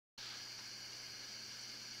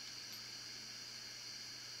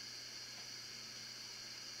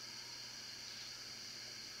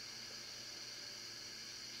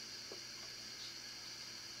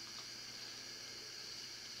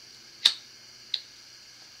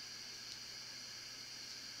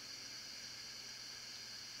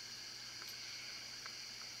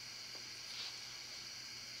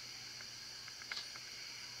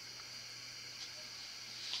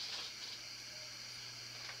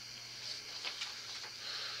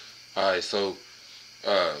Alright, so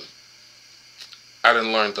uh, I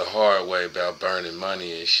done learned the hard way about burning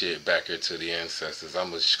money and shit back here to the ancestors. I'm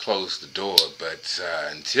gonna close the door, but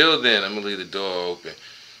until then, I'm gonna leave the door open.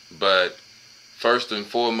 But first and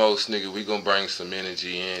foremost, nigga, we gonna bring some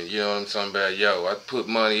energy in. You know what I'm talking about? Yo, I put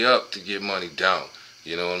money up to get money down.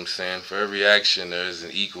 You know what I'm saying? For every action, there's an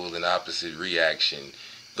equal and opposite reaction.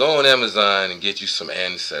 Go on Amazon and get you some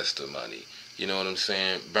ancestor money. You know what I'm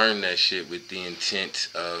saying? Burn that shit with the intent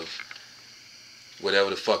of whatever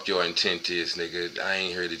the fuck your intent is, nigga. I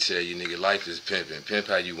ain't here to tell you, nigga, life is pimping. Pimp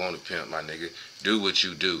how you want to pimp, my nigga. Do what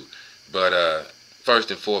you do. But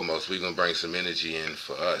first and foremost, we gonna bring some energy in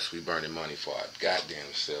for us. We burning money for our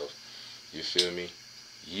goddamn self. You feel me?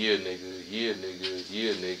 Yeah, nigga. Yeah, nigga.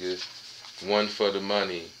 Yeah, nigga. 1 for the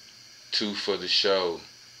money. 2 for the show.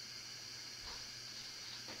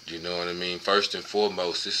 You know what I mean? First and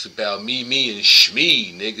foremost, it's about me, and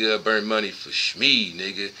Shmee, nigga. I burn money for Shmee,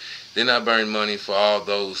 nigga. Then I burn money for all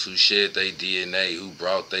those who shed their DNA, who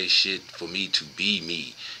brought their shit for me to be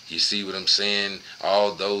me. You see what I'm saying?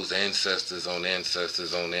 All those ancestors on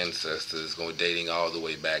ancestors on ancestors, going dating all the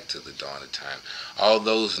way back to the dawn of time. All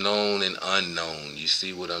those known and unknown. You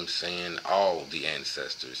see what I'm saying? All the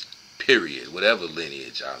ancestors, period. Whatever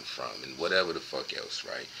lineage I'm from and whatever the fuck else,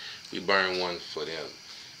 right? We burn 1 for them.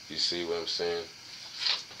 You see what I'm saying?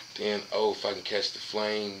 Then, oh, if I can catch the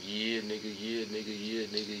flame, yeah, nigga, yeah, nigga, yeah,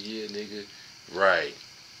 nigga, yeah, nigga. Right.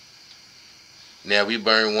 Now we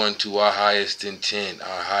burn 1 to our highest intent,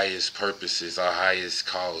 our highest purposes, our highest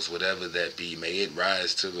cause, whatever that be. May it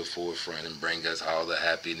rise to the forefront and bring us all the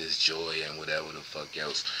happiness, joy, and whatever the fuck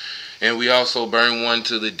else. And we also burn 1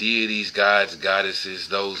 to the deities, gods, goddesses,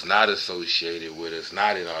 those not associated with us,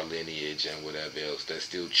 not in our lineage and whatever else, that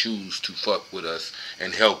still choose to fuck with us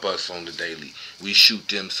and help us on the daily. We shoot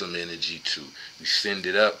them some energy too. We send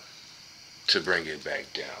it up to bring it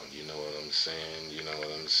back down. You know what I'm saying? You know what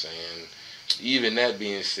I'm saying? Even that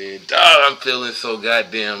being said, dog, I'm feeling so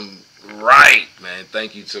goddamn right, man.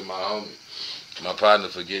 Thank you to my homie, my partner,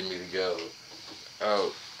 for getting me together.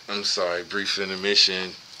 Oh, I'm sorry, brief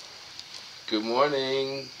intermission. Good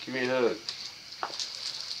morning. Give me a hug.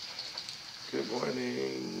 Good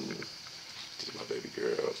morning. This is my baby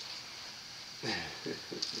girl.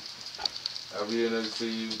 I'll be in there to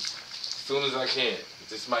see you as soon as I can.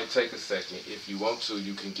 This might take a second. If you want to,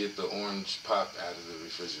 you can get the orange pop out of the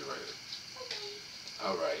refrigerator.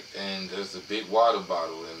 Alright, and there's a big water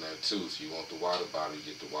bottle in there too. If you want the water bottle, you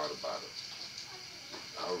get the water bottle.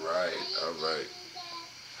 Alright, alright.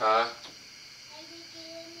 Huh?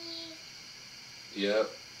 Yep.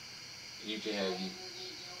 You can have you.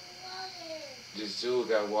 This jewel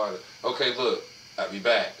got water. Okay, look. I'll be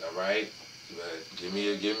back, alright? But give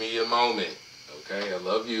me a moment. Okay, I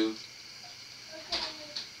love you.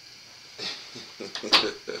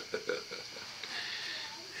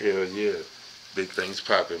 Hell yeah. Big things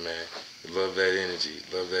popping, man. Love that energy.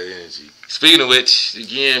 Love that energy. Speaking of which,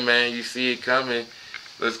 again, man, you see it coming.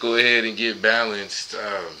 Let's go ahead and get balanced.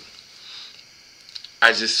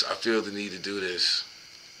 I feel the need to do this.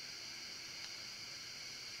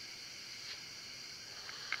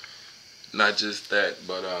 Not just that,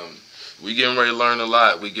 but we getting ready to learn a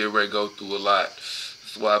lot. We getting ready to go through a lot.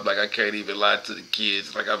 That's why I can't even lie to the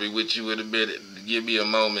kids. Like, I'll be with you in a minute. Give me a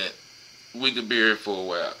moment. We could be here for a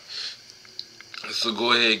while. So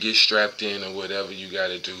go ahead, get strapped in or whatever you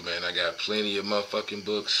gotta do, man. I got plenty of motherfucking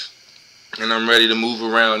books. And I'm ready to move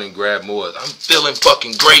around and grab more. I'm feeling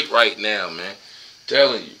fucking great right now, man.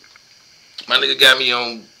 Telling you. My nigga got me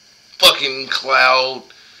on fucking cloud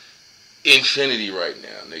infinity right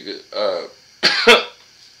now, nigga.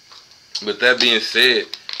 But that being said,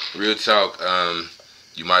 real talk,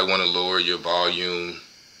 you might want to lower your volume.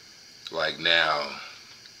 Like now,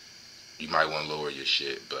 you might want to lower your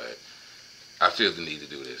shit, but I feel the need to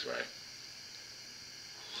do this, right?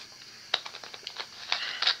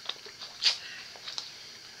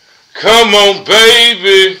 Come on,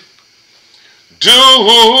 baby. Do,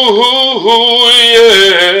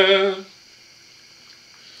 yeah.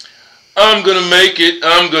 I'm gonna make it.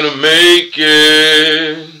 I'm gonna make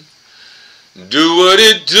it. Do what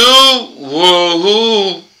it do.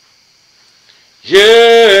 Whoa.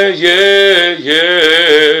 Yeah, yeah,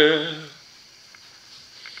 yeah.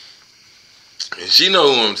 And she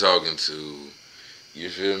know who I'm talking to. You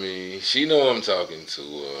feel me? She know who I'm talking to.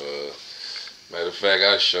 Matter of fact,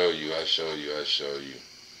 I'll show you.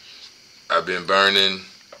 I've been burning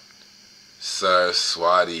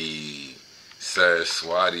Saraswati.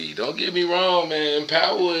 Don't get me wrong, man.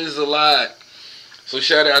 Power is a lot. So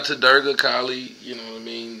shout out to Durga Kali. You know what I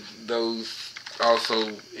mean? Those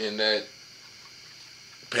also in that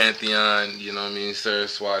Pantheon, you know what I mean,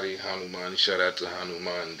 Saraswati, Hanuman, shout out to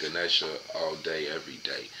Hanuman, Ganesha, all day, every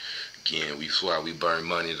day. Again, we swear we burn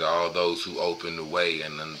money to all those who open the way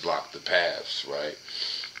and unblock the paths, right?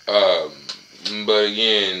 But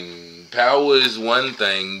again, power is one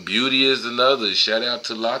thing, beauty is another. Shout out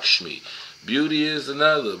to Lakshmi. Beauty is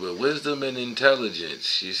another, but wisdom and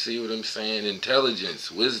intelligence. You see what I'm saying? Intelligence,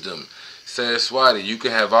 wisdom. Saraswati, you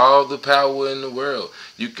can have all the power in the world.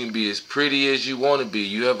 You can be as pretty as you want to be.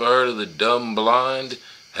 You ever heard of the dumb blonde?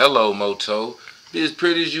 Hello, Moto. Be as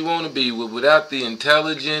pretty as you want to be, but without the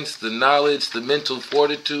intelligence, the knowledge, the mental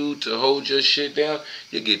fortitude to hold your shit down,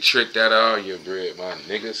 you get tricked out of all your bread, my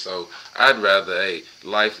nigga. So I'd rather, hey,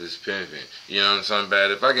 life is pimping. You know what I'm saying?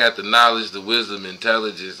 Bad. If I got the knowledge, the wisdom,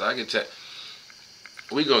 intelligence, I can tell.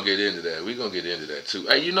 We gonna get into that. We gonna get into that too.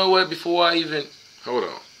 Hey, you know what? Before I even hold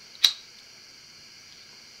on.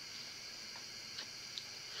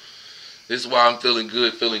 This is why I'm feeling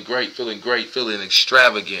good, feeling great, feeling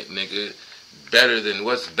extravagant, nigga.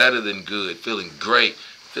 What's better than good? Feeling great.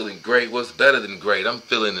 What's better than great? I'm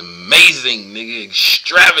feeling amazing, nigga.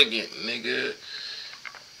 Extravagant, nigga.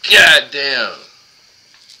 Goddamn.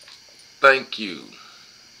 Thank you.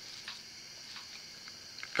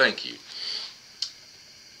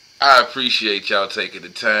 I appreciate y'all taking the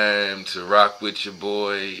time to rock with your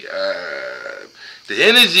boy. The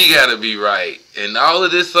energy gotta be right. And all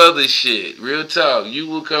of this other shit. Real talk. You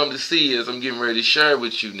will come to see us. I'm getting ready to share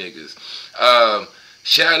with you niggas.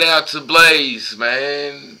 Shout out to Blaze,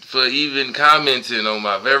 man, for even commenting on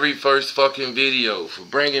my very first fucking video. For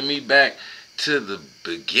bringing me back to the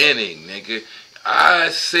beginning, nigga. I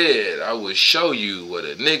said I would show you what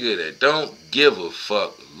a nigga that don't give a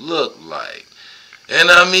fuck look like. And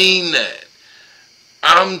I mean that.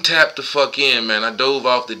 I'm tapped the fuck in, man. I dove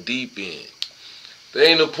off the deep end. There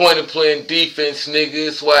ain't no point in playing defense, nigga.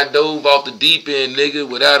 That's why I dove off the deep end, nigga,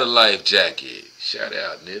 without a life jacket. Shout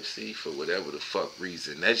out Nipsey for whatever the fuck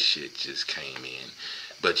reason that shit just came in.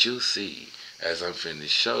 But you'll see, as I'm finna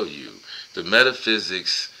show you, the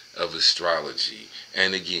metaphysics of astrology.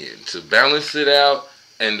 And again, to balance it out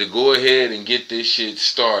and to go ahead and get this shit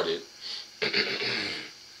started.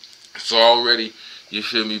 So already, you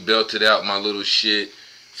feel me, belted out my little shit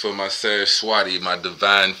for my Saraswati, my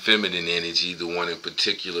divine feminine energy, the one in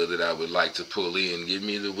particular that I would like to pull in. Give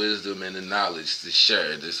me the wisdom and the knowledge to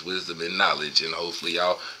share this wisdom and knowledge, and hopefully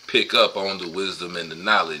y'all pick up on the wisdom and the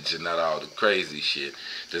knowledge and not all the crazy shit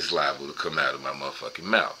that's liable to come out of my motherfucking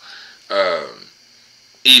mouth.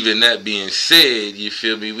 Even that being said, you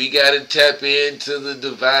feel me, we gotta tap into the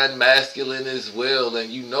divine masculine as well, and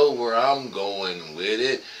you know where I'm going with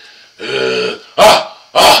it.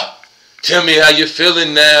 Tell me how you're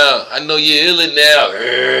feeling now. I know you're illin' now.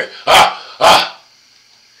 If I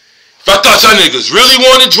thought y'all niggas really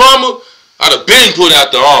wanted drama, I'd have been put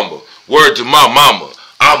out the armor. Word to my mama,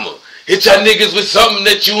 I'ma hit y'all niggas with something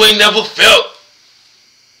that you ain't never felt.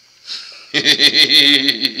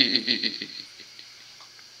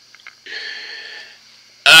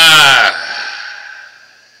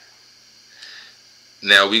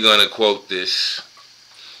 Now we gonna quote this.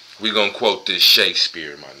 We gonna quote this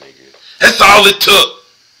Shakespeare, my nigga. That's all it took.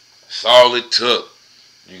 That's all it took.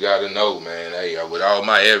 You gotta know, man. Hey, with all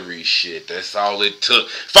my every shit, that's all it took.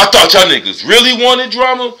 If I thought y'all niggas really wanted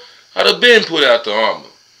drama, I'd have been put out the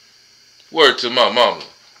armor. Word to my mama,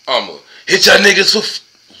 I'ma hit y'all niggas for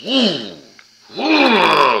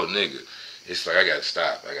nigga. It's like I gotta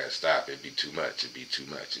stop. It'd be too much.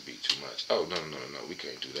 Oh no. We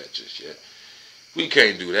can't do that just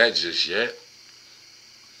yet.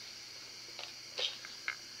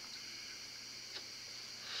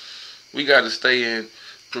 We got to stay in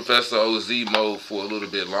Professor OZ mode for a little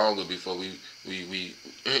bit longer before we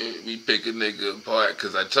pick a nigga apart.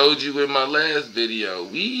 Because I told you in my last video,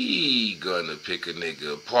 we gonna pick a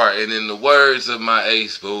nigga apart. And in the words of my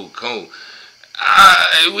ace boo coon,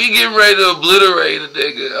 we getting ready to obliterate a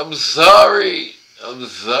nigga. I'm sorry.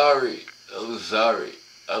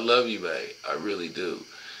 I love you, babe. I really do.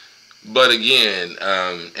 But again,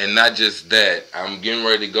 and not just that, I'm getting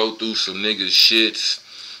ready to go through some niggas shits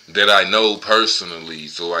that I know personally,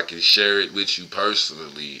 so I can share it with you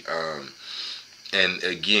personally. And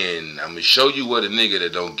again, I'm gonna show you what a nigga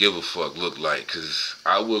that don't give a fuck look like, cause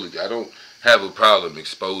I don't have a problem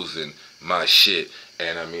exposing my shit.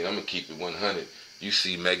 And I mean, I'm gonna keep it 100. You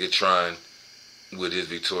see Megatron with his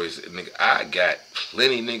victorious nigga. I got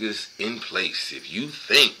plenty niggas in place. If you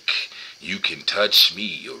think you can touch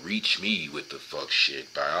me or reach me with the fuck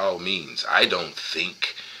shit, by all means. I don't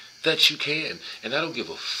think that you can, and I don't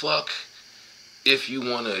give a fuck if you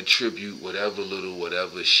want to attribute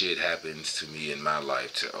whatever shit happens to me in my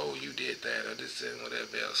life to, oh, you did that or this and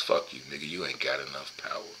whatever else, fuck you, nigga. You ain't got enough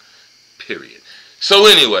power. Period. So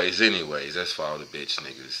anyways, that's for all the bitch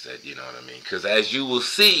niggas that, you know what I mean? Because as you will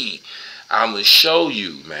see, I'm going to show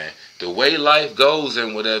you, man, the way life goes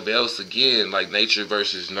and whatever else, again, like nature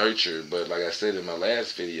versus nurture. But like I said in my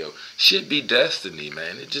last video, shit be destiny,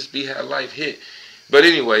 man. It just be how life hit. But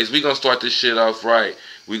anyways, we going to start this shit off right.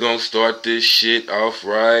 We going to start this shit off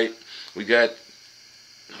right. We got,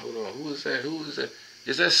 hold on, who is that?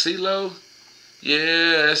 Is that CeeLo?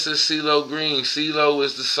 Yeah, that's a CeeLo Green. CeeLo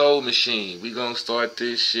is the soul machine. We gonna start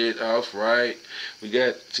this shit off right. We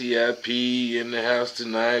got TIP in the house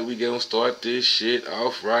tonight. We gonna start this shit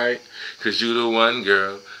off right. Cause you the one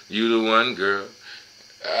girl. You the one girl.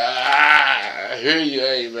 I hear you,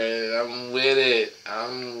 hey man. I'm with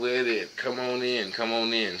it. Come on in.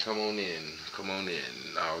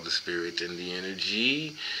 All the spirit and the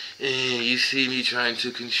energy. And you see me trying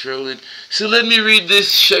to control it. So let me read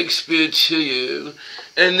this Shakespeare to you.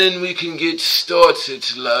 And then we can get started,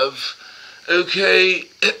 love. Okay?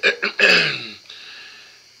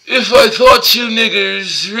 If I thought you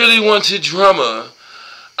niggers really wanted drama,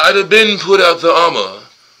 I'd have been put out the armor.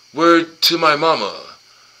 Word to my mama.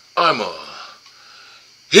 Armor.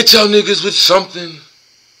 Hit y'all niggas with something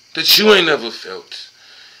that you ain't never felt.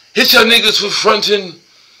 Hit y'all niggas for frontin'.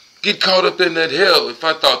 Get caught up in that hell. If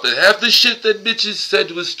I thought that half the shit that bitches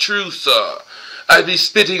said was true, sir, I'd be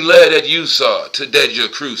spitting lead at you, sir, to dead your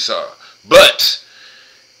crew, sir. But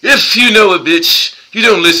if you know a bitch, you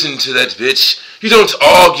don't listen to that bitch. You don't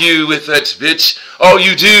argue with that bitch. All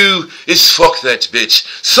you do is fuck that bitch.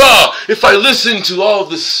 Sir, if I listened to all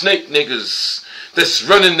the snake niggas that's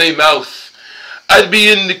running their mouth, I'd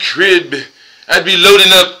be in the crib. I'd be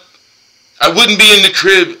loading up. I wouldn't be in the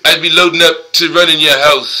crib. I'd be loading up to run in your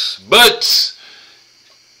house. But,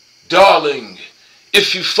 darling,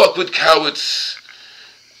 if you fuck with cowards.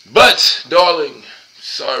 But, darling,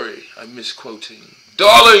 sorry, I'm misquoting.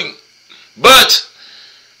 Darling, but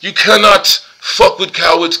you cannot fuck with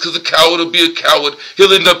cowards because a coward will be a coward.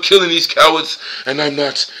 He'll end up killing these cowards, and I'm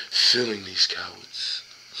not feeling these cowards.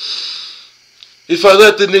 If I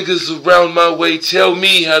let the niggas around my way tell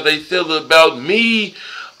me how they feel about me,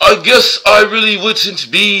 I guess I really wouldn't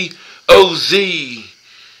be OZ.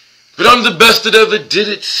 But I'm the best that ever did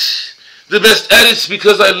it. The best at it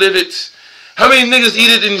because I live it. How many niggas eat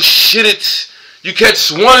it and shit it? You cats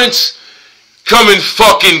want it? Come and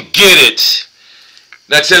fucking get it.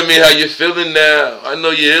 Now tell me how you feeling now. I know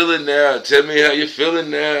you're illin' now. Tell me how you feeling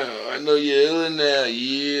now. I know you're illin' now.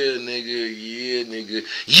 Yeah, nigga. Yeah, nigga.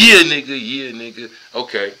 Yeah, nigga. Yeah, nigga.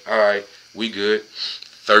 Okay, alright. We good.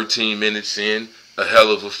 13 minutes in. A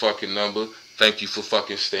hell of a fucking number. Thank you for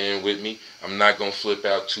fucking staying with me. I'm not gonna flip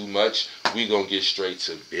out too much. We gonna get straight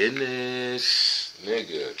to business.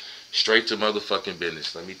 Nigga. Straight to motherfucking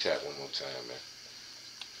business. Let me tap one more time, man.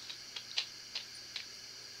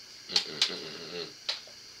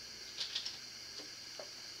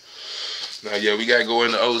 Now, yeah, we gotta go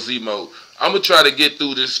into OZ mode. I'm gonna try to get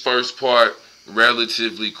through this first part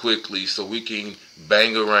relatively quickly so we can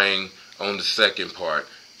bangarang on the second part.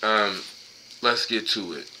 Let's get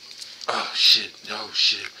to it. Oh shit.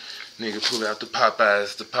 Nigga, pull out the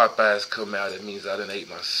Popeyes. The Popeyes come out. That means I done ate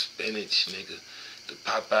my spinach, nigga. The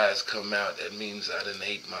Popeyes come out. That means I done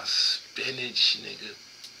ate my spinach, nigga.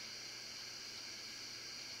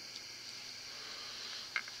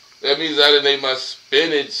 That means I done ate my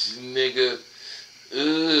spinach, nigga.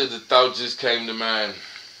 Ugh, the thought just came to mind.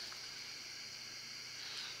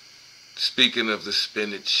 Speaking of the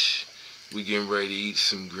spinach, we getting ready to eat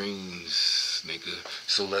some greens, nigga.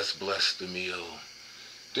 So let's bless the meal.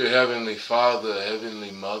 Dear Heavenly Father,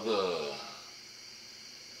 Heavenly Mother,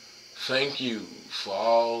 thank you for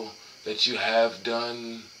all that you have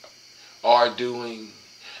done, are doing,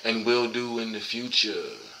 and will do in the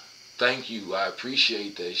future. Thank you. I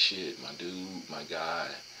appreciate that shit, my dude, my guy,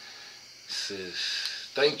 sis.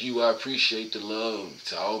 Thank you. I appreciate the love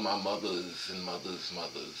to all my mothers and mothers'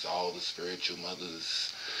 mothers, all the spiritual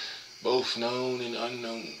mothers, both known and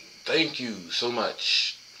unknown. Thank you so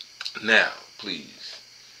much. Now, please,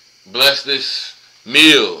 bless this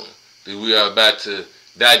meal that we are about to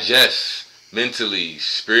digest mentally,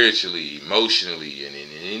 spiritually, emotionally, and in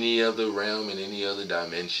any other realm, in any other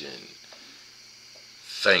dimension.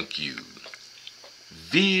 Thank you.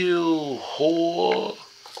 Veal whore.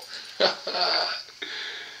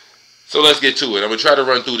 So let's get to it. I'm going to try to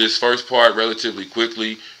run through this first part relatively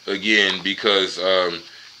quickly, again, because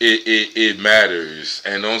it matters.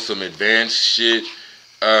 And on some advanced shit,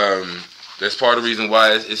 That's part of the reason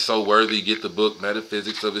why it's so worthy. Get the book,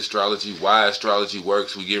 Metaphysics of Astrology, Why Astrology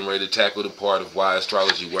Works. We're getting ready to tackle the part of why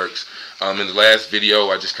astrology works. In the last video,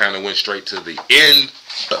 I just kind of went straight to the end.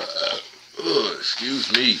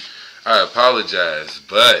 Excuse me. I apologize,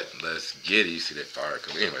 but let's get it. You see that fire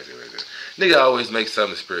coming? Anyway, nigga always makes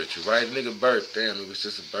something spiritual, right? Nigga burp. Damn, it was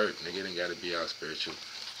just a burp. Nigga didn't got to be all spiritual.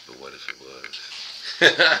 But what if it was?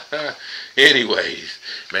 Anyways,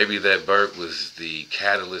 maybe that burp was the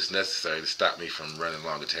catalyst necessary to stop me from running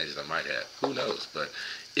longer tangents I might have. Who knows? But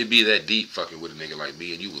it be that deep fucking with a nigga like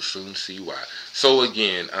me, and you will soon see why. So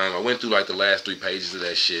again, I went through like the last 3 pages of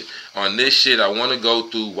that shit. On this shit, I want to go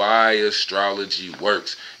through why astrology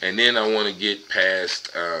works, and then I want to get past.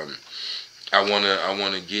 I want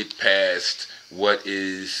to get past what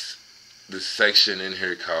is the section in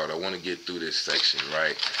here called. I want to get through this section,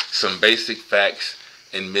 right? Some basic facts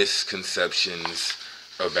and misconceptions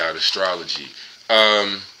about astrology.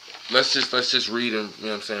 Let's just read and, you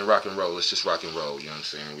know what I'm saying, rock and roll. Let's just rock and roll, you know what I'm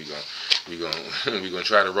saying? We gonna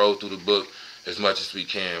try to roll through the book as much as we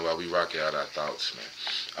can while we rock out our thoughts, man.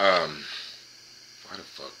 Why the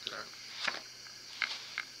fuck did I?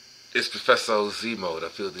 It's Professor Z mode. I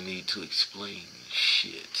feel the need to explain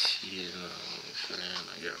shit, you know what I'm saying?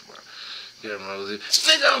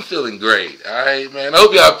 Nigga, I'm feeling great, alright, man. I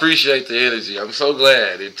hope y'all appreciate the energy. I'm so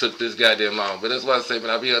glad it took this goddamn long. But that's why I say, man,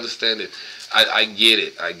 I be understanding. I get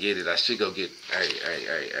it. I should go get, hey.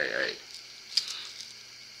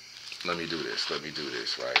 Let me do this,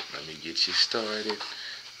 right? Let me get you started.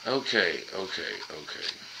 Okay.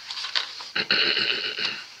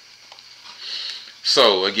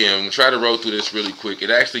 So, again, I'm going to try to roll through this really quick. It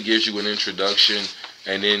actually gives you an introduction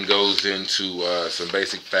and then goes into some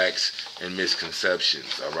basic facts and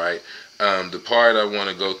misconceptions, all right? The part I want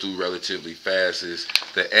to go through relatively fast is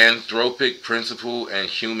the anthropic principle and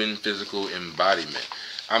human physical embodiment.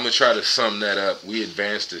 I'm going to try to sum that up. We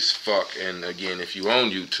advanced as fuck, and again, if you own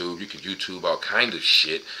YouTube, you can YouTube all kind of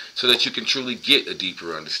shit so that you can truly get a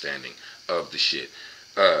deeper understanding of the shit.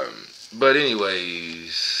 But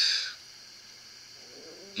anyways,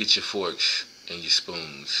 get your forks and your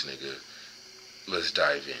spoons, nigga. Let's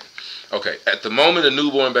dive in. Okay, at the moment a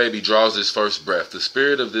newborn baby draws its first breath, the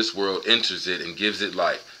spirit of this world enters it and gives it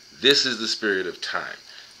life. This is the spirit of time.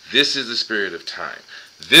 This is the spirit of time.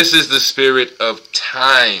 This is the spirit of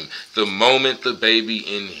time, the moment the baby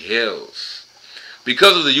inhales.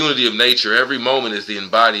 Because of the unity of nature, every moment is the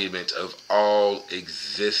embodiment of all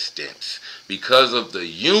existence. Because of the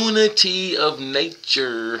unity of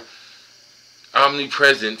nature,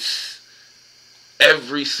 omnipresence,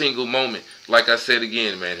 every single moment. Like I said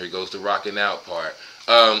again, man, here goes the rocking out part.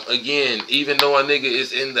 Again, even though a nigga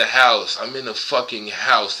is in the house, I'm in a fucking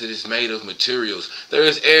house that is made of materials. There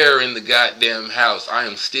is air in the goddamn house. I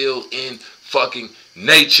am still in fucking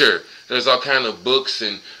nature. There's all kind of books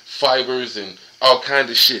and fibers and all kind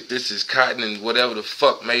of shit. This is cotton and whatever the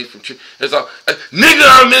fuck made from tree. There's all, nigga,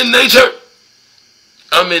 I'm in nature.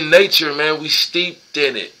 I'm in nature, man. We steeped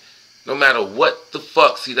in it. No matter what the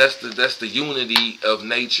fuck. See, that's the unity of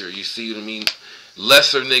nature. You see what I mean?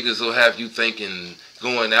 Lesser niggas will have you thinking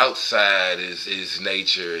going outside is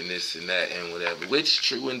nature and this and that and whatever. Which,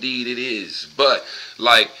 true indeed it is. But,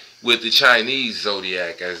 like with the Chinese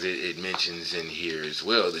zodiac, as it mentions in here as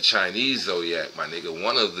well, the Chinese zodiac, my nigga,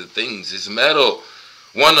 one of the things is metal.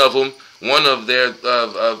 One of their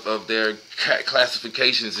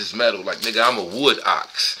classifications is metal. Like, nigga, I'm a wood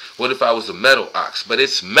ox. What if I was a metal ox? But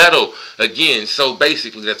it's metal again. So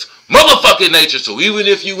basically, that's motherfucking nature. So even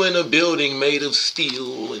if you in a building made of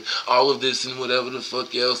steel and all of this and whatever the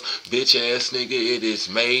fuck else, bitch ass nigga, it is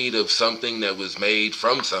made of something that was made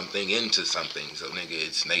from something into something. So nigga,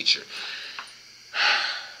 it's nature.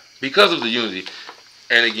 Because of the unity,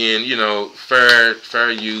 and again, you know,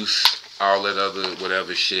 fair use. All that other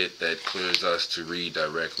whatever shit that clears us to read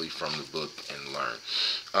directly from the book and learn.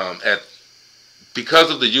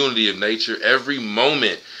 Because of the unity of nature, every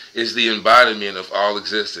moment is the embodiment of all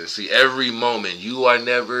existence. See, every moment, you are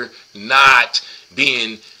never not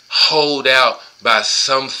being held out by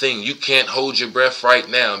something. You can't hold your breath right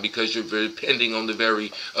now because you're depending on the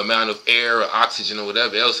very amount of air or oxygen or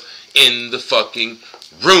whatever else in the fucking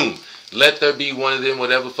room. Let there be one of them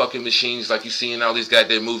whatever fucking machines like you see in all these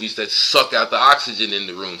goddamn movies that suck out the oxygen in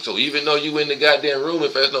the room. So even though you in the goddamn room,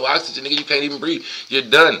 if there's no oxygen, nigga, you can't even breathe. You're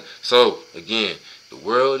done. So, again, the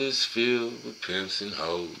world is filled with pimps and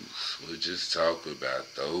hoes. We'll just talk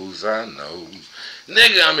about those I know.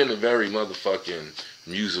 Nigga, I'm in a very motherfucking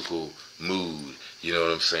musical mood. You know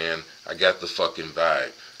what I'm saying? I got the fucking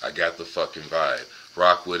vibe.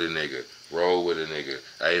 Rock with a nigga. Roll with a nigga.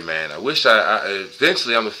 Hey man, I wish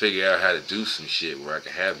eventually I'm gonna figure out how to do some shit where I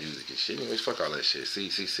can have music and shit. Anyways, fuck all that shit.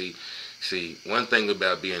 See, one thing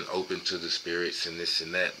about being open to the spirits and this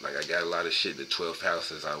and that, like I got a lot of shit in the 12th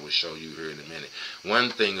house, as I will show you here in a minute.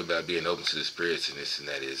 One thing about being open to the spirits and this and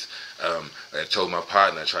that is, I told my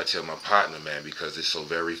partner, I try to tell my partner, man, because it's so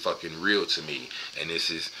very fucking real to me. And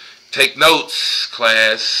this is, take notes,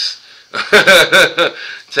 class.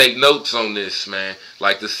 Take notes on this, man.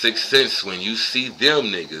 Like the Sixth Sense, when you see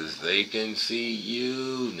them niggas, they can see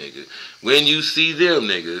you, nigga. When you see them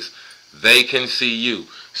niggas, they can see you.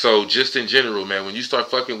 So just in general, man, when you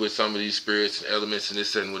start fucking with some of these spirits and elements and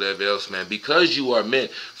this and whatever else, man, because you are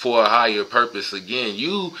meant for a higher purpose, again,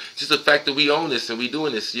 you, just the fact that we own this and we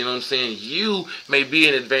doing this, you know what I'm saying, you may be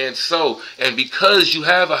an advanced soul, and because you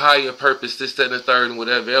have a higher purpose, this, that, and the third, and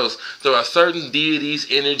whatever else, there are certain deities,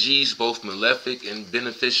 energies, both malefic and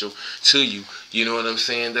beneficial to you, you know what I'm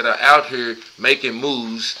saying, that are out here making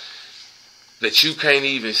moves that you can't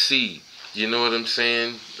even see. You know what I'm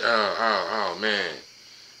saying? Oh, man.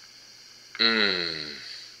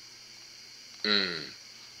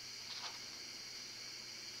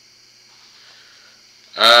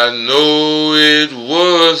 I know it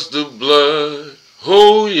was the blood.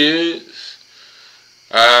 Oh, yes.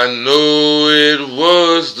 I know it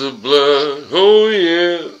was the blood. Oh,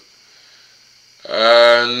 yeah.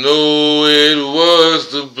 I know it was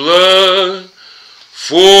the blood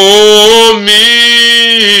for me.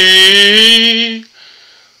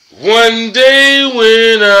 One day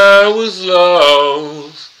when I was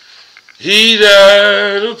lost, he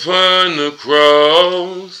died upon the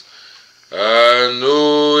cross. I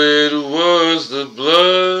know it was the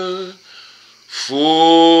blood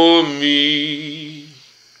for me.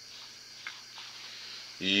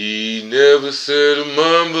 He never said a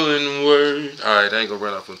mumbling word. Alright, I ain't gonna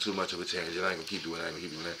run off on too much of a tangent. I ain't gonna keep doing that.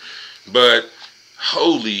 But,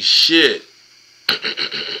 holy shit.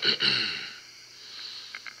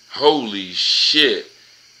 Holy shit.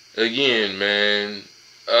 Again, man,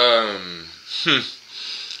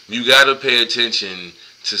 you gotta pay attention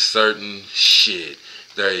to certain shit.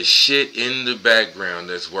 There is shit in the background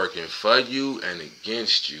that's working for you and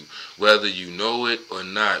against you, whether you know it or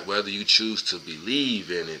not, whether you choose to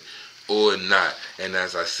believe in it or not. And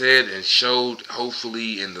as I said and showed,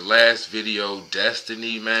 hopefully in the last video,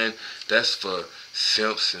 destiny, man, that's for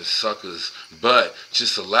simps and suckers, but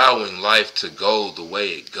just allowing life to go the way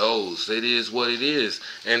it goes. It is what it is.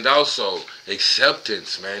 And also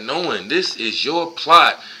acceptance, man, knowing this is your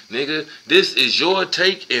plot, nigga. This is your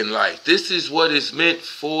take in life. This is what is meant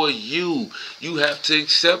for you. You have to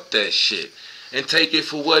accept that shit and take it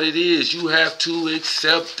for what it is. You have to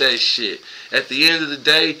accept that shit. At the end of the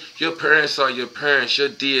day, your parents are your parents. Your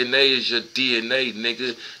DNA is your DNA,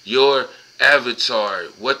 nigga. Your avatar,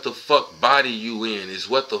 what the fuck body you in, is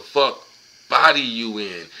what the fuck body you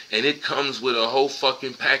in. And it comes with a whole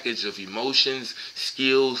fucking package of emotions,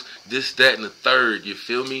 skills, this, that, and the third. You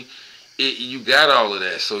feel me? You got all of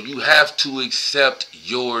that. So you have to accept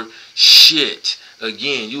your shit.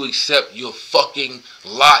 Again, you accept your fucking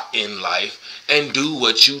lot in life and do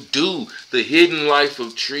what you do. The hidden life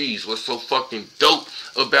of trees. What's so fucking dope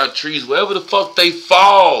about trees? Wherever the fuck they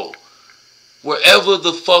fall. Wherever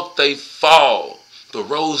the fuck they fall. The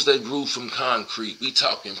rose that grew from concrete. We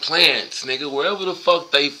talking plants, nigga. Wherever the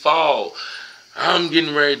fuck they fall. I'm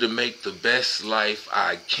getting ready to make the best life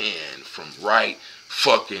I can from right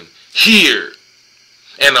fucking here.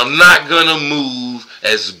 And I'm not gonna move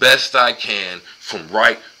as best I can from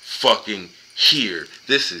right fucking here.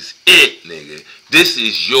 This is it, nigga. This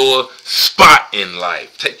is your spot in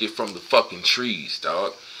life. Take it from the fucking trees,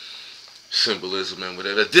 dog. Symbolism and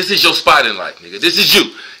whatever. This is your spot in life, nigga. This is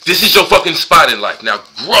you. This is your fucking spot in life. Now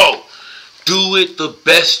grow. Do it the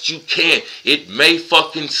best you can. It may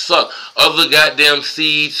fucking suck. Other goddamn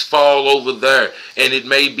seeds fall over there. And it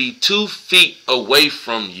may be 2 feet away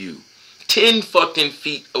from you. 10 fucking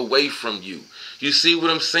feet away from you. You see what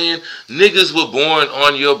I'm saying? Niggas were born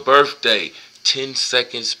on your birthday 10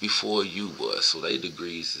 seconds before you was. So they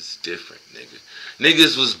degrees is different, nigga.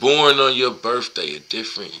 Niggas was born on your birthday a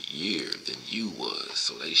different year than you was.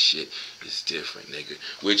 So they shit is different, nigga.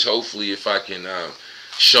 Which hopefully if I can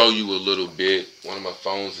show you a little bit. One of my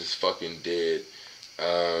phones is fucking dead.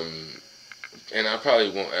 And I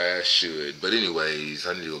probably won't, I should. But anyways,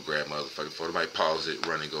 I need to go grab my motherfucking phone. I might pause it,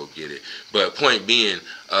 run and go get it. But point being,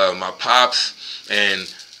 my pops and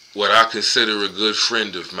what I consider a good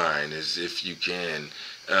friend of mine is, if you can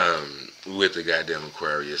with the goddamn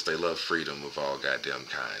Aquarius. They love freedom of all goddamn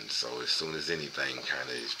kinds. So as soon as anything kind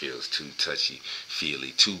of feels too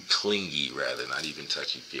touchy-feely, too clingy rather, not even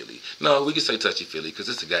touchy-feely. No, we can say touchy-feely because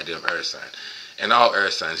it's a goddamn earth sign. And all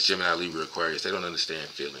earth signs, Gemini, Libra, Aquarius, they don't understand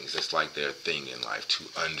feelings. It's like their thing in life to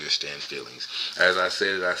understand feelings. As I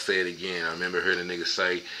said it, I say it again. I remember hearing a nigga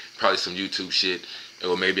say, probably some YouTube shit,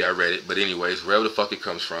 or maybe I read it, but anyways, wherever the fuck it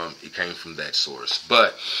comes from, it came from that source.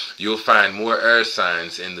 But you'll find more earth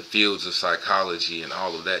signs in the fields of psychology and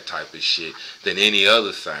all of that type of shit than any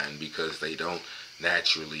other sign because they don't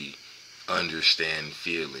naturally understand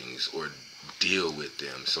feelings or deal with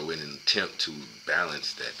them. So in an attempt to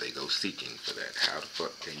balance that, they go seeking for that. How the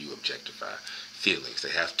fuck can you objectify feelings? They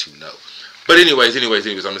have to know. But anyways,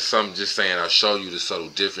 I'm just saying I'll show you the subtle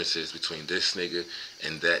differences between this nigga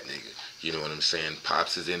and that nigga. You know what I'm saying?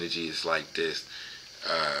 Pops' energy is like this.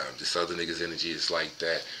 This other nigga's energy is like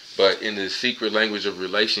that. But in the secret language of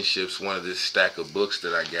relationships, one of this stack of books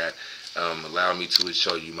that I got allowed me to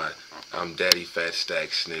show you my daddy fat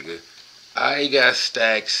stacks, nigga. I got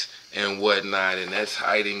stacks and whatnot, and that's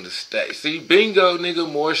hiding the stacks. See, bingo, nigga,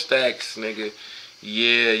 more stacks, nigga.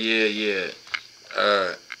 Yeah.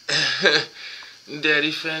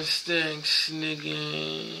 Daddy fat stacks,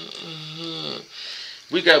 nigga.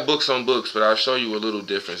 We got books on books, but I'll show you a little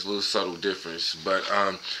difference, a little subtle difference. But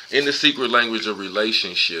in the secret language of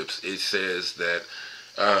relationships, it says that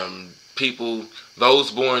people,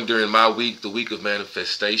 those born during my week, the week of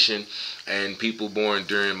manifestation, and people born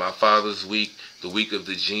during my father's week, the week of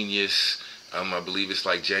the genius, I believe it's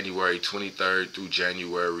like January 23rd through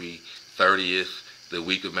January 30th, the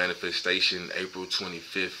week of manifestation, April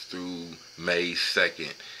 25th through May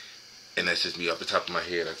 2nd. And that's just me off the top of my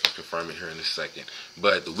head. I can confirm it here in a second.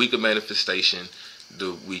 But the week of manifestation,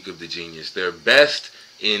 the week of the genius, they're best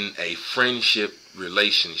in a friendship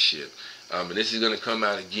relationship. And this is going to come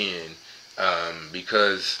out again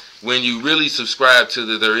because when you really subscribe to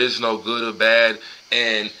the there is no good or bad,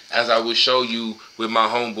 and as I will show you with my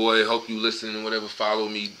homeboy, hope you listen and whatever, follow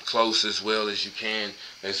me close as well as you can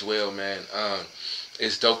as well, man.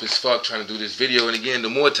 It's dope as fuck trying to do this video. And again, the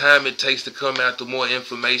more time it takes to come out, the more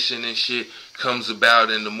information and shit comes about,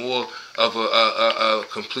 and the more of a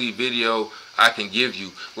complete video I can give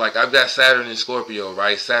you. Like, I've got Saturn in Scorpio,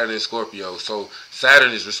 right? Saturn in Scorpio. So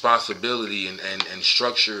Saturn is responsibility and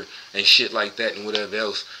structure and shit like that and whatever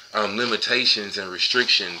else. Limitations and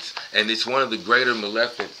restrictions. And it's one of the greater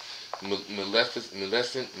maleficence,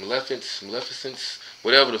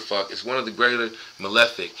 whatever the fuck. It's one of the greater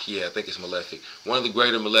malefic. Yeah, I think it's malefic. One of the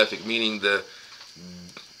greater malefic, meaning the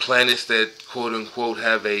planets that quote unquote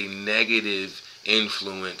have a negative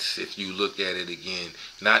influence, if you look at it again.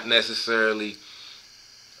 Not necessarily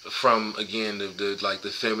from, again,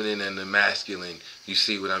 the feminine and the masculine. You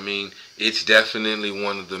see what I mean? It's definitely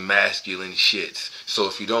one of the masculine shits. So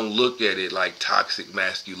if you don't look at it like toxic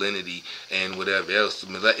masculinity and whatever else,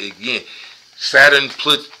 again, Saturn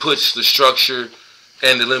puts the structure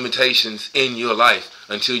and the limitations in your life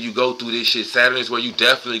until you go through this shit. Saturn is where you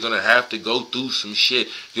definitely gonna have to go through some shit.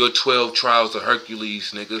 Your 12 trials of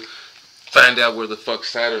Hercules, nigga. Find out where the fuck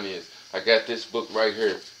Saturn is. I got this book right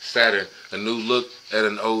here. Saturn, A New Look at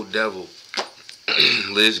an Old Devil.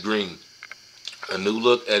 Liz Green. A New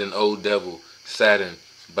Look at an Old Devil. Saturn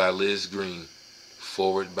by Liz Green.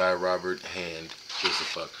 Forward by Robert Hand. Just the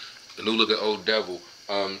fuck. A New Look at Old Devil.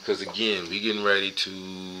 Because again, we getting ready to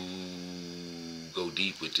go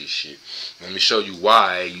deep with this shit. Let me show you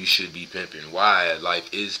why you should be pimping. Why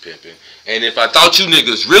life is pimping. And if I thought you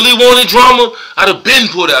niggas really wanted drama, I'd have been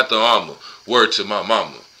put out the armor. Word to my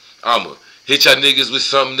mama. I'ma hit y'all niggas with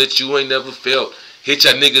something that you ain't never felt. Hit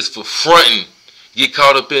y'all niggas for fronting. Get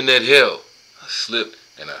caught up in that hell. I slipped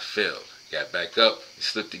and I fell. Got back up and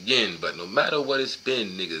slipped again. But no matter what it's been,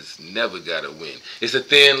 niggas never gotta win. It's a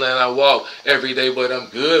thin line I walk every day, but I'm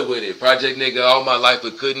good with it. Project nigga all my life,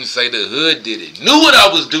 but couldn't say the hood did it. Knew what I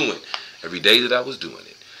was doing every day that I was doing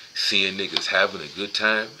it. Seeing niggas having a good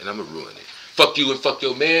time, and I'ma ruin it. Fuck you and fuck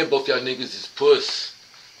your man. Both y'all niggas is puss.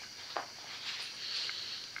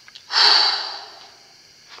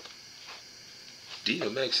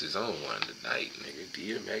 DMX is on one tonight, nigga.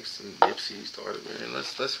 DMX and Nipsey started, man.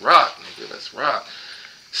 Let's rock, nigga. Let's rock.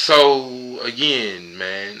 So again,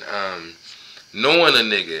 man, knowing a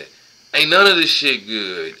nigga, ain't none of this shit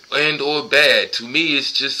good and or bad. To me,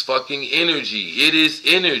 it's just fucking energy. It is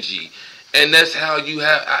energy, and that's how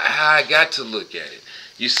I got to look at it.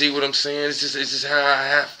 You see what I'm saying? It's just how I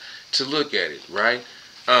have to look at it, right?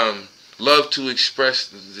 Love to express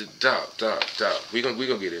the doubt. We gonna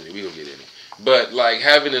get in it. But like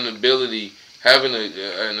having an ability, having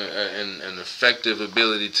an effective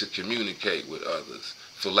ability to communicate with others,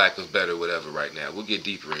 for lack of better whatever right now. We'll get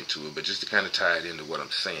deeper into it, but just to kind of tie it into what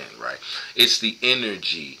I'm saying, right? It's the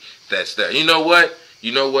energy that's there. You know what?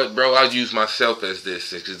 You know what, bro? I'll use myself as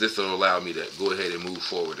this because this will allow me to go ahead and move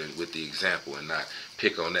forward with the example and not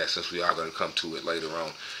pick on that, since we are going to come to it later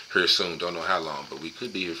on here soon. Don't know how long, but we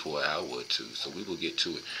could be here for an hour or two, so we will get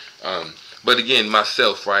to it. But again,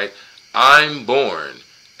 myself, right? I'm born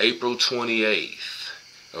April 28th,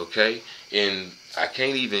 okay? And I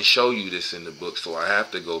can't even show you this in the book, so I have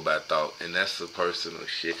to go by thought, and that's the personal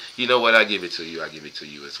shit. You know what? I give it to you. I give it to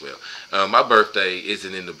you as well. My birthday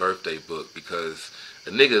isn't in the birthday book because a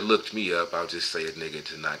nigga looked me up. I'll just say a nigga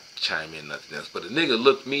to not chime in nothing else. But a nigga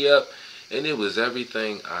looked me up, and it was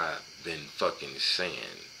everything I've been fucking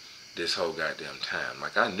saying this whole goddamn time.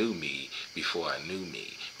 Like, I knew me before I knew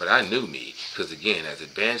me. But I knew me because, again, as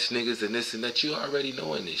advanced niggas and this and that, you already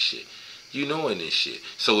knowing this shit. You knowing this shit.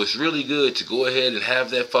 So it's really good to go ahead and have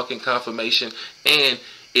that fucking confirmation. And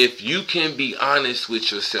if you can be honest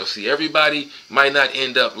with yourself. See, everybody might not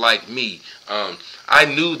end up like me. I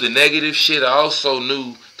knew the negative shit. I also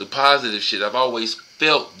knew the positive shit. I've always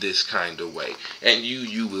felt this kind of way. And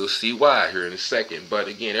you will see why here in a second. But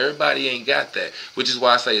again, everybody ain't got that. Which is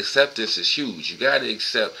why I say acceptance is huge. You got to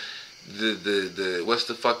accept the what's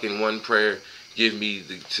the fucking one prayer? Give me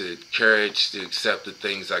the courage to accept the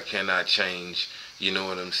things I cannot change. You know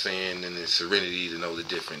what I'm saying? And the serenity to know the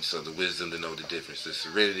difference. So the wisdom to know the difference. The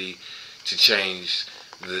serenity to change,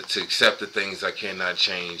 to accept the things I cannot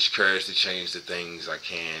change. Courage to change the things I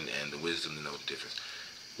can. And the wisdom to know the difference.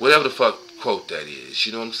 Whatever the fuck quote that is.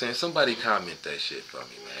 You know what I'm saying? Somebody comment that shit for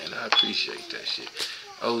me, man. I appreciate that shit.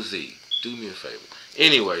 OZ, do me a favor.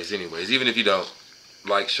 Anyways, even if you don't,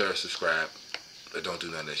 like, share, subscribe. But don't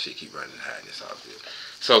do none of that shit. Keep running and hiding. It's all good.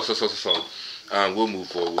 So, we'll move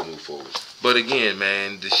forward. But again,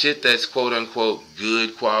 man, the shit that's quote-unquote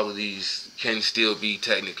good qualities can still be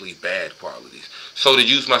technically bad qualities. So to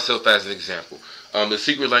use myself as an example, the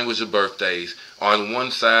secret language of birthdays, on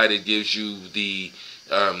one side it gives you the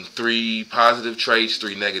 3 positive traits,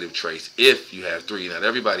 3 negative traits. If you have 3. Not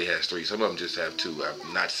everybody has 3. Some of them just have 2.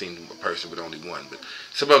 I've not seen a person with only 1. But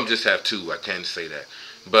some of them just have 2. I can say that.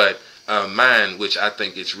 But mine, which I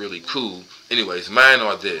think it's really cool. Anyways, mine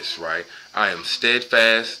are this, right? I am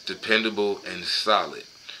steadfast, dependable, and solid.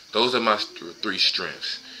 Those are my 3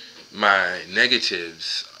 strengths. My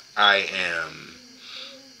negatives, I am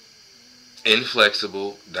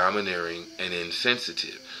inflexible, domineering, and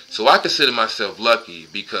insensitive. So I consider myself lucky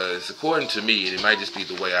because according to me, and it might just be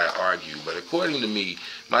the way I argue, but according to me,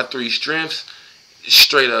 my 3 strengths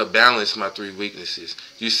straight up balance my 3 weaknesses.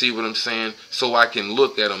 You see what I'm saying? So I can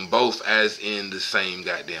look at them both as in the same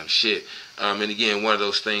goddamn shit. And again, one of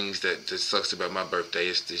those things that sucks about my birthday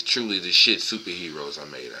is truly the shit superheroes are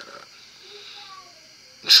made out of.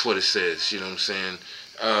 That's what it says, you know what I'm saying?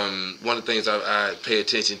 One of the things I pay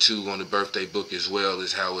attention to on the birthday book as well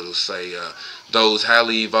is how it'll say, those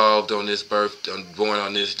highly evolved on this born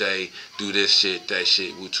on this day, do this shit, that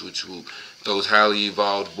shit, whoop, whoop, whoop. Those highly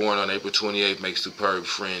evolved, born on April 28th, make superb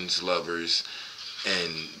friends, lovers,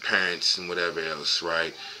 and parents, and whatever else,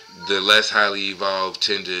 right? The less highly evolved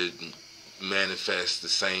tend to manifest the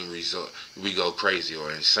same result. We go crazy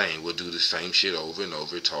or insane. We'll do the same shit over and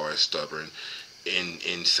over. Taurus, stubborn,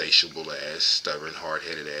 insatiable ass, stubborn,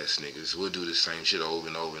 hard-headed ass niggas. We'll do the same shit over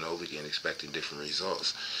and over and over again, expecting different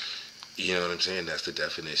results. You know what I'm saying? That's the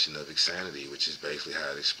definition of insanity, which is basically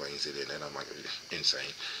how it explains it, and I'm like,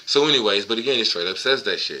 insane. So anyways, but again, it straight up says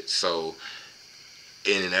that shit. So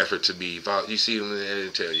in an effort to be, you see them,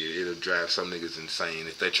 it'll tell you, it'll drive some niggas insane.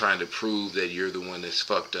 If they're trying to prove that you're the one that's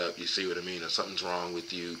fucked up, you see what I mean, or something's wrong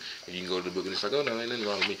with you, and you can go to the book and it's like, oh no, ain't nothing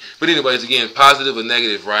wrong with me. But anyways, again, positive or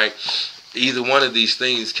negative, right? Either one of these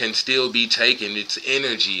things can still be taken. Its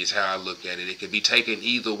energy is how I look at it. It can be taken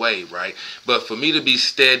either way, right? But for me to be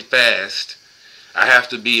steadfast, I have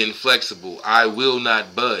to be inflexible. I will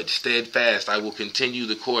not budge. Steadfast. I will continue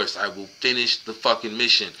the course. I will finish the fucking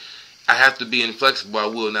mission. I have to be inflexible. I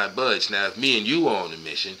will not budge. Now, if me and you are on a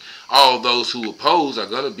mission, all those who oppose are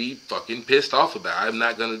going to be fucking pissed off about it. I'm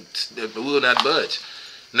not going to, will not budge.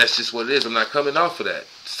 And that's just what it is. I'm not coming off of that.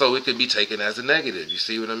 So it could be taken as a negative. You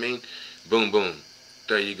see what I mean? Boom, boom.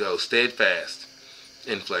 There you go. Steadfast.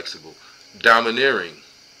 Inflexible. Domineering.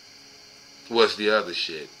 What's the other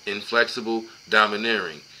shit? Inflexible,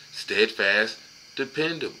 domineering. Steadfast,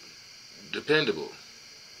 dependable. Dependable.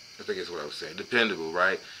 I think that's what I was saying. Dependable,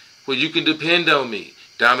 right? Well, you can depend on me.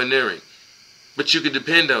 Domineering. But you can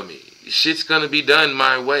depend on me. Shit's gonna be done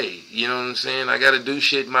my way. You know what I'm saying? I gotta do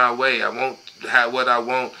shit my way. I won't have what I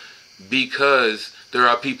want because there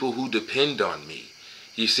are people who depend on me.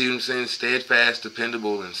 You see what I'm saying? Steadfast,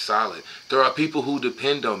 dependable, and solid. There are people who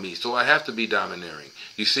depend on me, so I have to be domineering.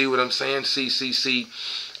 You see what I'm saying? See.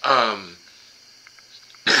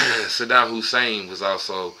 Saddam Hussein was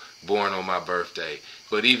also born on my birthday.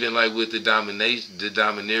 But even like with the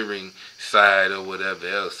domineering side or whatever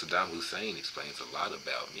else, Saddam Hussein explains a lot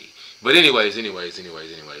about me. But anyways,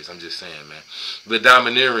 I'm just saying, man. The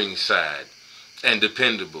domineering side and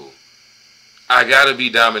dependable. I gotta be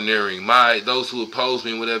domineering. Those who oppose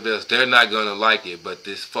me and whatever else, they're not gonna like it. But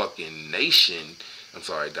this fucking nation, I'm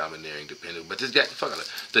sorry, domineering, dependable, but this guy,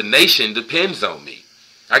 the nation depends on me.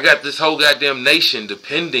 I got this whole goddamn nation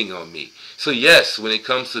depending on me. So yes, when it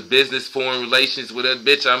comes to business, foreign relations with that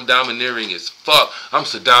bitch, I'm domineering as fuck. I'm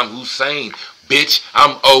Saddam Hussein, bitch.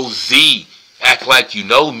 I'm OZ. Act like you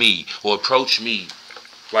know me, or approach me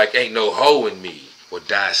like ain't no hoe in me, or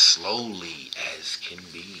die slowly as can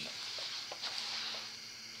be.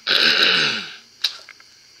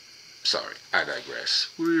 Sorry, I digress.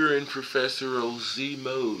 We're in Professor OZ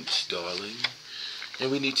modes, darling. And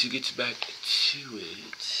we need to get back to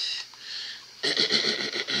it.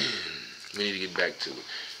 We need to get back to it.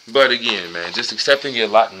 But again, man, just accepting your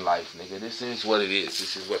lot in life, nigga. This is what it is.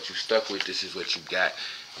 This is what you stuck with. This is what you got.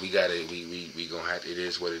 We gotta, we gonna have to, it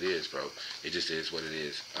is what it is, bro. It just is what it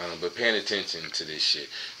is. But paying attention to this shit.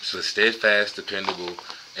 So steadfast, dependable,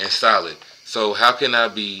 and solid. So how can I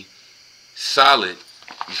be solid?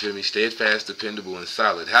 You feel me? Steadfast, dependable, and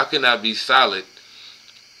solid. How can I be solid?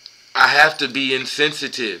 I have to be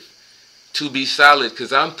insensitive to be solid,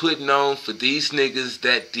 because I'm putting on for these niggas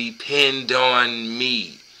that depend on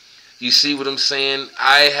me. You see what I'm saying?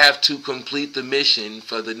 I have to complete the mission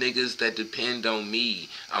for the niggas that depend on me.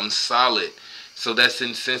 I'm solid. So that's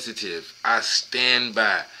insensitive. I stand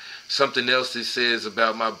by. Something else it says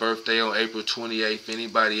about my birthday on April 28th.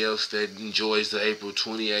 Anybody else that enjoys the April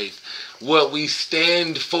 28th. What we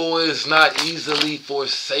stand for is not easily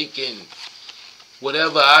forsaken.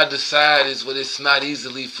 Whatever I decide is what it's not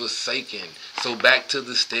easily forsaken. So back to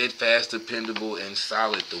the steadfast, dependable, and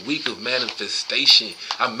solid. The week of manifestation.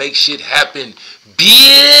 I make shit happen.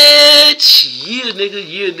 Bitch! Yeah,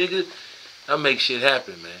 nigga. I make shit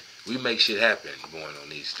happen, man. We make shit happen going on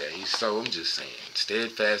these days. So I'm just saying.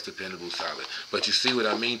 Steadfast, dependable, solid. But you see what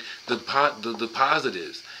I mean? The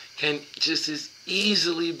positives can just as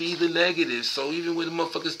easily be the negatives. So even when a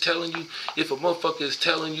motherfucker's telling you, if a motherfucker is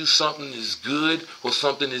telling you something is good or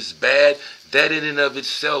something is bad, that in and of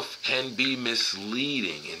itself can be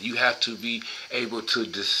misleading. And you have to be able to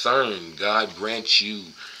discern. God grant you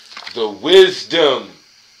the wisdom.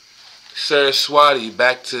 Saraswati,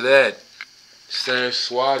 back to that.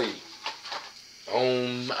 Saraswati.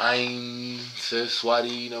 Om Ain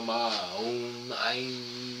Saraswati Namah. Om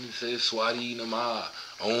Ain Saraswati Namah.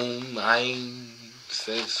 Om Ain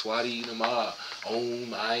Saraswati Namah.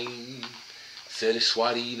 Om Ain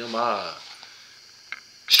Saraswati Namah.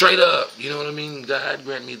 Straight up, you know what I mean? God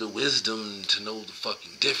grant me the wisdom to know the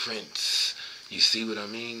fucking difference. You see what I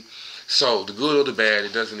mean? So, the good or the bad,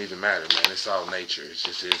 it doesn't even matter, man. It's all nature. It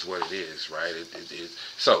just is what it is, right? It is.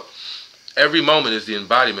 So, every moment is the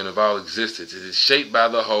embodiment of all existence. It is shaped by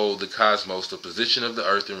the whole, the cosmos, the position of the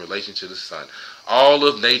earth in relation to the sun. All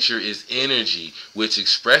of nature is energy, which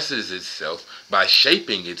expresses itself by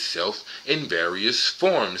shaping itself in various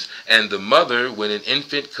forms. And the mother, when an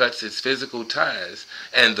infant cuts its physical ties,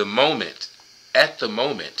 and at the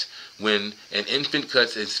moment, when an infant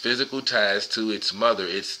cuts its physical ties to its mother,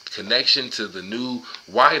 its connection to the new,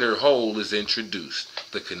 wider whole is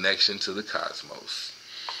introduced, the connection to the cosmos.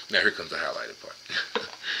 Now here comes the highlighted part.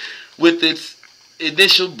 With its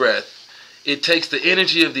initial breath, it takes the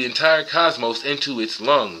energy of the entire cosmos into its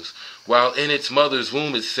lungs, while in its mother's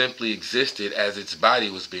womb it simply existed as its body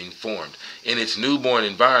was being formed. In its newborn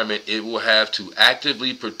environment, it will have to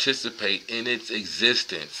actively participate in its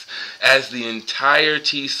existence, as the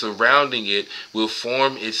entirety surrounding it will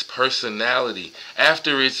form its personality.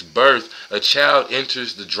 After its birth, a child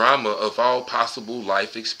enters the drama of all possible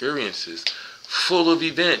life experiences, full of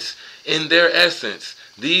events. In their essence,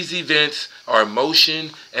 these events are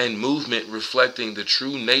motion and movement reflecting the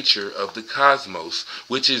true nature of the cosmos,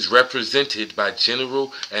 which is represented by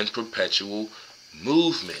general and perpetual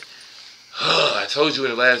movement. I told you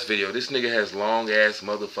in the last video, this nigga has long-ass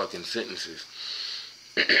motherfucking sentences.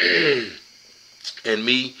 And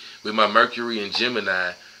me, with my Mercury and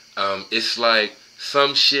Gemini, it's like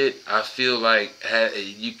some shit I feel like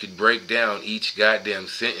you could break down each goddamn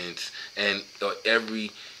sentence, and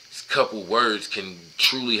every couple words can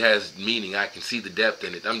truly has meaning. I can see the depth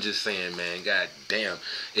in it. I'm just saying, man, god damn.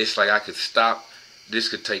 It's like I could stop. This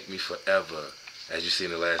could take me forever. as you see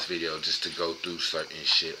in the last video, just to go through certain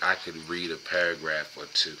shit. I could read a paragraph or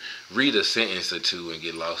two, read a sentence or two, and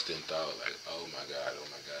get lost in thought. Like, oh my God, oh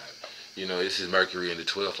my God. You know, this is Mercury in the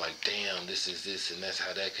 12th. Like, damn, this is this, and that's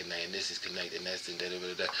how that connect, and this is connected, and that's and da da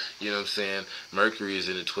da da. You know what I'm saying? Mercury is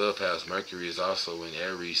in the 12th house. Mercury is also in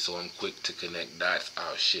Aries, so I'm quick to connect dots.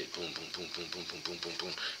 Oh shit, boom, boom, boom, boom, boom, boom, boom, boom,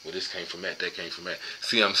 boom. Well, this came from that came from that.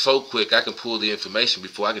 See, I'm so quick, I can pull the information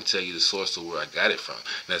before I can tell you the source of where I got it from.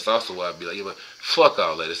 And that's also why I'd be like, yeah, but fuck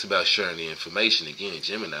all that. It's about sharing the information. Again,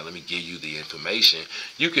 Gemini, let me give you the information.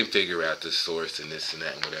 You can figure out the source and this and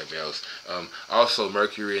that and whatever else. Also,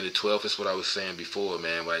 Mercury in the 12th is what I was saying before,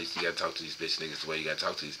 man. Why you gotta talk to these bitch niggas the way you gotta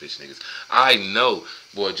talk to these bitch niggas. I know,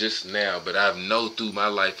 boy, just now, but I know through my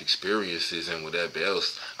life experiences and whatever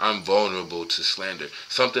else, I'm vulnerable to slander.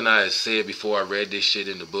 Something I had said before I read this shit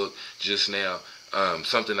in the book just now,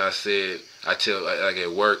 something I said, I tell, like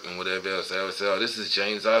at work and whatever else, I always say, oh, this is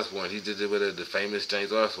James Osborne. He did it with the famous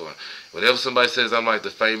James Osborne. Whenever somebody says I'm like the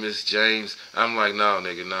famous James, I'm like, no,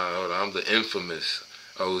 nigga, no, hold on. I'm the infamous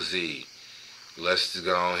OZ. Let's just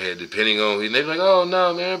go on ahead, depending on who, and they be like, oh,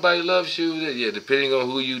 no, man, everybody loves you. Yeah, depending on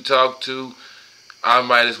who you talk to, I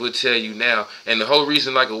might as well tell you now. And the whole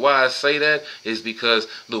reason, like, why I say that is because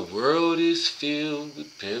the world is filled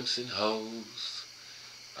with pimps and hoes.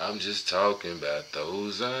 I'm just talking about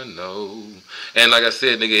those I know. And like I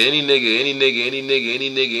said, nigga, any nigga,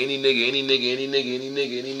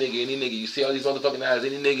 you see all these motherfucking eyes,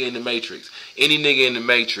 any nigga in the Matrix. Any nigga in the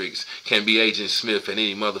Matrix can be Agent Smith at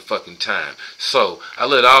any motherfucking time. So, I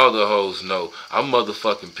let all the hoes know I'm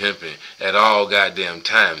motherfucking pimping at all goddamn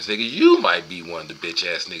times. Nigga, you might be one of the bitch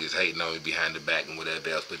ass niggas hating on me behind the back and whatever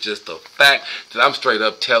else. But just the fact that I'm straight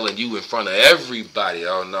up telling you in front of everybody,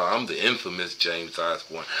 oh no, I'm the infamous James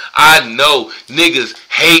Osborne. I know niggas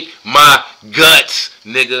hate my guts,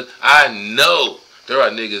 nigga. I know there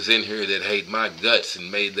are niggas in here that hate my guts, and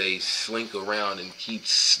may they slink around and keep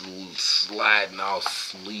sliding all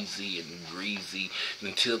sleazy and greasy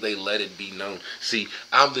until they let it be known. See,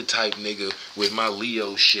 I'm the type nigga with my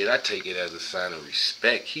Leo shit, I take it as a sign of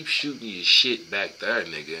respect. Keep shooting your shit back there,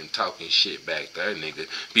 nigga, and talking shit back there, nigga,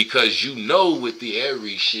 because you know with the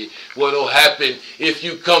Aries shit what'll happen if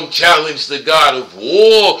you come challenge the god of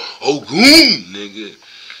war, Ogun, nigga.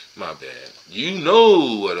 My bad. You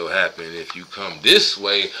know what'll happen if you come this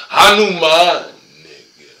way, Hanuman,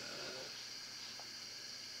 nigga.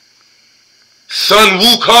 Sun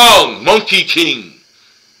Wukong, Monkey King.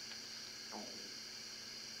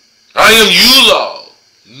 I am Yulaw,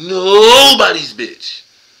 nobody's bitch.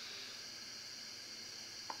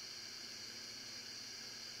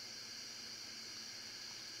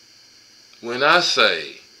 When I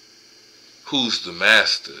say, who's the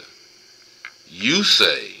master, you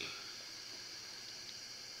say,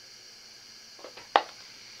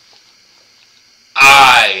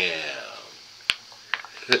 I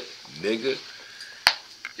am. Nigga.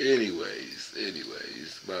 Anyways,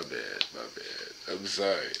 my bad. I'm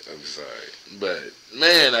sorry. But,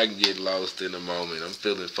 man, I can get lost in a moment. I'm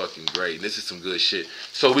feeling fucking great. And this is some good shit.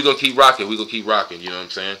 So we're going to keep rocking. You know what I'm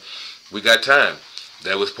saying? We got time.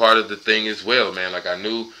 That was part of the thing as well, man. Like, I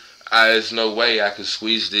knew there's no way I could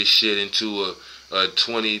squeeze this shit into a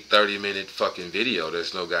 20-30 minute fucking video.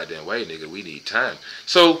 There's no goddamn way, nigga. We need time.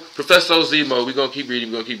 So Professor Ozemo, we're gonna keep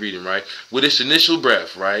reading, right? With its initial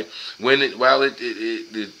breath, right? With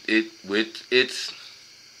its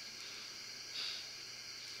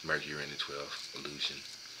Mercury in the 12th illusion.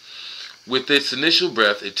 With its initial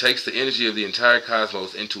breath, it takes the energy of the entire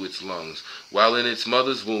cosmos into its lungs. While in its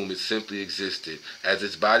mother's womb, it simply existed as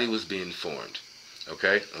its body was being formed.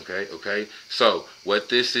 Okay. So what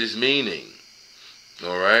this is meaning.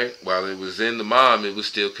 Alright? While it was in the mom, it was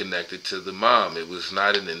still connected to the mom. It was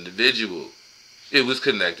not an individual. It was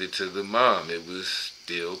connected to the mom. It was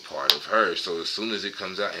still part of her. So as soon as it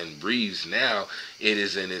comes out and breathes now, it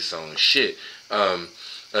is in its own shit.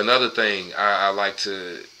 Another thing I like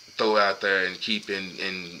to throw out there and keep in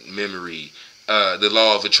memory, the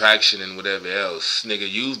law of attraction and whatever else. Nigga,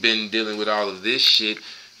 you've been dealing with all of this shit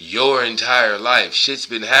your entire life. Shit's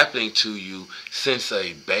been happening to you since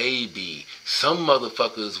a baby. Some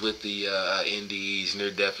motherfuckers with the NDEs,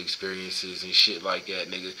 near-death experiences and shit like that,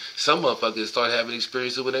 nigga. Some motherfuckers start having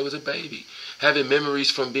experiences when they was a baby. Having memories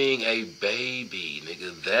from being a baby,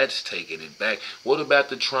 nigga. That's taking it back. What about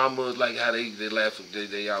the trauma, like how they laugh,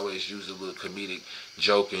 they always use a little comedic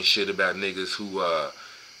joke and shit about niggas who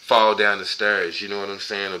fall down the stairs, you know what I'm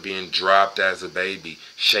saying, or being dropped as a baby,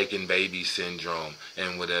 shaken baby syndrome,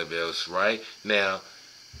 and whatever else, right? Now,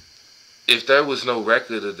 if there was no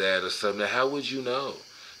record of that or something, how would you know?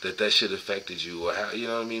 that shit affected you, or how, you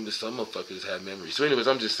know what I mean? But some motherfuckers have memories. So anyways,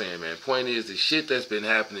 I'm just saying, man, point is, the shit that's been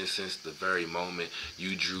happening since the very moment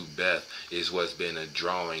you drew Beth is what's been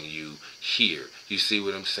drawing you here. You see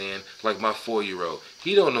what I'm saying? Like my 4-year-old,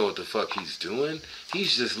 he don't know what the fuck he's doing.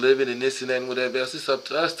 He's just living and this and that and whatever else. It's up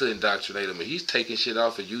to us to indoctrinate him. And he's taking shit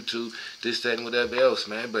off of YouTube, this, that, and whatever else,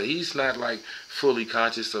 man. But he's not like fully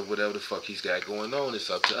conscious of whatever the fuck he's got going on. It's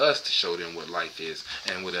up to us to show them what life is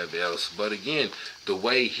and whatever else. But again, the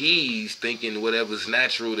way he's thinking whatever's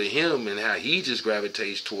natural to him and how he just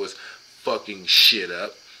gravitates towards fucking shit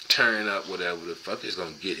up, turn up, whatever the fuck, is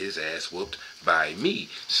gonna get his ass whooped by me.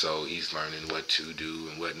 So he's learning what to do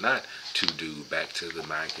and what not to do. Back to the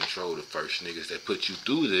mind control. The first niggas that put you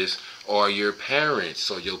through this are your parents.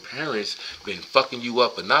 So your parents been fucking you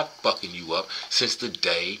up or not fucking you up since the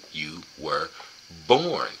day you were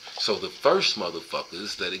born. So the first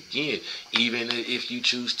motherfuckers that, again, even if you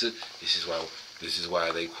choose to, this is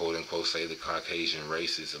why they quote unquote say the Caucasian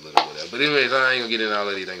race is a little whatever. But anyways, I ain't gonna get into all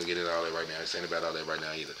that. I ain't gonna get into all that right now. I ain't about all that right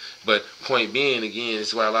now either. But point being, again, this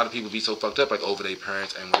is why a lot of people be so fucked up, like over their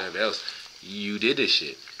parents and whatever else. You did this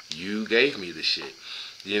shit. You gave me the shit.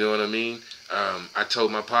 You know what I mean? I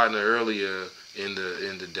told my partner earlier in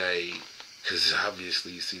the day, because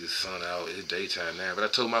obviously you see the sun out, it's daytime now. But I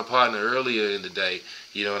told my partner earlier in the day,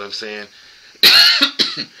 you know what I'm saying?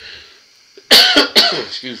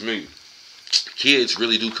 Excuse me. Kids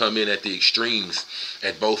really do come in at the extremes,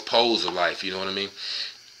 at both poles of life, you know what I mean?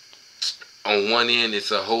 On one end, it's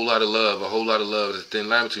a whole lot of love. There's a thin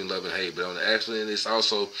line between love and hate. But on the actual end, it's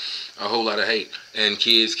also a whole lot of hate. And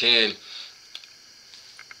kids can,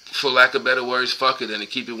 for lack of better words, fuck it, and to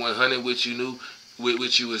keep it 100 with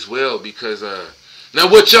you as well. Because, now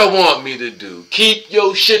what y'all want me to do? Keep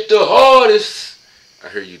your shit the hardest. I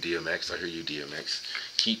hear you, DMX.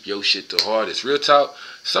 Keep your shit the hardest. Real talk,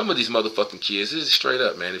 some of these motherfucking kids, this is straight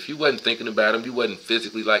up, man. If you wasn't thinking about them, you wasn't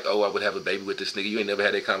physically like, oh, I would have a baby with this nigga. You ain't never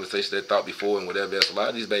had that conversation, that thought before and whatever else. A lot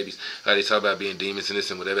of these babies, how they talk about being demons and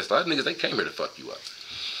this and whatever else. A lot of niggas, they came here to fuck you up.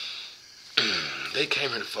 They came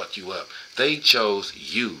here to fuck you up. They chose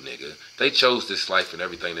you, nigga. They chose this life and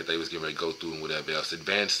everything that they was getting ready to go through and whatever else.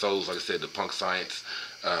 Advanced souls, like I said, the punk science,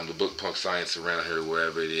 the book Punk Science around here,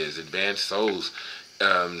 wherever it is. Advanced souls,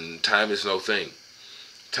 time is no thing.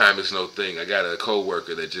 Time is no thing. I got a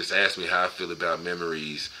co-worker that just asked me how I feel about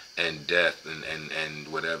memories and death and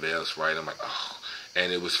whatever else, right? I'm like, oh.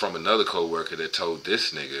 And it was from another co-worker that told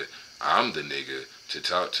this nigga, I'm the nigga to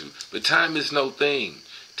talk to. But time is no thing.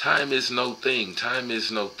 Time is no thing. Time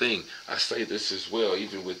is no thing. I say this as well.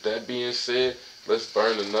 Even with that being said, let's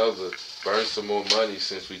burn some more money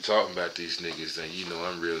since we talking about these niggas. And you know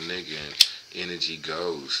I'm real nigga and energy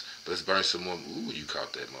goes. Let's burn some more. Ooh, you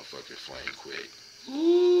caught that motherfucking flame quick.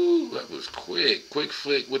 Ooh, that was quick. Quick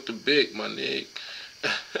flick with the big, my nigga.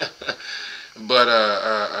 But,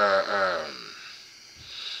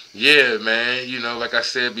 yeah, man, you know, like I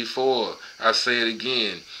said before, I say it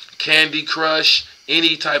again. Candy Crush,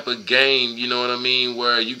 any type of game, you know what I mean,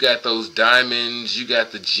 where you got those diamonds, you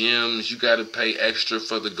got the gems, you got to pay extra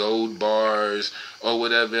for the gold bars or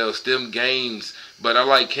whatever else, them games. But I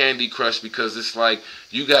like Candy Crush because it's like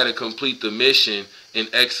you got to complete the mission in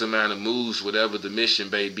X amount of moves, whatever the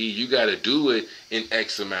mission may be. You got to do it in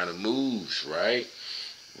X amount of moves, right?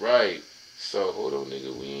 Right. So, hold on,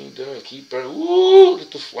 nigga, we ain't done. Keep burning. Woo,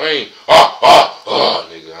 get the flame.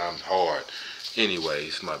 Nigga, I'm hard.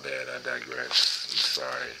 Anyways, my bad, I digress. I'm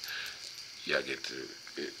sorry. Y'all get to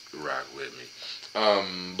rock with me.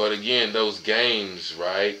 But again, those games,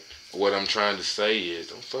 right? What I'm trying to say is,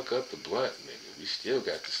 don't fuck up the blunt, nigga. We still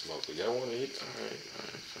got the smoke. Y'all want to hit? All right,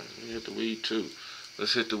 fine. Let me hit the weed, too.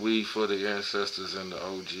 Let's hit the weed for the ancestors and the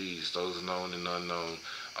OGs, those known and unknown.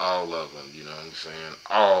 All of them, you know what I'm saying?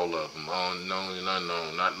 All of them, unknown and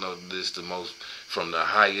unknown. Not know this the most, from the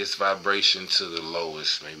highest vibration to the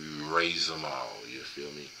lowest. Maybe we raise them all, you feel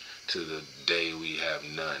me? To the day we have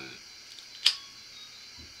none.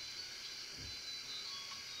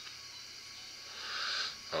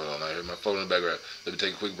 Hold on, I hear my phone in the background. Let me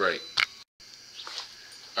take a quick break.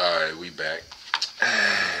 Alright, we back.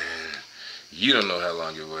 You don't know how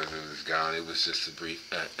long it was gone. It was just a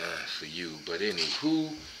brief for you. But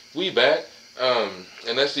anywho, we back.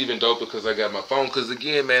 And that's even dope because I got my phone. Because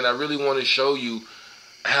again, man, I really want to show you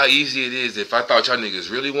how easy it is. If I thought y'all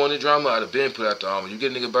niggas really wanted drama, I'd have been put out the armor. You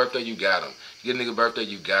get a nigga birthday, you got him. You get a nigga birthday,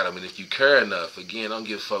 you got him. And if you care enough, again, don't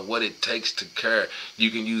give a fuck what it takes to care.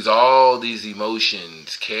 You can use all these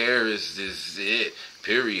emotions. Care is it.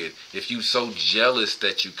 Period. If you so jealous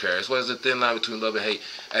that you care. That's why there's a thin line between love and hate.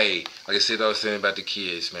 Hey, like I said, I was saying about the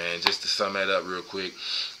kids, man. Just to sum that up real quick.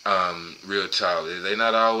 Real talk. They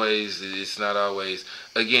not always. It's not always.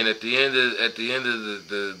 Again, at the end of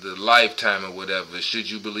the lifetime or whatever, should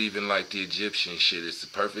you believe in like the Egyptian shit, it's the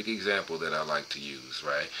perfect example that I like to use,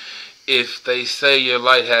 right? If they say your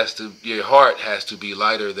heart has to be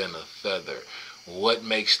lighter than a feather, what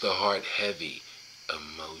makes the heart heavy?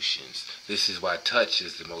 Emotions. This is why touch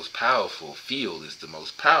is the most powerful. Feel is the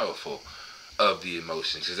most powerful of the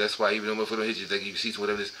emotions. Because that's why even though motherfucker don't hit you, they you see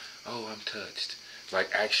whatever it is, oh, I'm touched. Like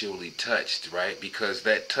actually touched, right? Because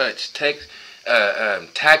that touch,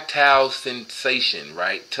 tactile sensation,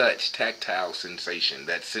 right? Touch, tactile sensation.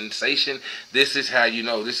 That sensation, this is how you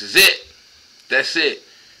know this is it. That's it.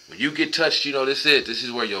 When you get touched, you know this is it. This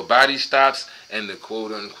is where your body stops and the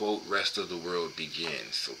quote-unquote rest of the world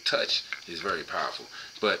begins. So touch is very powerful.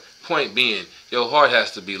 But point being, your heart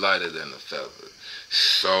has to be lighter than a feather.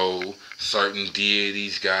 So certain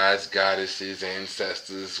deities, gods, goddesses,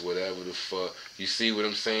 ancestors, whatever the fuck. You see what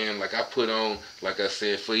I'm saying? Like I put on, like I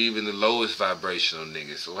said, for even the lowest vibrational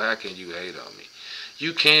niggas. So how can you hate on me?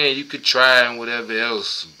 You could try and whatever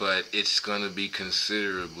else, but it's gonna be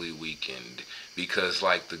considerably weakened. Because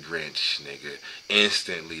like the Grinch, nigga,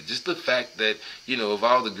 instantly, just the fact that, you know, of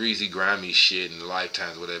all the greasy, grimy shit and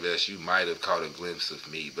lifetimes, whatever else, you might have caught a glimpse of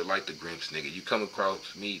me. But like the Grinch, nigga, you come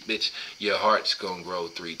across me, bitch, your heart's gonna grow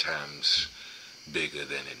 3 times bigger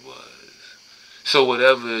than it was. So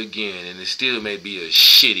whatever, again, and it still may be a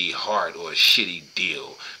shitty heart or a shitty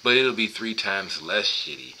deal, but it'll be 3 times less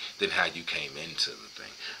shitty than how you came into the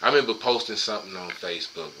thing. I remember posting something on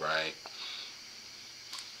Facebook, right?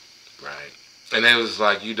 Right. And it was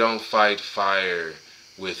like, you don't fight fire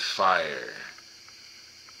with fire.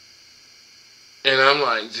 And I'm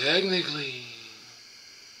like, technically,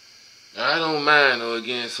 I don't mind. Or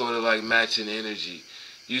again, sort of like matching energy.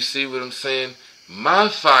 You see what I'm saying? My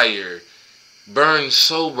fire burns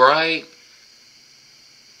so bright,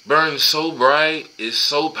 is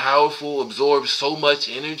so powerful, absorbs so much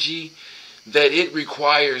energy, that it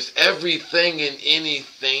requires everything and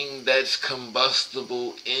anything that's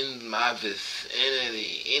combustible in my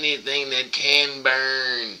vicinity. Anything that can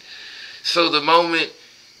burn. So the moment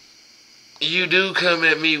you do come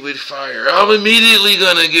at me with fire, I'm immediately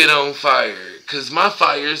gonna get on fire. Because my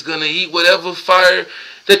fire is gonna eat whatever fire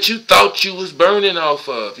that you thought you was burning off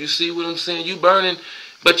of. You see what I'm saying? You burning,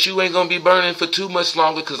 but you ain't gonna be burning for too much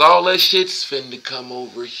longer, because all that shit's finna come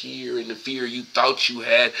over here, and the fear you thought you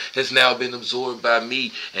had has now been absorbed by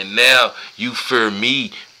me, and now you fear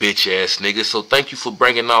me, bitch ass nigga. So thank you for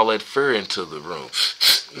bringing all that fear into the room.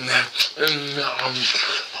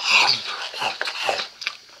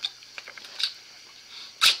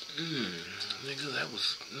 Nigga, that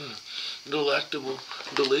was delectable,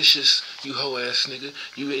 delicious, you hoe ass nigga.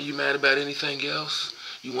 You mad about anything else?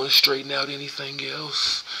 You want to straighten out anything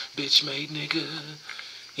else, bitch made nigga?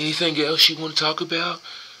 Anything else you want to talk about?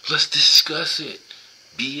 Let's discuss it,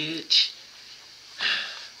 bitch.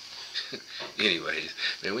 Anyways,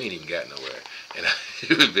 man, we ain't even got nowhere. And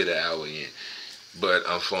it's been an hour in. But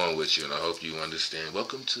I'm flowing with you, and I hope you understand.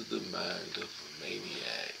 Welcome to the mind of a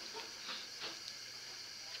maniac.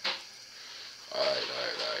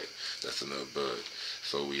 Alright. That's enough bud.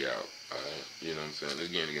 So we out. Alright? You know what I'm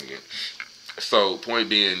saying? Again. So, point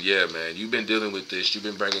being, yeah, man, you've been dealing with this. You've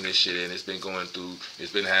been bringing this shit in. It's been going through.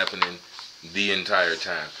 It's been happening the entire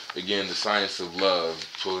time. Again, The Science of Love,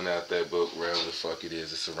 pulling out that book, wherever the fuck it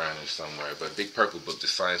is. It's around there somewhere. But big purple book, The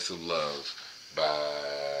Science of Love, by,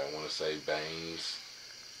 I want to say, Baines.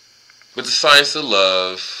 But The Science of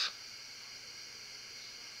Love.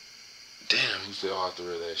 Damn, who's the author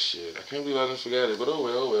of that shit? I can't believe I just forgot it, but oh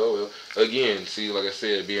well. Again, see, like I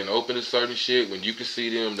said, being open to certain shit, when you can see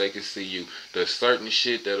them, they can see you. There's certain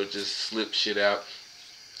shit that'll just slip shit out,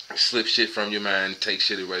 slip shit from your mind, take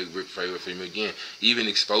shit away, rip from you again. Even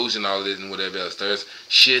exposing all of this and whatever else. There's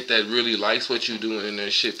shit that really likes what you're doing, and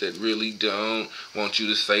there's shit that really don't want you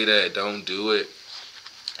to say that. Don't do it.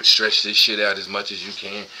 Stretch this shit out as much as you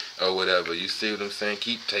can or whatever. You see what I'm saying?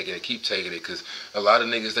 Keep taking it, because a lot of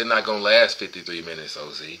niggas, they're not gonna last 53 minutes,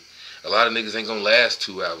 OZ. A lot of niggas ain't gonna last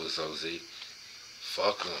 2 hours, OZ.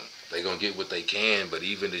 Fuck them. They gonna get what they can, but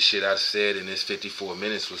even the shit I said in this 54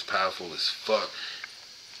 minutes was powerful as fuck.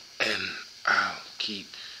 And I'll keep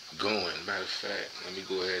going. Matter of fact, let me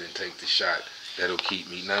go ahead and take the shot. That'll keep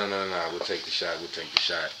me. No. We'll take the shot.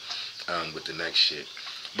 With the next shit.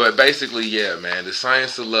 But basically, yeah, man, the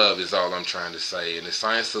science of love is all I'm trying to say. And the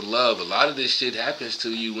science of love, a lot of this shit happens to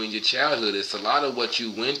you in your childhood. It's a lot of what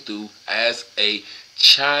you went through as a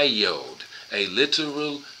child. A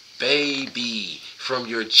literal baby, from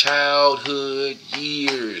your childhood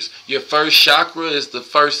years. Your first chakra is the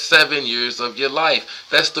first 7 years of your life.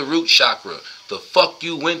 That's the root chakra. The fuck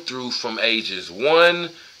you went through from ages 1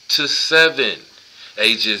 to 7.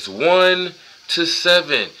 Ages 1 to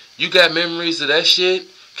 7. You got memories of that shit?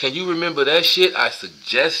 Can you remember that shit? I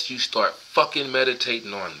suggest you start fucking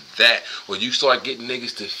meditating on that. Or you start getting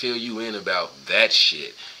niggas to fill you in about that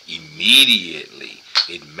shit immediately.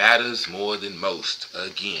 It matters more than most.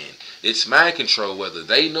 Again, it's mind control, whether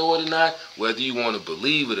they know it or not, whether you want to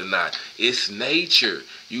believe it or not. It's nature.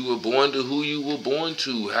 You were born to who you were born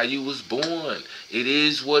to, how you was born. It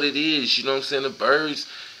is what it is. You know what I'm saying? The birds,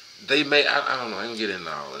 they may, I don't know, I ain't gonna get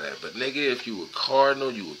into all of that. But nigga, if you were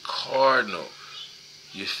cardinal, you were cardinal.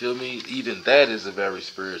 You feel me? Even that is a very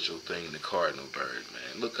spiritual thing, the cardinal bird,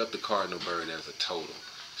 man. Look up the cardinal bird as a total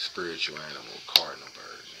spiritual animal, cardinal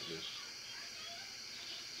bird, nigga.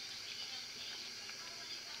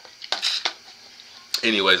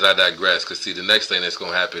 Anyways, I digress, because see, the next thing that's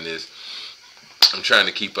going to happen is I'm trying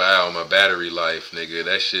to keep an eye on my battery life, nigga.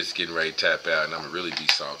 That shit's getting ready to tap out, and I'm going to really be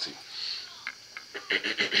salty.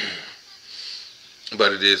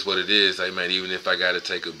 But it is what it is. I mean, even if I got to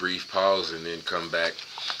take a brief pause and then come back,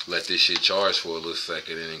 let this shit charge for a little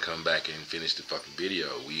second, and then come back and finish the fucking video,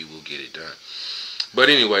 we will get it done. But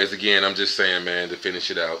anyways, again, I'm just saying, man, to finish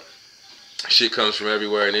it out, shit comes from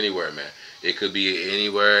everywhere and anywhere, man. It could be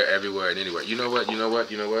anywhere, everywhere, and anywhere. You know what?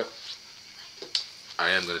 I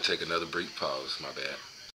am going to take another brief pause. My bad.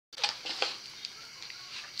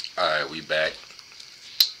 Alright, we back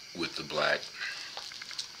with the black.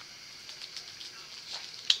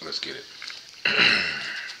 Let's get it.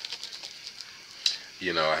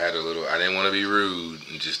 You know, I didn't want to be rude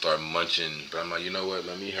and just start munching. But I'm like, you know what?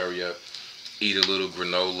 Let me hurry up. Eat a little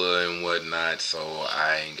granola and whatnot, so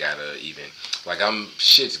I ain't gotta even, like,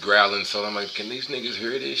 shit's growling, so I'm like, can these niggas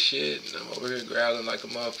hear this shit? And I'm over here growling like a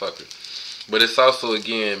motherfucker. But it's also,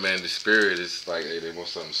 again, man, the spirit is like, hey, they want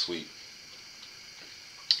something sweet.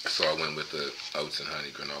 So I went with the oats and honey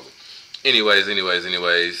granola.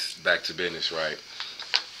 Anyways, back to business, right?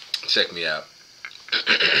 Check me out.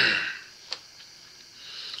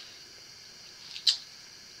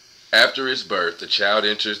 After its birth, the child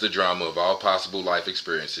enters the drama of all possible life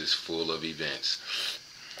experiences full of events.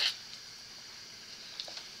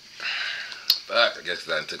 Fuck, I guess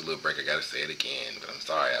I took a little break. I gotta say it again, but I'm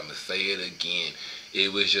sorry. I'm gonna say it again.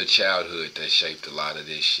 It was your childhood that shaped a lot of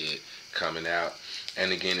this shit coming out.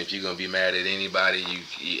 And again, if you're gonna be mad at anybody,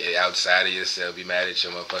 you outside of yourself, be mad at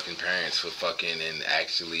your motherfucking parents for fucking and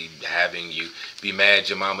actually having you. Be mad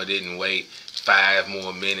your mama didn't wait 5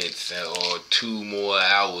 more minutes or 2 more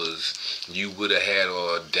hours. You would have had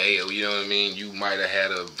a day, you know what I mean? You might have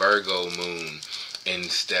had a Virgo moon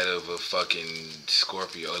instead of a fucking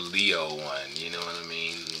Scorpio, a Leo one. You know what I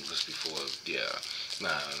mean? Just before, yeah.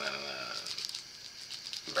 Nah.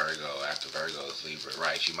 Virgo, after Virgo is Libra,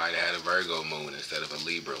 right? You might have had a Virgo moon instead of a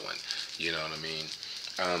Libra one. You know what I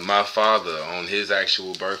mean? My father, on his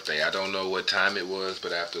actual birthday, I don't know what time it was,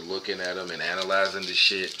 but after looking at him and analyzing the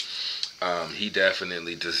shit, he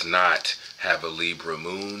definitely does not have a Libra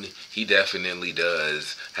moon. He definitely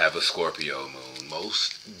does have a Scorpio moon.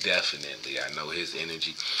 Most definitely. I know his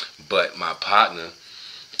energy. But my partner,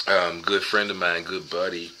 good friend of mine, good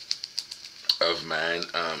buddy of mine,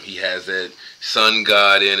 he has that sun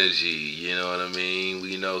god energy. You know what I mean?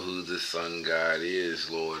 We know who the sun god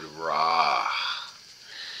is, Lord Ra.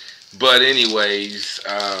 But anyways,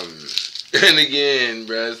 and again,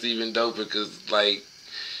 bruh, it's even doper because, like,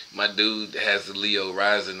 my dude has a Leo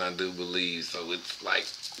rising, I do believe. So it's like,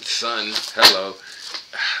 sun, hello.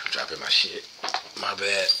 I'm dropping my shit. My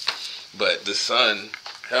bad. But the sun,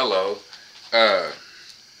 hello.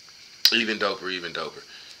 Even doper.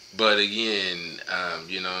 But again,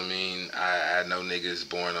 you know what I mean? I know niggas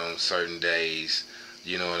born on certain days,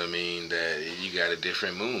 you know what I mean, that you got a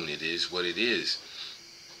different moon. It is what it is.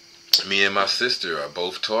 Me and my sister are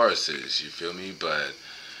both Tauruses, you feel me? But,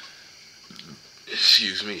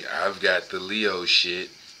 excuse me, I've got the Leo shit.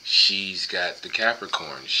 She's got the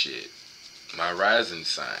Capricorn shit. My rising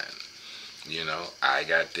sign. You know, I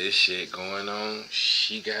got this shit going on.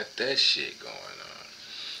 She got that shit going on.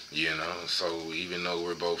 You know, so even though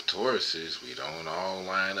we're both Tauruses, we don't all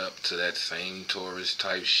line up to that same Taurus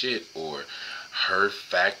type shit, or her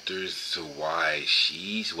factors to why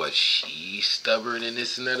she's what she's stubborn and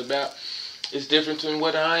this and that about is different than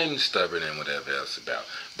what I'm stubborn and whatever else about.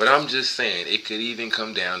 But I'm just saying, it could even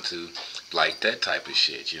come down to like that type of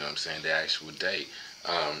shit, you know what I'm saying, the actual date.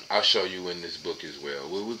 I'll show you in this book as well.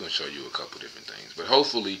 We're going to show you a couple different things. But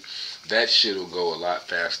hopefully that shit will go a lot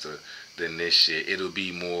faster than this shit. It'll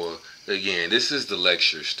be more, again, this is the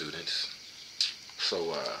lecture, students.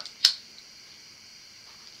 So,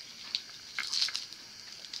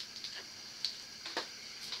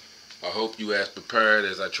 I hope you as prepared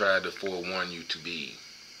as I tried to forewarn you to be.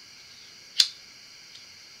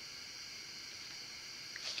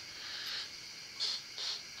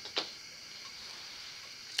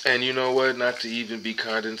 And you know what? Not to even be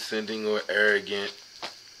condescending or arrogant.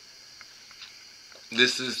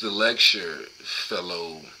 This is the lecture,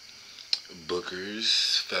 fellow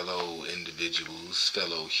bookers, fellow individuals,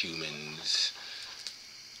 fellow humans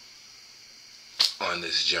on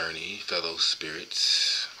this journey, fellow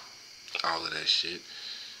spirits, all of that shit.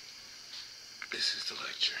 This is the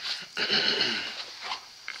lecture.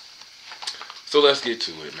 So let's get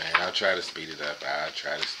to it, man. I'll try to speed it up. I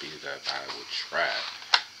will try.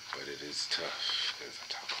 But it is tough because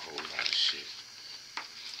I talk a whole lot of shit.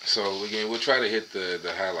 So again, we'll try to hit the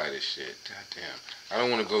highlighted shit. God damn. I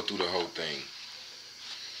don't want to go through the whole thing.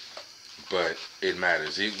 But it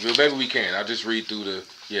matters. Maybe we can. I'll just read through the...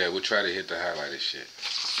 Yeah, we'll try to hit the highlighted shit.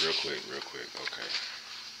 Real quick. Okay.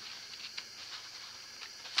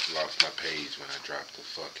 Lost my page when I dropped the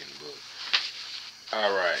fucking book.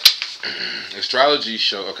 Alright. Astrology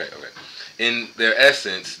show... Okay. In their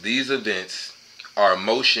essence, these events are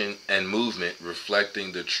motion and movement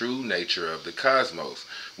reflecting the true nature of the cosmos,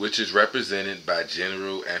 which is represented by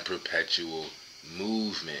general and perpetual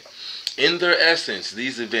movement. In their essence,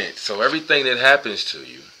 these events, so everything that happens to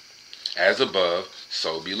you, as above,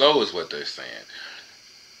 so below is what they're saying,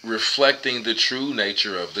 reflecting the true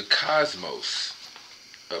nature of the cosmos.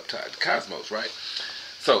 Up top, the cosmos, right?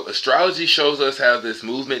 So, astrology shows us how this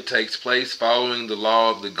movement takes place following the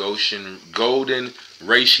law of the golden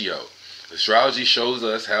ratio. Astrology shows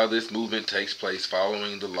us how this movement takes place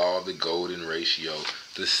following the law of the golden ratio,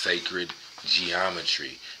 the sacred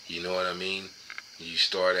geometry. You know what I mean? You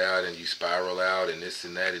start out and you spiral out and this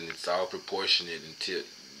and that, and it's all proportionate until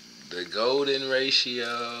the golden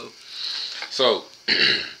ratio. So,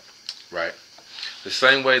 right? The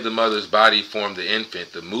same way the mother's body formed the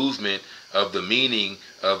infant, the movement of the meaning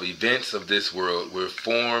of events of this world will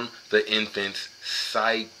form the infant's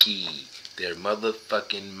psyche. Their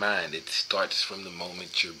motherfucking mind. It starts from the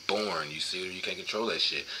moment you're born. You see, you can't control that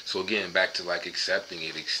shit. So again, back to like accepting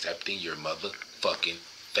it, accepting your motherfucking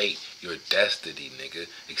fate, your destiny, nigga.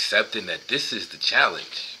 Accepting that this is the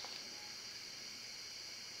challenge.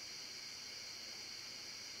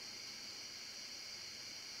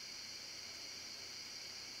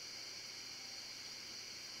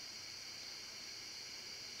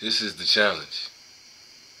 This is the challenge.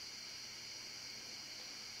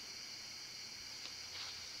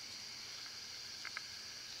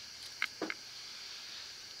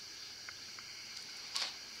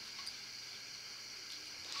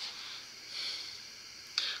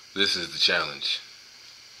 This is the challenge.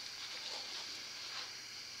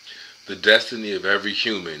 The destiny of every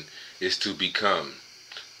human is to become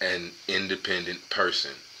an independent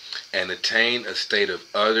person and attain a state of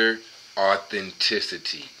utter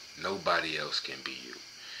authenticity. Nobody else can be you.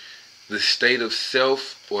 The state of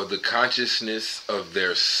self or the consciousness of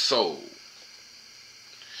their soul,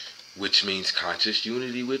 which means conscious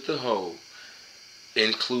unity with the whole,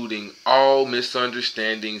 including all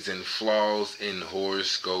misunderstandings and flaws in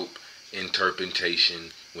horoscope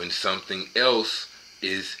interpretation when something else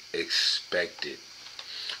is expected.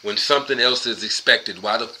 When something else is expected,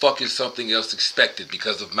 why the fuck is something else expected?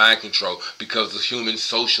 Because of mind control, because of human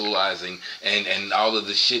socializing, and all of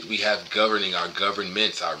the shit we have governing our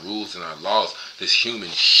governments, our rules and our laws, this human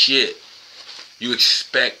shit. You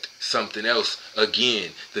expect something else. Again,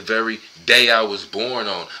 the very day I was born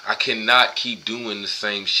on, I cannot keep doing the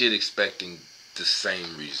same shit expecting the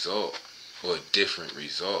same result or different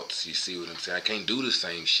results. You see what I'm saying? I can't do the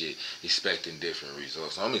same shit expecting different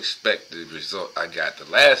results. I'm expecting the result I got the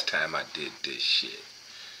last time I did this shit.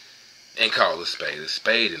 And call a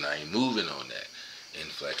spade, and I ain't moving on that.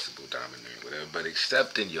 Inflexible, domineering, whatever. But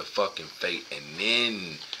accepting your fucking fate and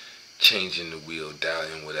then changing the wheel,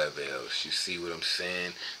 dialing whatever else. You see what I'm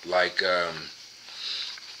saying? Like, I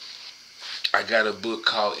got a book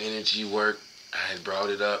called Energy Work. I had brought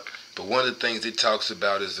it up. But one of the things it talks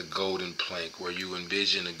about is a golden plank, where you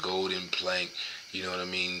envision a golden plank, you know what I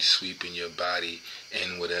mean, sweeping your body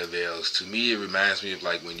and whatever else. To me, it reminds me of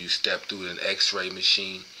like when you step through an x-ray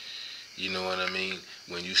machine. You know what I mean?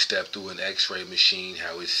 When you step through an x-ray machine,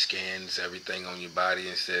 how it scans everything on your body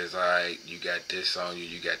and says, alright, you got this on you,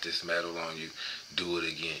 you got this metal on you, do it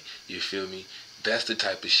again. You feel me? That's the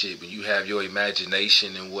type of shit. When you have your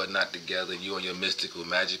imagination and whatnot together, you on your mystical,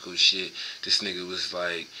 magical shit, this nigga was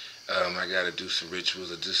like, I gotta do some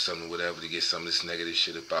rituals or do something, whatever, to get some of this negative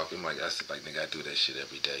shit up off. I'm like, I said, like, nigga, I do that shit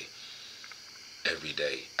every day. Every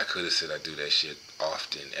day. I could have said I do that shit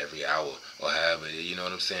often, every hour, or however, you know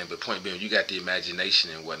what I'm saying? But point being, you got the imagination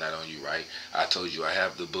and whatnot on you, right? I told you I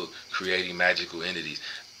have the book, Creating Magical Entities.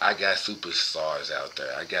 I got superstars out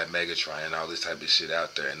there. I got Megatron and all this type of shit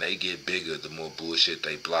out there, and they get bigger the more bullshit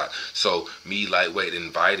they block. So me lightweight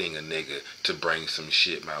inviting a nigga to bring some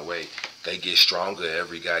shit my way, they get stronger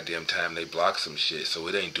every goddamn time they block some shit. So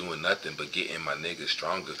it ain't doing nothing but getting my nigga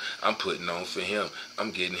stronger. I'm putting on for him. I'm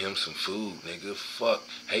getting him some food, nigga. Fuck.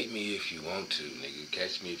 Hate me if you want to, nigga.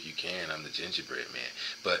 Catch me if you can. I'm the gingerbread man.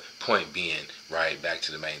 But point being, right, back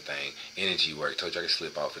to the main thing. Energy work. Told you I could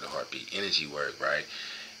slip off in a heartbeat. Energy work, right?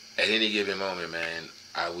 At any given moment, man,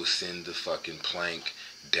 I will send the fucking plank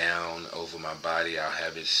down over my body. I'll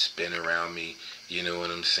have it spin around me. You know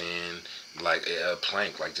what I'm saying? Like a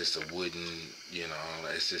plank, like just a wooden, you know,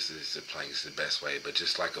 it's a plank, it's the best way, but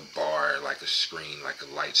just like a bar, like a screen, like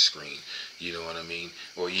a light screen, you know what I mean?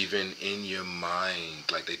 Or even in your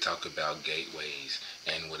mind, like they talk about gateways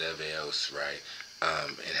and whatever else, right?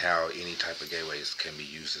 And how any type of gateways can be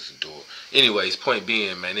used as a door. Anyways, point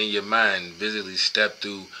being, man, in your mind, visibly step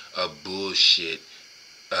through a bullshit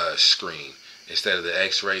screen. Instead of the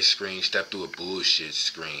X-ray screen, step through a bullshit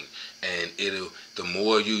screen. And the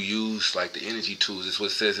more you use, like the energy tools, it's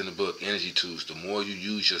what it says in the book, energy tools, the more you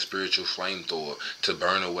use your spiritual flamethrower to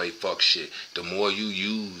burn away fuck shit, the more you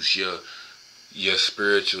use your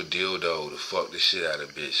spiritual dildo to fuck the shit out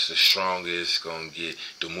of bitch, the stronger it's gonna get.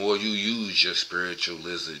 The more you use your spiritual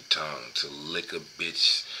lizard tongue to lick a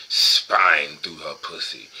bitch's spine through her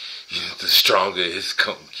pussy, the stronger it's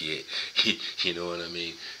gonna get. You know what I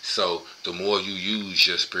mean? So the more you use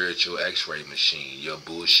your spiritual x-ray machine, your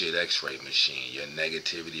bullshit x-ray machine, your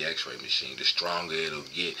negativity x-ray machine, the stronger it'll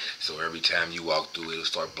get. So every time you walk through, it'll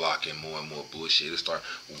start blocking more and more bullshit. It'll start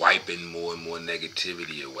wiping more and more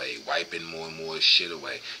negativity away, wiping more and more shit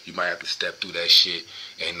away. You might have to step through that shit,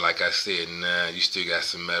 and like I said, nah, you still got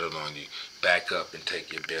some metal on you. Back up and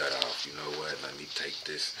take your belt off. You know what? Let me take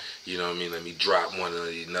this. You know what I mean? Let me drop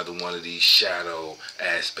another one of these shadow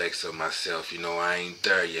aspects of myself. You know, I ain't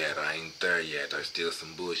there yet. I ain't there yet. There's still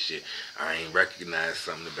some bullshit. I ain't recognized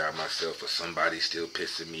something about myself, or somebody's still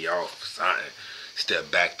pissing me off or something. Step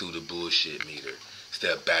back through the bullshit meter.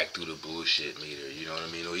 Step back through the bullshit meter, you know what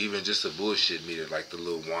I mean? Or even just a bullshit meter, like the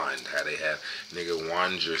little wand, how they have, nigga,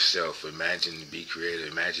 wand yourself. Imagine, be creative.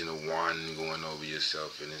 Imagine a wand going over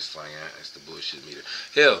yourself, and it's like, it's the bullshit meter.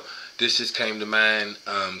 Hell, this just came to mind,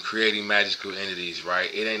 creating magical entities,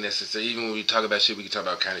 right? It ain't necessary, even when we talk about shit, we can talk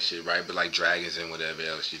about kind of shit, right? But like dragons and whatever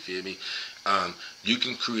else, you feel me? You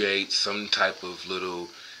can create some type of little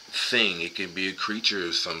thing. It could be a creature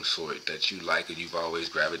of some sort that you like or you've always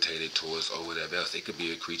gravitated towards or whatever else. It could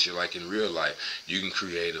be a creature like in real life. You can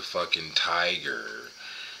create a fucking tiger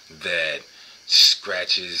that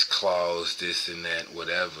scratches, claws, this and that,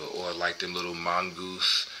 whatever. Or like them little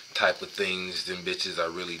mongoose type of things. Them bitches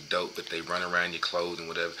are really dope, but they run around your clothes and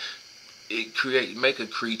whatever. Make a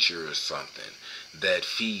creature or something that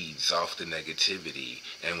feeds off the negativity,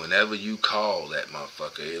 and whenever you call that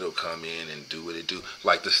motherfucker, it'll come in and do what it do.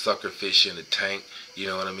 Like the sucker fish in the tank, you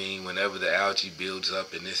know what I mean? Whenever the algae builds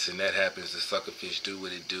up and this and that happens, the sucker fish do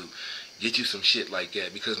what it do. Get you some shit like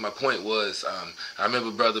that. Because my point was, I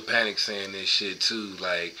remember Brother Panic saying this shit too,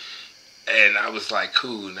 like, and I was like,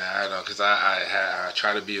 cool, now I don't, because I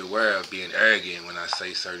try to be aware of being arrogant when I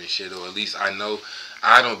say certain shit, or at least I know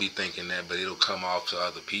I don't be thinking that, but it'll come off to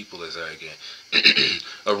other people as arrogant.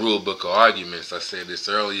 A rule book of arguments. I said this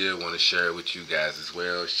earlier. Want to share it with you guys as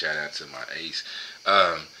well. Shout out to my ace.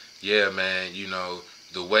 Yeah, man. You know,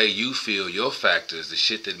 the way you feel, your factors, the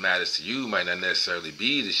shit that matters to you might not necessarily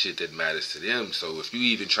be the shit that matters to them. So if you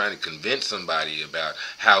even trying to convince somebody about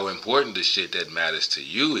how important the shit that matters to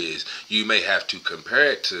you is, you may have to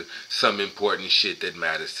compare it to some important shit that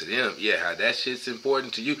matters to them. Yeah, how that shit's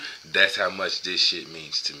important to you, that's how much this shit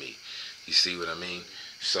means to me. You see what I mean?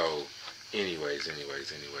 So, anyways, I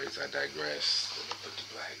digress. Let me put the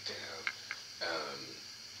black down.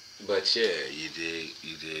 But yeah, you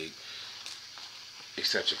dig.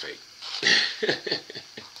 Accept your fate.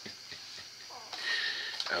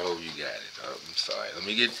 I hope you got it. Oh, I'm sorry. Let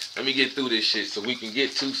me get through this shit so we can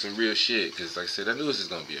get to some real shit. Cause like I said, I knew this was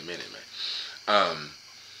gonna be a minute, man.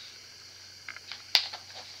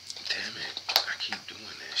 Damn it, I keep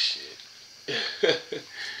doing that shit.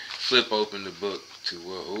 Flip open the book to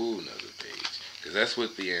a whole nother page. Cause that's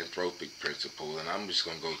what the anthropic principle, and I'm just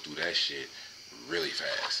gonna go through that shit really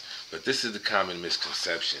fast. But this is the common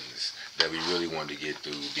misconceptions that we really want to get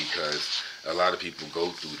through, because a lot of people go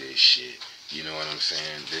through this shit You know what I'm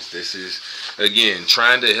saying? This is, again,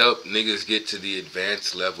 trying to help niggas get to the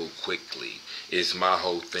advanced level quickly is my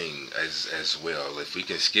whole thing as well. If we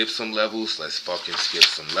can skip some levels, let's fucking skip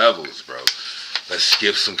some levels, bro. Let's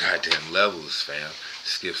skip some goddamn levels, fam.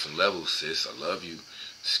 Skip some levels, sis. I love you.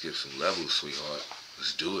 Skip some levels, sweetheart.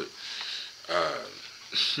 Let's do it.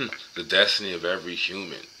 The destiny of every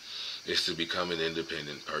human is to become an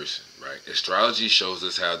independent person, right? Astrology shows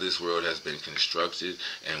us how this world has been constructed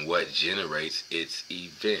and what generates its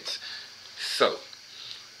events. So,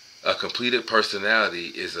 a completed personality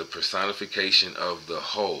is a personification of the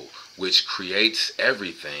whole, which creates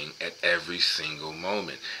everything at every single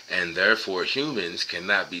moment. And therefore, humans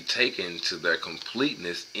cannot be taken to their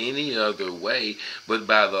completeness any other way but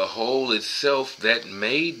by the whole itself that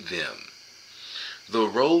made them. The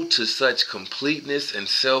road to such completeness and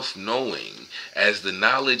self-knowing as the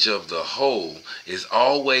knowledge of the whole is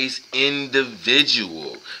always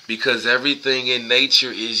individual, because everything in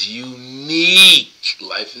nature is unique.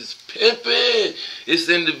 Life is pimping. It's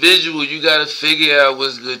individual. You got to figure out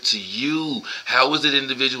what's good to you. How is it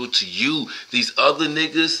individual to you? These other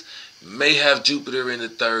niggas may have Jupiter in the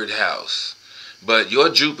 3rd house, but your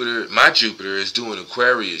Jupiter, my Jupiter, is doing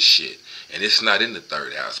Aquarius shit. And it's not in the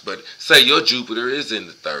 3rd house. But say your Jupiter is in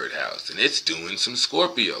the 3rd house and it's doing some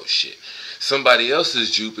Scorpio shit. Somebody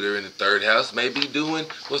else's Jupiter in the 3rd house may be doing,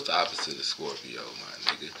 what's the opposite of Scorpio,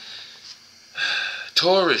 my nigga?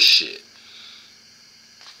 Taurus shit.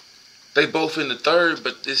 They both in the 3rd,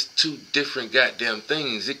 but it's 2 different goddamn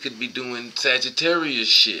things. It could be doing Sagittarius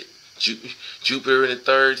shit. Jupiter in the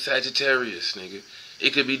 3rd, Sagittarius, nigga.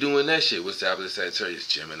 It could be doing that shit. What's the opposite of Sagittarius?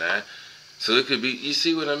 Gemini. So it could be, you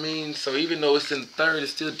see what I mean? So even though it's in the 3rd,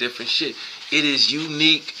 it's still different shit. It is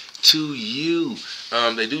unique to you.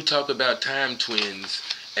 They do talk about time twins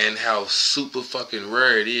and how super fucking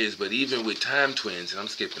rare it is. But even with time twins, and I'm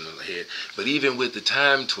skipping ahead, but even with the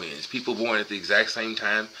time twins, people born at the exact same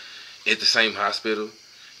time, at the same hospital,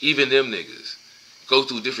 even them niggas go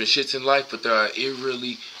through different shits in life, but there are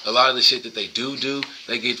a lot of the shit that they do,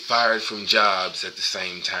 they get fired from jobs at the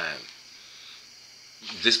same time.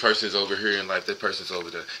 This person's over here in life, that person's over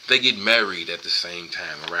there. They get married at the same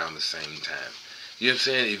time, around the same time. You know what I'm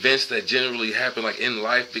saying? Events that generally happen, like in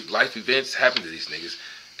life, big life events, happen to these niggas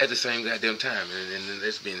at the same goddamn time. And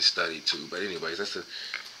that's being studied too. But anyways,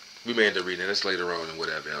 we may end up reading it. That's later on and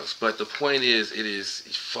whatever else. But the point is, it is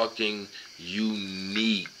fucking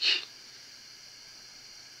unique.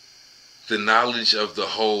 The knowledge of the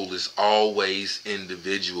whole is always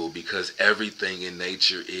individual because everything in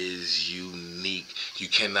nature is unique. You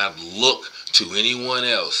cannot look to anyone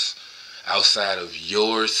else outside of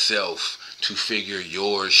yourself to figure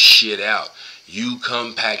your shit out. You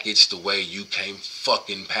come packaged the way you came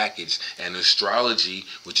fucking packaged. And astrology,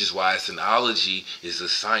 which is why it's an ology, is a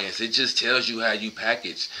science. It just tells you how you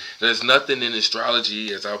package. There's nothing in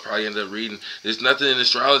astrology, as I'll probably end up reading, there's nothing in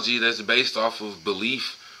astrology that's based off of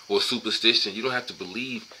belief or superstition. You don't have to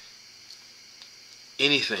believe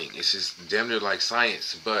anything. It's just damn near like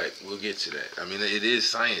science, but we'll get to that. I mean, it is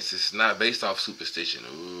science. It's not based off superstition.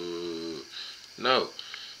 No.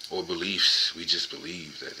 Or beliefs. We just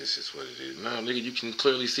believe that this is what it is. No, nigga, you can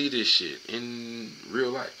clearly see this shit in real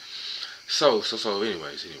life. So,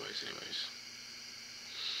 anyways.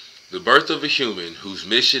 The birth of a human whose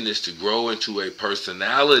mission is to grow into a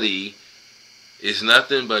personality is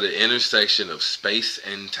nothing but an intersection of space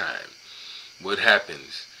and time. What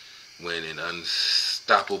happens when an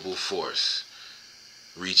unstoppable force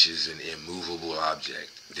reaches an immovable object?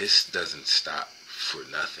 This doesn't stop for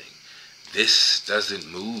nothing. This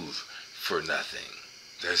doesn't move for nothing.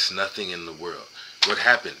 There's nothing in the world. What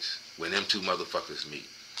happens when them 2 motherfuckers meet?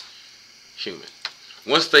 Human.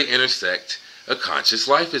 Once they intersect, a conscious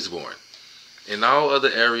life is born. In all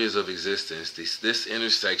other areas of existence, this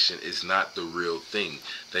intersection is not the real thing.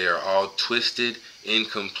 They are all twisted,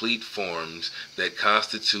 incomplete forms that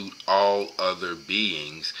constitute all other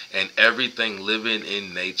beings and everything living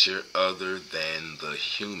in nature other than the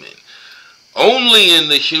human. Only in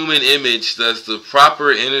the human image does the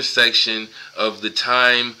proper intersection of the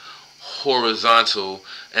time horizontal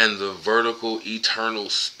and the vertical eternal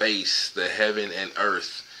space, the heaven and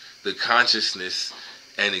earth, the consciousness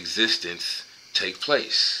and existence take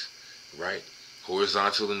place, right?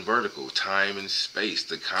 Horizontal and vertical, time and space,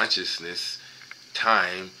 the consciousness,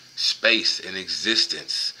 time, space, and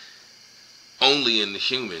existence. Only in the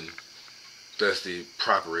human does the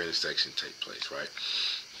proper intersection take place, right?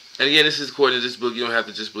 And again, this is according to this book. You don't have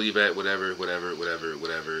to just believe that whatever.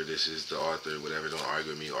 This is the author, whatever. Don't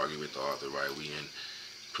argue with me, argue with the author, right? We in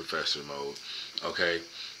professor mode, okay?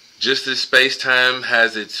 Just as space-time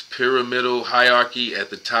has its pyramidal hierarchy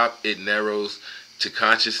at the top, it narrows to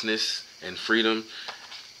consciousness and freedom,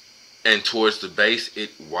 and towards the base,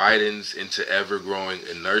 it widens into ever-growing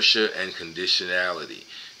inertia and conditionality.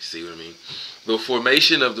 See what I mean? The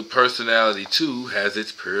formation of the personality, too, has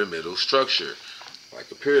its pyramidal structure,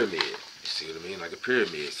 like a pyramid. You see what I mean? Like a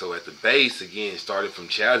pyramid. So at the base, again, starting from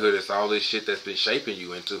childhood, it's all this shit that's been shaping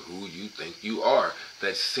you into who you think you are.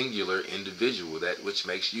 That singular individual, that which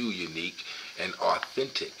makes you unique and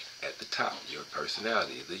authentic at the top. Your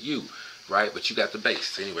personality, the you, right? But you got the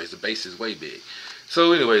base. Anyways, the base is way big.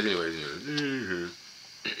 So anyways. Damn,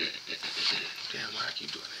 why I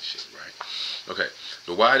keep doing that shit, right? Okay.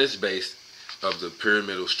 The widest base of the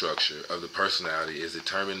pyramidal structure of the personality is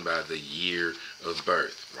determined by the year of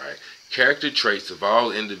birth, right? Character traits of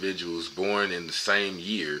all individuals born in the same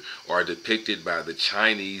year are depicted by the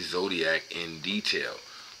Chinese zodiac in detail.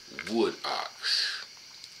 Wood ox,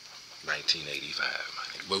 1985, my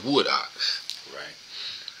nigga. But wood ox,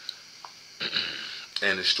 right?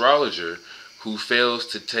 An astrologer who fails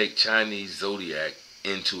to take Chinese zodiac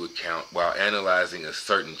into account while analyzing a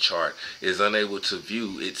certain chart is unable to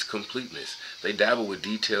view its completeness. They dabble with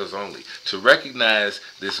details only. To recognize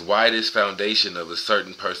this widest foundation of a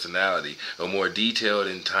certain personality, a more detailed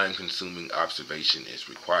and time-consuming observation is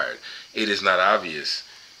required. It is not obvious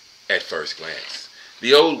at first glance.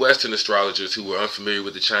 The old Western astrologers who were unfamiliar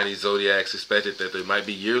with the Chinese zodiac suspected that there might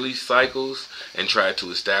be yearly cycles and tried to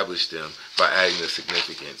establish them by adding the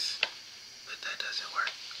significance. But that doesn't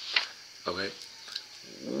work. Okay?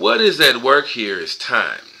 What is at work here is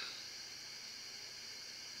time.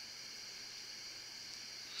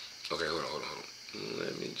 Okay, hold on.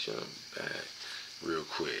 Let me jump back real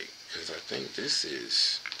quick, because I think this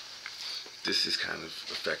is kind of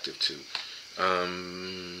effective too.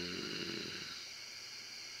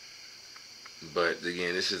 But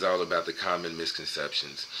again, this is all about the common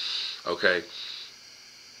misconceptions. Okay,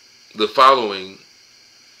 the following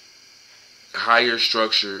higher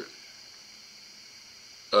structure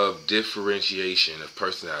of differentiation of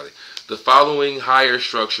personality. The following higher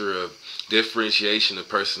structure of differentiation of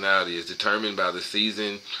personality is determined by the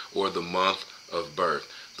season or the month of birth.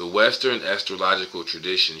 The Western astrological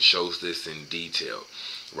tradition shows this in detail,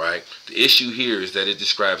 right? The issue here is that it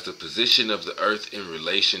describes the position of the Earth in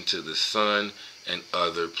relation to the Sun and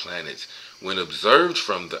other planets. When observed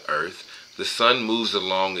from the Earth, the Sun moves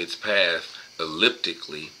along its path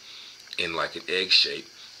elliptically in like an egg shape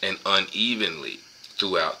and unevenly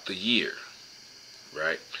throughout the year,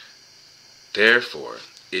 right? Therefore,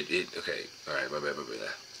 okay, all right, my bad.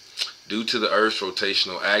 Due to the Earth's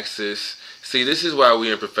rotational axis, see, this is why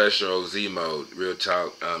we're in professional Z mode, real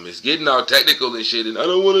talk. It's getting all technical and shit, and I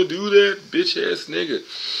don't want to do that, bitch ass nigga.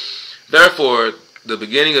 Therefore, the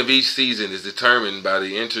beginning of each season is determined by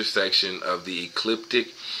the intersection of the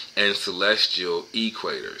ecliptic and celestial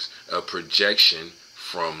equators, a projection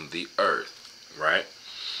from the Earth, right?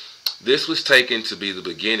 This was taken to be the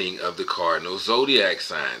beginning of the cardinal zodiac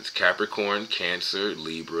signs, Capricorn, Cancer,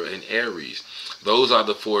 Libra, and Aries. Those are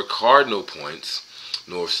the four cardinal points,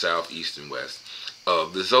 north, south, east, and west,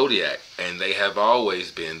 of the zodiac, and they have always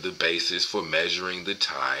been the basis for measuring the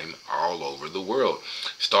time all over the world.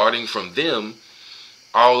 Starting from them,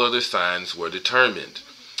 all other signs were determined,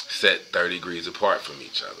 set 30 degrees apart from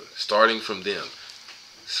each other. Starting from them.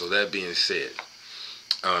 So that being said,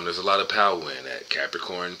 there's a lot of power in that.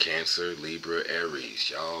 Capricorn, Cancer, Libra, Aries.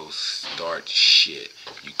 Y'all start shit.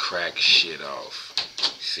 You crack shit off.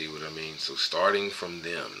 See what I mean? So starting from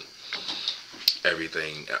them,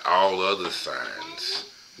 everything, all other signs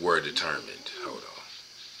were determined. Hold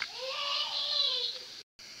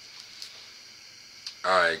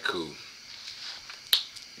on. Alright, cool.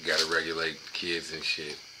 Gotta regulate kids and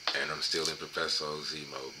shit. And I'm still in Professor OZ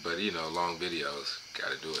mode. But, you know, long videos.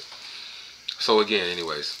 Gotta do it. So again,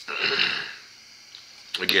 anyways,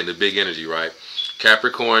 again, the big energy, right?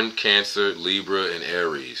 Capricorn, Cancer, Libra, and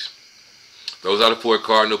Aries. Those are the four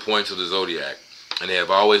cardinal points of the zodiac, and they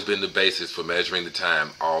have always been the basis for measuring the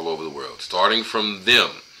time all over the world. Starting from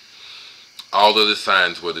them, all of the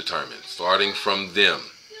signs were determined. Starting from them,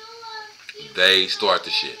 they start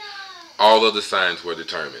the shit. All of the signs were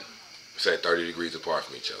determined, set 30 degrees apart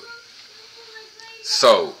from each other.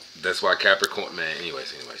 So that's why Capricorn, man.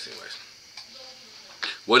 Anyways.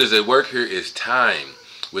 What is at work here is time,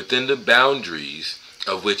 within the boundaries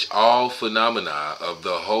of which all phenomena of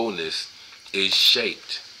the wholeness is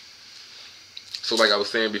shaped. So like I was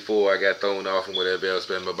saying before, I got thrown off and whatever else,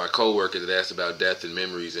 but my co-worker that asked about death and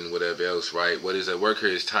memories and whatever else, right? What is at work here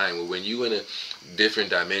is time. Well, when you in a different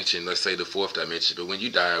dimension, let's say the fourth dimension, but when you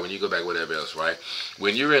die, when you go back, whatever else, right?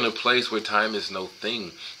 When you're in a place where time is no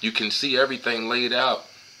thing, you can see everything laid out.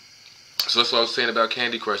 So that's what I was saying about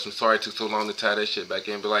Candy Crush. I'm sorry it took so long to tie that shit back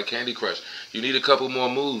in, but like Candy Crush, you need a couple more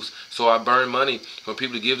moves. So I burn money for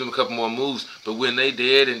people to give them a couple more moves, but when they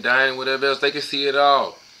dead and dying, whatever else, they can see it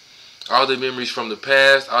all. All the memories from the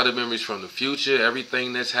past, all the memories from the future,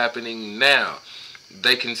 everything that's happening now.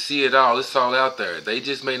 They can see it all. It's all out there. They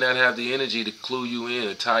just may not have the energy to clue you in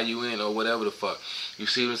or tie you in or whatever the fuck. You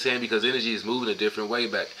see what I'm saying? Because energy is moving a different way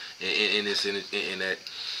back in that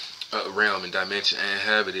realm and dimension and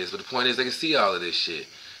have it is. But the point is they can see all of this shit.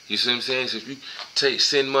 You see what I'm saying? So if you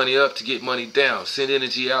send money up to get money down, send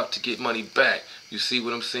energy out to get money back. You see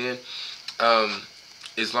what I'm saying?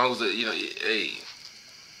 As long as, hey,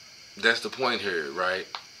 that's the point here, right?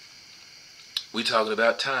 We talking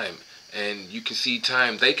about time. And you can see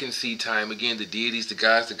time. They can see time. Again, the deities, the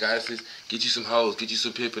gods, the goddesses, get you some hoes, get you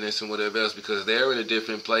some pimpiness and whatever else, because they're in a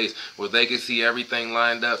different place where they can see everything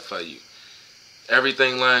lined up for you.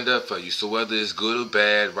 Everything lined up for you. So whether it's good or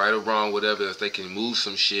bad, right or wrong, whatever else, they can move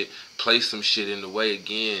some shit, place some shit in the way.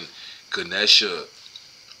 Again, Ganesha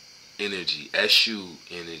energy, Eshu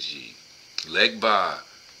energy, Legba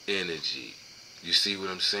energy. You see what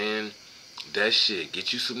I'm saying? That shit.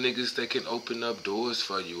 Get you some niggas that can open up doors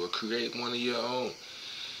for you or create one of your own.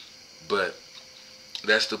 But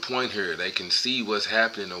that's the point here. They can see what's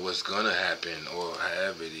happening or what's gonna happen or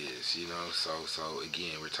however it is, So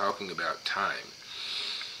again, we're talking about time.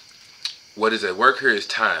 What is at work here is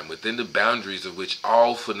time, within the boundaries of which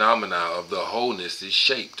all phenomena of the wholeness is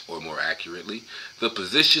shaped, or more accurately, the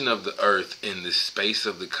position of the earth in the space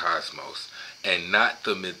of the cosmos, and not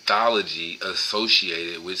the mythology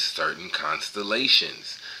associated with certain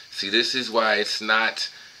constellations. See, this is why this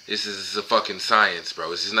is a fucking science,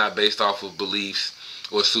 bro. This is not based off of beliefs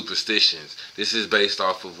or superstitions. This is based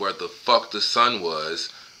off of where the fuck the sun was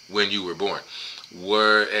when you were born.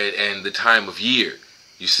 And the time of year.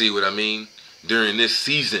 You see what I mean? During this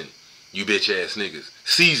season, you bitch ass niggas.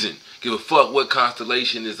 Season. Give a fuck what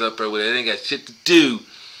constellation is up there with it. It ain't got shit to do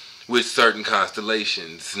with certain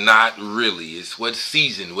constellations. Not really. It's what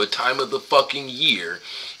season, what time of the fucking year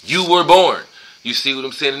you were born. You see what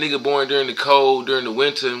I'm saying? A nigga born during the cold, during the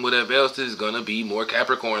winter, and whatever else is gonna be more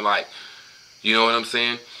Capricorn-like. You know what I'm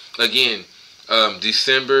saying? Again,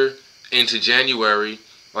 December into January,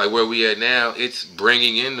 like where we at now, it's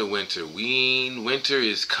bringing in the winter. Winter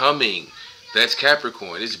is coming. That's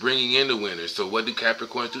Capricorn. It's bringing in the winter. So what do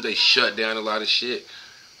Capricorns do? They shut down a lot of shit.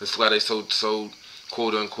 That's why they so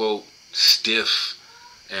quote unquote stiff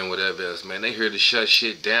and whatever else, man. They here to shut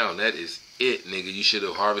shit down. That is it, nigga. You should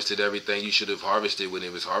have harvested everything you should have harvested when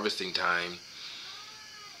it was harvesting time.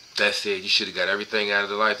 That's it. You should have got everything out of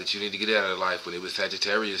the life that you need to get out of the life when it was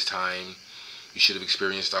Sagittarius time. You should have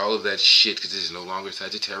experienced all of that shit because this is no longer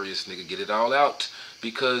Sagittarius, nigga. Get it all out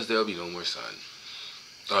because there'll be no more sun.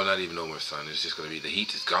 Oh, not even no more sun. It's just going to be, the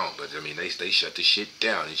heat is gone. But, I mean, they shut the shit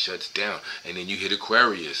down. It shuts down. And then you hit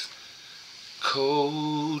Aquarius.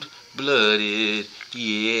 Cold-blooded,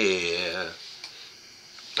 yeah.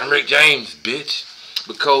 I'm Rick James, bitch.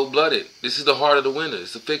 But cold-blooded. This is the heart of the winter.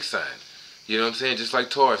 It's a fixed sign. You know what I'm saying? Just like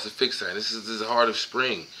Taurus, a fixed sign. This is the heart of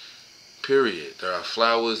spring. Period. There are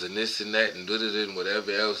flowers and this and that and da-da-da and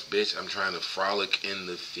whatever else, bitch. I'm trying to frolic in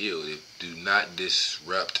the field. Do not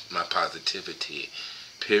disrupt my positivity.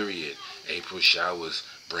 Period. April showers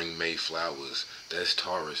bring May flowers. That's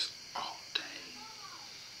Taurus all day.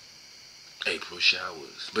 April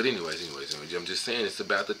showers. But anyways, I'm just saying it's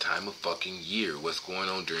about the time of fucking year. What's going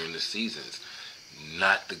on during the seasons.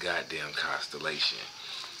 Not the goddamn constellation.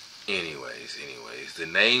 Anyways, the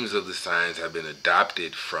names of the signs have been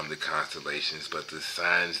adopted from the constellations, but the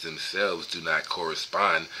signs themselves do not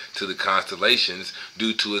correspond to the constellations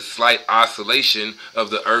due to a slight oscillation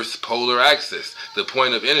of the Earth's polar axis, the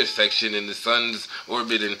point of intersection in the sun's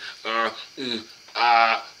orbit, and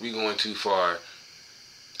we going too far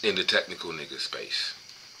into technical nigga space.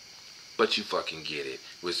 But you fucking get it.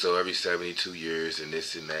 So every 72 years and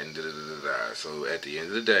this and that and da-da-da-da-da. So at the end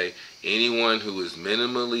of the day, anyone who is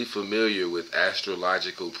minimally familiar with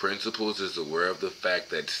astrological principles is aware of the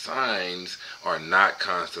fact that signs are not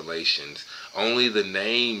constellations. Only the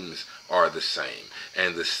names are the same.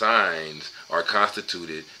 And the signs are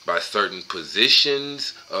constituted by certain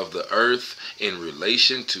positions of the earth in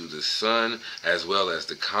relation to the sun, as well as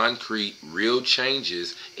the concrete real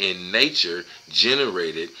changes in nature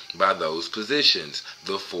generated by those positions,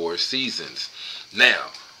 the 4 seasons.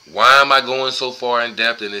 Now, Why am I going so far in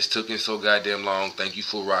depth and it's taking so goddamn long? Thank you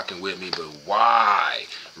for rocking with me, but why?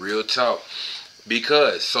 Real talk.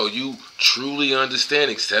 Because, so you truly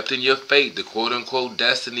understand, accepting your fate, the quote-unquote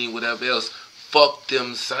destiny, whatever else, fuck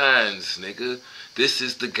them signs, nigga. This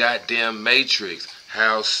is the goddamn Matrix.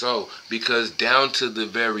 How so? Because down to the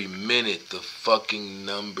very minute, the fucking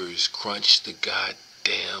numbers crunch the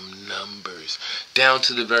goddamn numbers. Down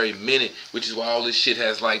to the very minute, which is why all this shit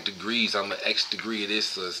has like degrees. I'm an X degree of this,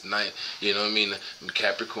 so it's 9, you know what I mean?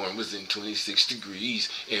 Capricorn was in 26 degrees.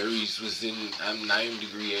 Aries was in, I'm 9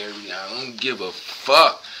 degree Aries. I don't give a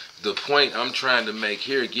fuck. The point I'm trying to make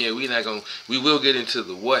here, again, we will get into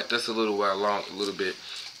the what. That's a little while long, a little bit.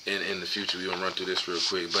 In the future, we're going to run through this real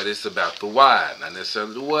quick, but it's about the why, not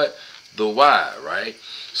necessarily the what, the why, right?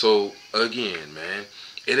 So, again, man,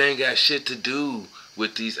 it ain't got shit to do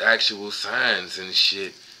with these actual signs and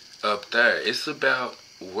shit up there. It's about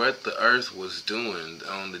what the earth was doing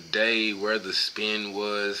on the day, where the spin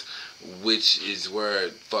was, which is where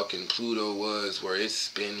fucking Pluto was, where its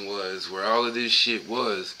spin was, where all of this shit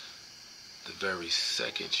was the very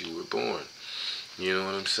second you were born. You know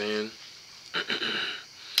what I'm saying?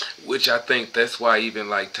 Which I think that's why even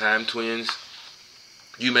like time twins,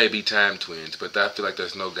 you may be time twins, but I feel like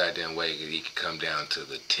there's no goddamn way that he could come down to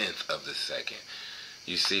the 10th of the second.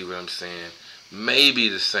 You see what I'm saying? Maybe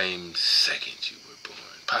the same second you were born,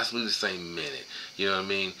 possibly the same minute. You know what I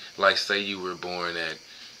mean? Like say you were born at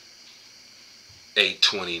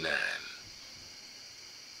 8:29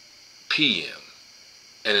 p.m.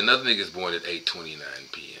 and another nigga's born at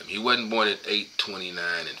 8:29 p.m. He wasn't born at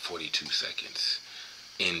 8:29 and 42 seconds.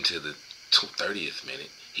 Into the 30th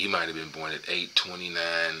minute. He might have been born at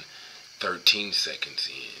 8:29, 13 seconds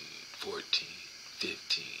in, 14,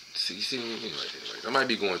 15, 16. Anyways, I might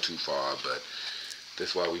be going too far, but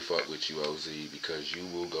that's why we fuck with you, OZ, because you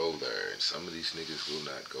will go there, and some of these niggas will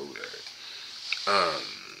not go there.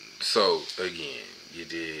 So, again, you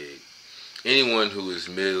dig. Anyone who is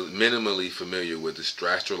minimally familiar with the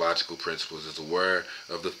astrological principles is aware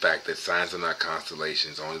of the fact that signs are not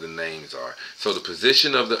constellations, only the names are. So the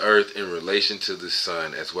position of the earth in relation to the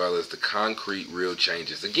sun, as well as the concrete real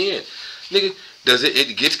changes. Again, nigga,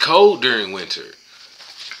 it gets cold during winter.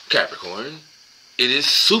 Capricorn, it is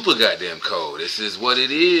super goddamn cold. This is what it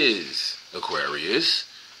is. Aquarius,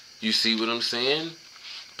 you see what I'm saying?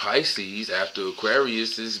 Pisces, after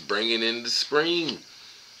Aquarius, is bringing in the spring.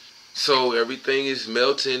 So everything is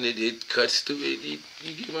melting. It cuts through it. You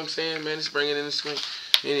get what I'm saying, man? It's bringing in the screen.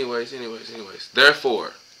 Anyways.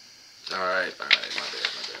 Therefore, all right. My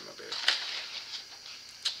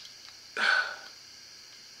bad.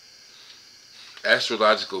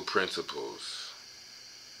 Astrological principles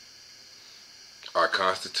are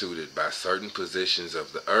constituted by certain positions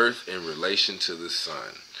of the earth in relation to the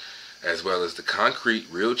sun, as well as the concrete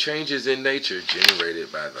real changes in nature generated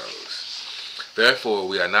by those. Therefore,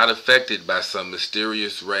 we are not affected by some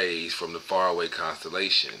mysterious rays from the faraway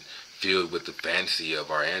constellation filled with the fancy of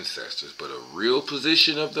our ancestors, but a real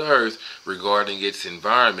position of the earth regarding its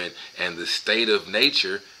environment and the state of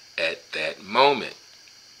nature at that moment.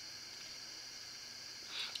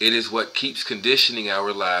 It is what keeps conditioning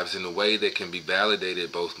our lives in a way that can be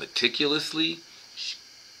validated both meticulously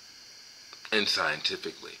and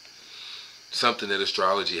scientifically. Something that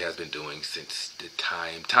astrology has been doing since the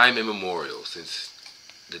time immemorial, since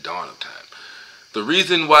the dawn of time. The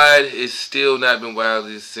reason why it's still not been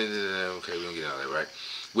wildly sensitive, okay, we don't get all that, right?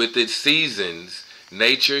 With its seasons,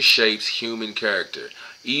 nature shapes human character.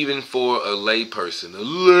 Even for a layperson,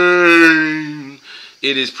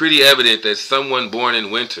 it is pretty evident that someone born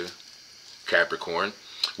in winter, Capricorn,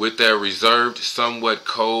 with their reserved, somewhat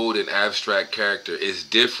cold and abstract character is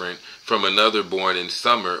different from another born in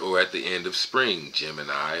summer or at the end of spring,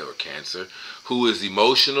 Gemini or Cancer, who is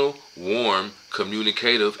emotional, warm,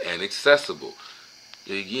 communicative, and accessible.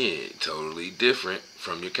 Again, totally different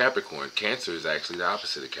from your Capricorn. Cancer is actually the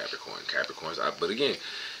opposite of Capricorn. But again,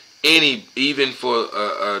 even for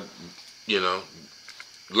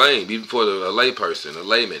lame, even for a layperson, a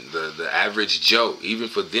layman, the average Joe, even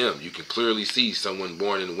for them, you can clearly see someone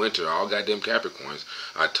born in winter. All goddamn Capricorns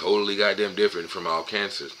are totally goddamn different from all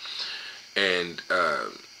Cancers. And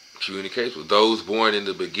communicates with those born in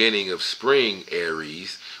the beginning of spring,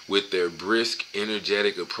 Aries, with their brisk,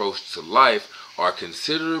 energetic approach to life, are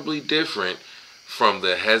considerably different from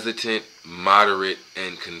the hesitant, moderate,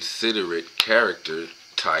 and considerate character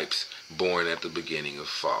types born at the beginning of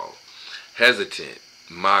fall. Hesitant,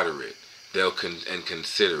 moderate, and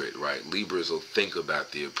considerate, right? Libras will think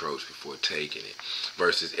about the approach before taking it,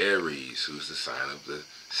 versus Aries, who's the sign of the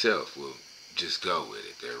self, will just go with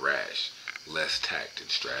it. They're rash, less tact and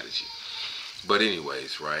strategy. But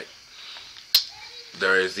anyways, right?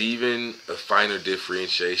 There is even a finer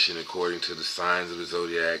differentiation according to the signs of the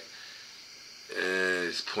zodiac. And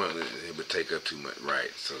it's pointless. It would take up too much, right?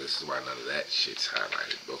 So this is why none of that shit's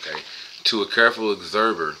highlighted, okay? To a careful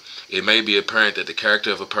observer, it may be apparent that the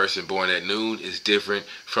character of a person born at noon is different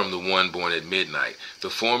from the one born at midnight. The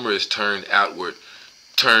former is turned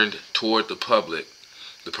toward the public.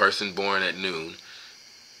 The person born at noon.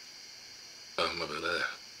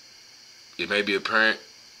 It may be apparent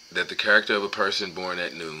that the character of a person born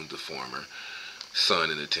at noon, the former,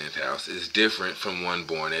 Sun in the 10th house, is different from one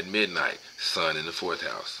born at midnight, Sun in the 4th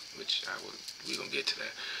house, which we're going to get to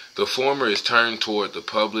that. The former is turned toward the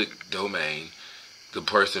public domain. The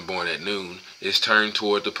person born at noon is turned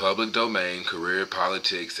toward the public domain, career,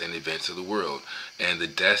 politics, and events of the world, and the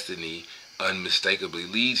destiny unmistakably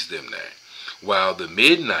leads them there. While the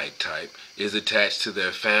midnight type is attached to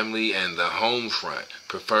their family and the home front,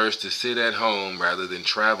 prefers to sit at home rather than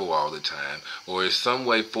travel all the time, or is some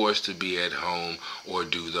way forced to be at home or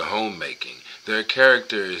do the homemaking. Their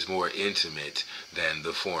character is more intimate than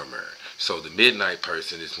the former. So the midnight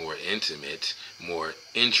person is more intimate, more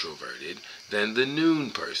introverted than the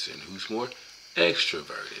noon person, who's more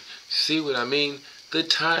extroverted. See what I mean? The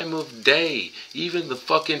time of day, even the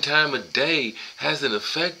fucking time of day, has an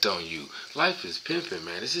effect on you. Life is pimping,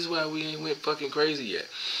 man. This is why we ain't went fucking crazy yet.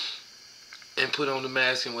 And put on the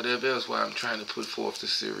mask and whatever else while I'm trying to put forth the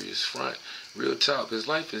serious front. Real talk, because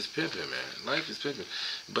life is pimping, man. Life is pimping.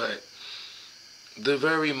 But the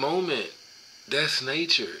very moment, that's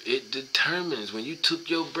nature. It determines, when you took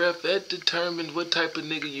your breath, that determined what type of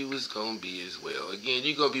nigga you was going to be as well. Again,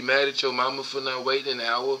 you going to be mad at your mama for not waiting an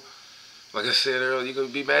hour. Like I said earlier, you're going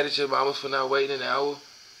to be mad at your mama for not waiting an hour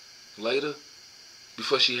later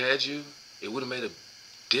before she had you. It would have made a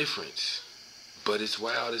difference. But it's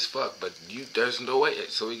wild as fuck. But there's no way.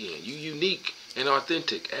 So again, you unique and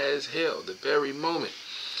authentic as hell the very moment.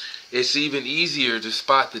 It's even easier to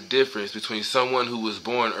spot the difference between someone who was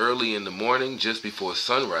born early in the morning, just before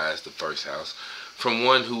sunrise, the first house, from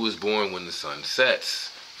one who was born when the sun sets.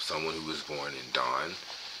 Someone who was born in dawn,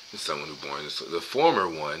 and someone who was born in the former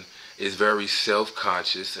one is very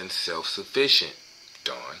self-conscious and self-sufficient,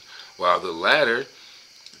 dawn, while the latter,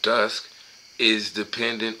 dusk, is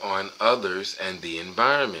dependent on others and the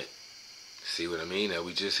environment. See what I mean? Now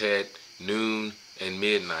we just had noon and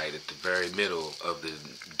midnight at the very middle of the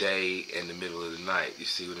day and the middle of the night. You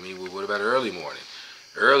see what I mean? Well, what about early morning?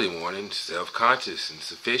 Early morning, self-conscious and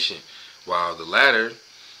sufficient, while the latter,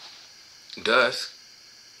 dusk,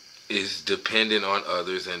 is dependent on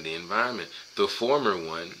others and the environment. The former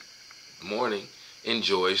one, morning,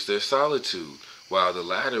 enjoys their solitude, while the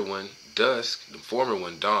latter one, dusk, the former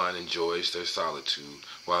one, dawn, enjoys their solitude,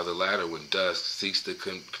 while the latter one, dusk, seeks the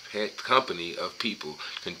company of people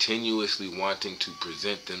continuously wanting to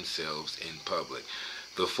present themselves in public.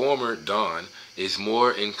 The former, dawn, is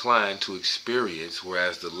more inclined to experience,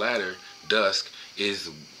 whereas the latter, dusk,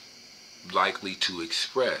 is likely to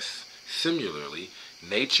express. Similarly,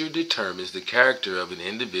 nature determines the character of an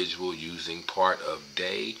individual using part of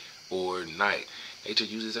day or night. Nature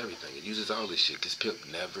uses everything. It uses all this shit. This pimp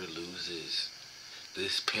never loses.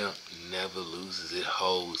 This pimp never loses. It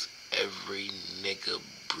holds every nigga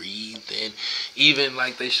breathing. Even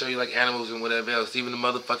like they show you like animals and whatever else. Even the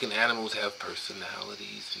motherfucking animals have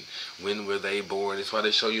personalities. And when were they born? That's why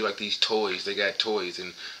they show you like these toys. They got toys.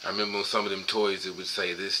 And I remember on some of them toys it would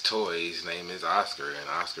say this toy's name is Oscar. And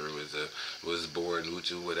Oscar was born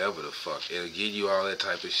whatever the fuck. It'll give you all that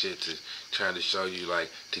type of shit to trying to show you, like,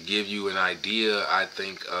 to give you an idea, I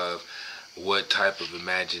think, of what type of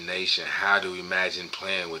imagination, how to imagine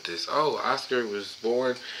playing with this. Oh, Oscar was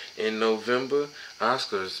born in November.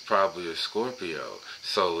 Oscar is probably a Scorpio.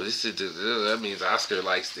 So that means Oscar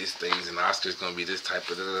likes these things, and Oscar's going to be this type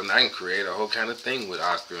of... And I can create a whole kind of thing with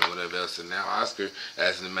Oscar and whatever else. And now Oscar,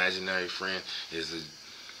 as an imaginary friend, is a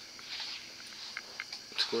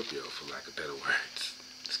Scorpio, for lack of better words.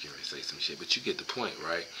 Scary to say some shit, but you get the point,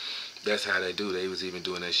 right? That's how they do. They was even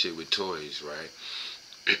doing that shit with toys, right?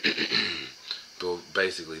 But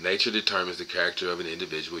basically, nature determines the character of an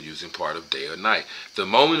individual using part of day or night. The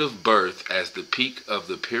moment of birth, as the peak of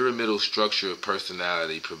the pyramidal structure of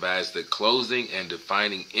personality, provides the closing and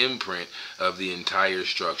defining imprint of the entire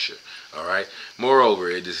structure. All right. Moreover,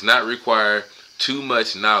 it does not require too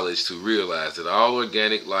much knowledge to realize that all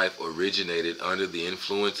organic life originated under the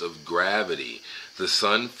influence of gravity. The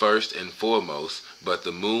sun first and foremost, but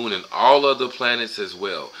the moon and all other planets as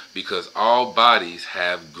well, because all bodies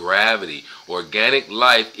have gravity. Organic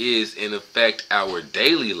life is, in effect, our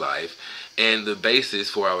daily life and the basis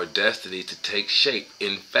for our destiny to take shape.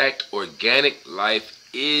 In fact, organic life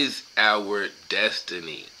is our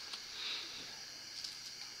destiny.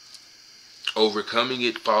 Overcoming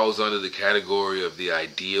it falls under the category of the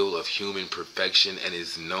ideal of human perfection and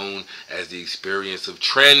is known as the experience of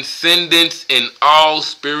transcendence in all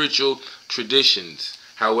spiritual traditions.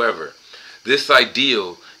 However, this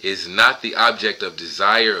ideal is not the object of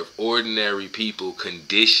desire of ordinary people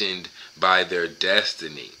conditioned by their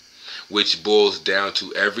destiny, which boils down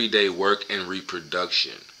to everyday work and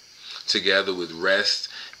reproduction, together with rest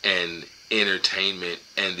and entertainment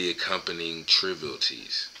and the accompanying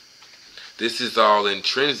trivialities. This is all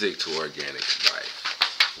intrinsic to organic life.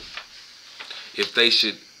 If they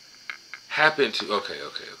should happen to... Okay.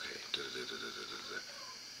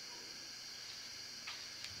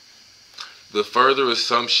 The further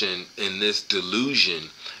assumption in this delusion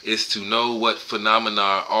is to know what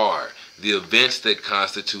phenomena are, the events that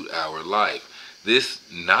constitute our life. This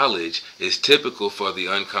knowledge is typical for the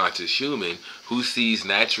unconscious human who sees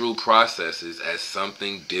natural processes as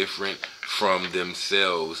something different from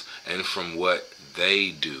themselves and from what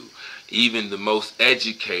they do. Even the most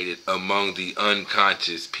educated among the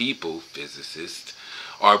unconscious people, physicists,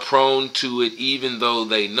 are prone to it even though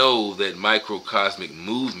they know that microcosmic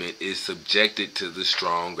movement is subjected to the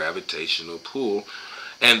strong gravitational pull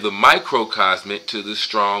and the microcosmic to the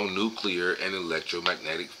strong nuclear and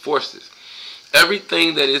electromagnetic forces.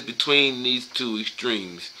 Everything that is between these two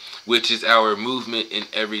extremes, which is our movement in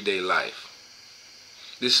everyday life.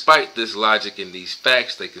 Despite this logic and these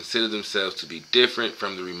facts, they consider themselves to be different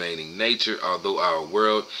from the remaining nature, although our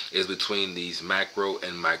world is between these macro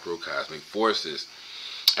and microcosmic forces,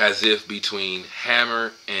 as if between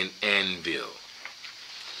hammer and anvil.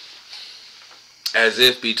 As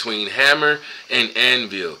if between hammer and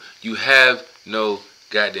anvil. You have no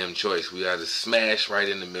goddamn choice. We gotta smash right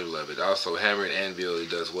in the middle of it. Also, hammer and anvil, it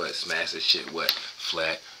does what? Smash the shit what?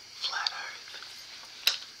 Flat earth.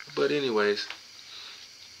 But anyways,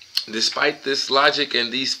 despite this logic and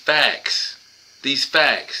these facts,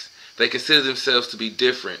 they consider themselves to be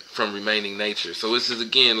different from remaining nature. So this is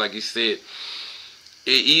again, like you said,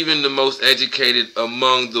 even the most educated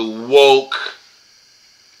among the woke,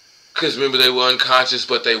 because remember they were unconscious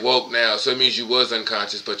but they woke now. So it means you was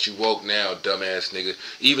unconscious but you woke now, dumbass nigga.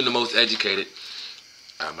 Even the most educated,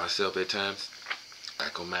 I myself at times, I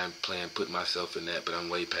don't mind putting myself in that, but I'm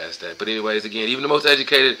way past that. But anyways, again, even the most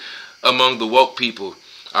educated among the woke people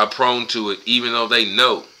are prone to it, even though they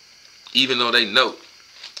know that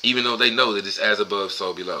it's as above,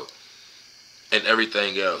 so below, and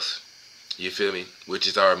everything else. You feel me? Which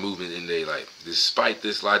is our movement in their life. Despite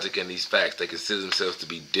this logic and these facts, they consider themselves to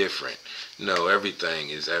be different. No, everything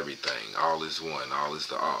is everything. All is one. All is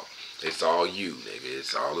the all. It's all you, nigga.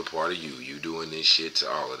 It's all a part of you. You doing this shit to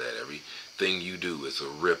all of that. Everything you do is a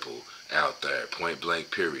ripple out there. Point blank,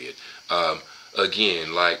 period.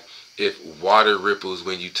 Again, like, if water ripples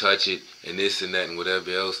when you touch it and this and that and whatever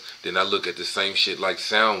else, then I look at the same shit like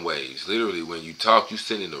sound waves. Literally, when you talk, you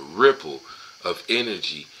sending a ripple of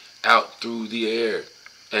energy out through the air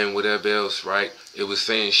and whatever else, right? It was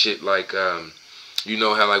saying shit like, you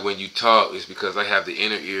know how like when you talk, it's because I have the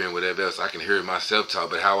inner ear and whatever else, I can hear myself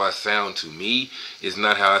talk, but how I sound to me is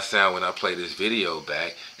not how I sound when I play this video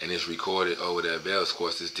back and it's recorded or whatever else. Of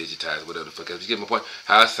course, it's digitized, whatever the fuck else. You get my point?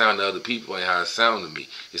 How I sound to other people and how I sound to me,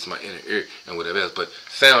 it's my inner ear and whatever else. But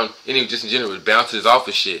sound, anyway, just in general, it bounces off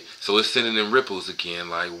of shit, so it's sending them ripples again,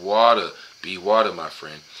 like water. Be water, my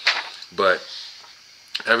friend. But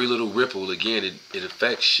every little ripple, again, it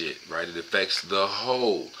affects shit, right? It affects the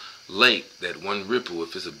whole lake. That one ripple,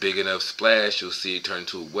 if it's a big enough splash, you'll see it turn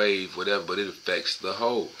to a wave, whatever, but it affects the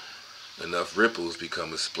whole. Enough ripples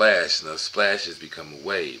become a splash, enough splashes become a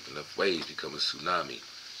wave, enough waves become a tsunami,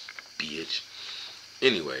 bitch.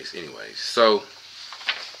 Anyways, so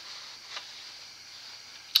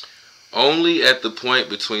only at the point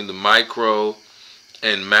between the micro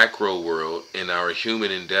and macro world in our human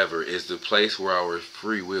endeavor is the place where our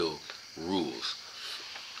free will rules.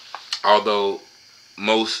 Although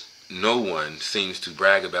no one seems to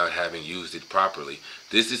brag about having used it properly,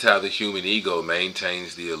 this is how the human ego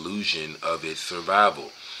maintains the illusion of its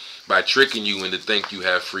survival, by tricking you into think you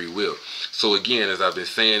have free will. So again, as I've been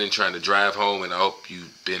saying and trying to drive home, and I hope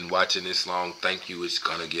you've been watching this long, thank you, it's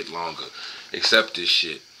gonna get longer. Accept this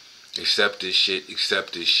shit. Accept this shit,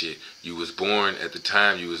 accept this shit. You was born at the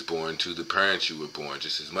time you was born to the parents you were born.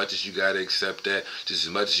 Just as much as you gotta accept that, just as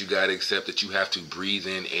much as you gotta accept that you have to breathe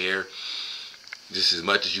in air, just as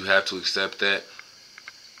much as you have to accept that,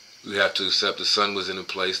 you have to accept the sun was in a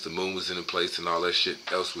place, the moon was in a place, and all that shit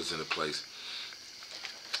else was in a place.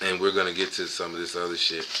 And we're gonna get to some of this other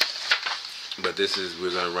shit. But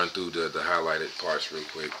we're gonna run through the highlighted parts real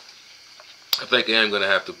quick. I think I am going to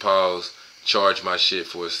have to pause, charge my shit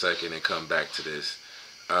for a second, and come back to this.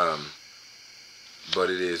 But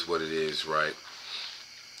it is what it is, right?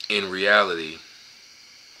 In reality,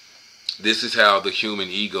 this is how the human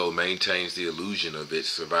ego maintains the illusion of its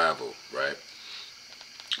survival, right?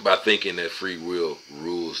 By thinking that free will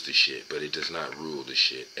rules the shit, but it does not rule the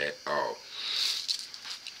shit at all.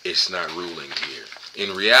 It's not ruling here.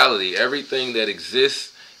 In reality, everything that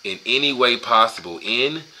exists in any way possible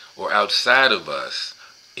in or outside of us,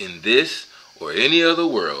 in this or any other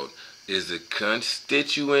world, is a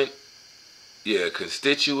constituent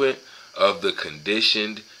of the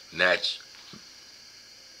conditioned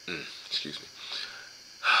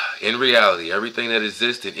In reality, everything that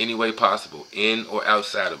exists in any way possible, in or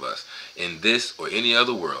outside of us, in this or any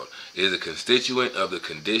other world, is a constituent of the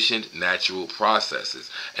conditioned natural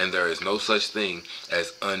processes, and there is no such thing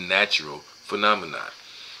as unnatural phenomena.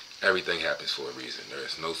 Everything happens for a reason. There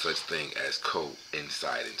is no such thing as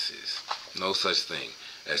coincidences. No such thing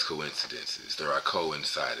as coincidences. There are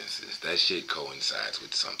coincidences. That shit coincides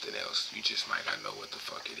with something else. You just might not know what the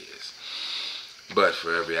fuck it is. But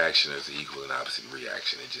for every action, there's an equal and opposite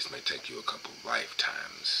reaction. It just may take you a couple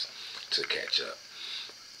lifetimes to catch up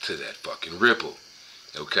to that fucking ripple.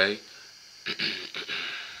 Okay?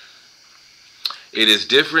 It is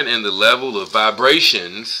different in the level of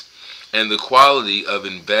vibrations and the quality of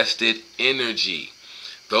invested energy.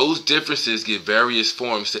 Those differences give various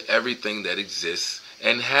forms to everything that exists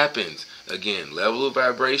and happens. Again, level of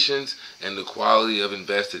vibrations and the quality of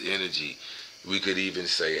invested energy. We could even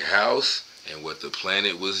say house and what the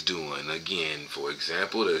planet was doing. Again, for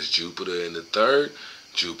example, there's Jupiter in the third,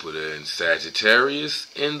 Jupiter in Sagittarius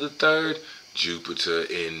in the third, Jupiter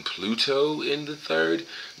in Pluto in the third,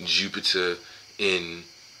 Jupiter in,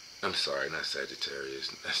 I'm sorry, not Sagittarius,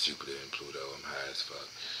 that's Jupiter and Pluto, I'm high as fuck.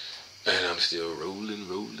 And I'm still rolling.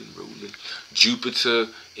 Jupiter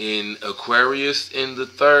in Aquarius in the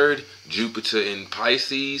third, Jupiter in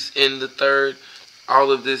Pisces in the third.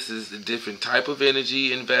 All of this is a different type of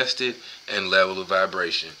energy invested and level of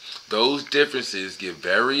vibration. Those differences give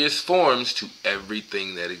various forms to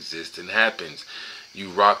everything that exists and happens. You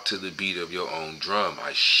rock to the beat of your own drum.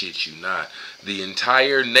 I shit you not. The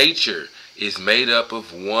entire nature is made up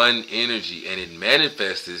of one energy, and it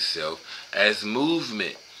manifests itself as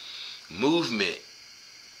movement. Movement.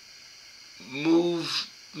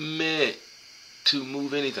 To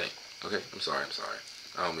move anything. Okay, I'm sorry.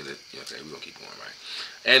 I don't mean to, okay, we're going to keep going, right?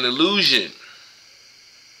 An illusion.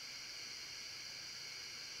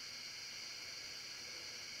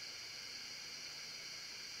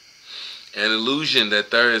 An illusion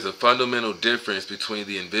that there is a fundamental difference between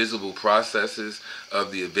the invisible processes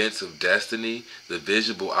of the events of destiny, the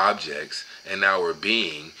visible objects, and our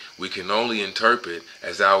being, we can only interpret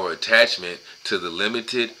as our attachment to the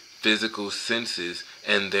limited physical senses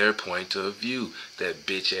and their point of view. That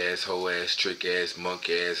bitch ass, hoe ass, trick ass, monk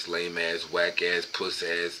ass, lame ass, whack ass, puss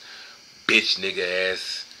ass, bitch nigga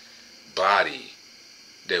ass body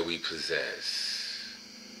that we possess.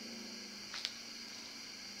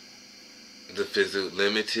 The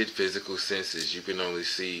limited physical senses, you can only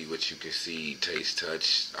see what you can see, taste,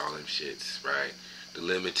 touch, all them shits, right? The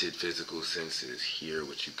limited physical senses, hear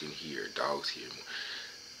what you can hear, dogs hear more.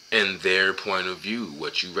 And their point of view,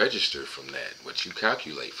 what you register from that, what you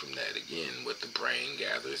calculate from that, again, what the brain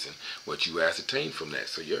gathers and what you ascertain from that.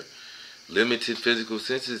 So your limited physical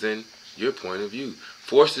senses and your point of view.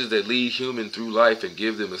 Forces that lead human through life and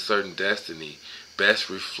give them a certain destiny, best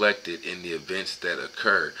reflected in the events that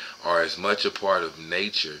occur, are as much a part of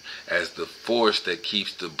nature as the force that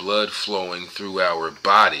keeps the blood flowing through our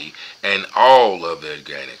body and all of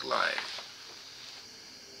organic life.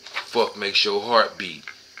 Fuck makes your heart beat.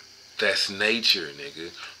 That's nature,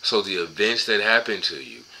 nigga. So the events that happen to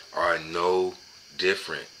you are no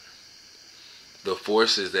different. The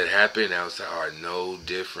forces that happen outside are no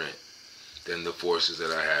different than the forces that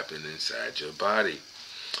are happening inside your body.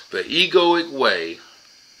 The egoic way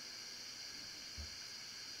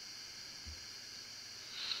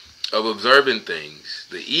of observing things,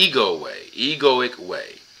 the egoic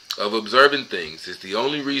way of observing things is the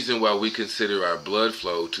only reason why we consider our blood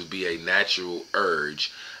flow to be a natural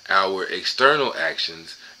urge, our external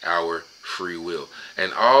actions, our free will.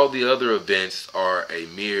 And all the other events are a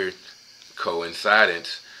mere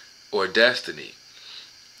coincidence or destiny.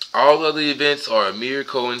 All other events are a mere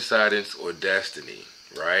coincidence or destiny,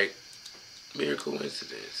 right? Mere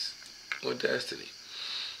coincidence or destiny.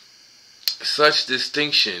 Such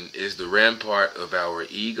distinction is the rampart of our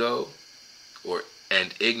ego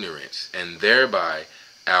and ignorance, and thereby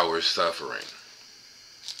our suffering.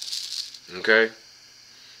 Okay?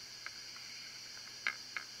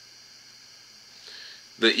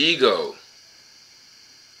 The ego.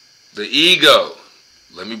 The ego.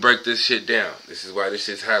 Let me break this shit down. This is why this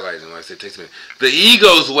shit's highlighted when I say takes a minute. The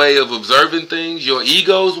ego's way of observing things, your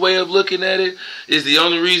ego's way of looking at it, is the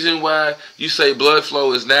only reason why you say blood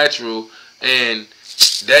flow is natural and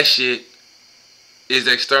that shit is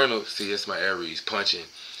external. See, that's my Aries punching,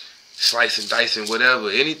 slicing, dicing, whatever.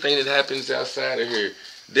 Anything that happens outside of here,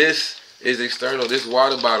 this is external. This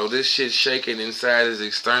water bottle, this shit shaking inside is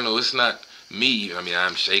external. It's not me. I mean,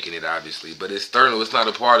 I'm shaking it obviously, but it's external. It's not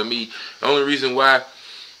a part of me. The only reason why,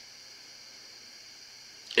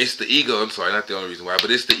 it's the ego. I'm sorry, not the only reason why, but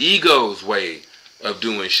it's the ego's way of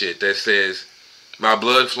doing shit that says my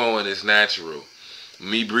blood flowing is natural.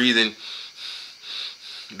 Me breathing,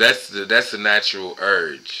 that's the natural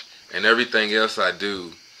urge. And everything else I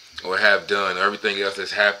do or have done, everything else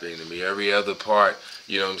that's happening to me, every other part,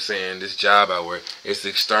 you know what I'm saying, this job I work, it's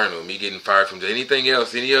external. Me getting fired from anything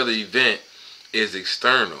else, any other event is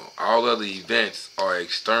external. All other events are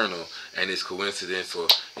external, and it's coincidence or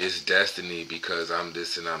it's destiny because I'm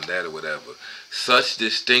this and I'm that or whatever. Such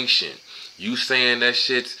distinction, you saying that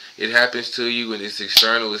shit, it happens to you and it's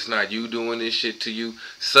external, it's not you doing this shit to you.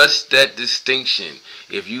 Such that distinction,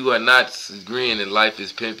 if you are not agreeing that life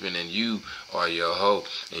is pimping and you are your hoe,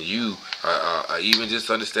 and you are even just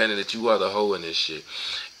understanding that you are the hoe in this shit,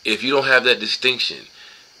 if you don't have that distinction,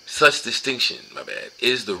 such distinction, my bad,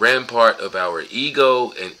 is the rampart of our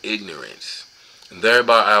ego and ignorance, and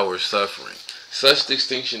thereby our suffering. Such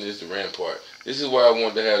distinction is the rampart. This is why I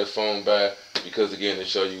wanted to have the phone by, because again, to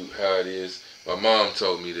show you how it is. My mom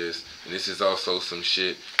told me this, and this is also some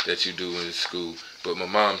shit that you do in school, but my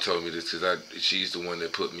mom told me this because she's the one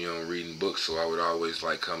that put me on reading books, so I would always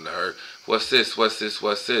like come to her, what's this, what's this,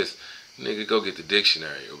 what's this? Nigga, go get the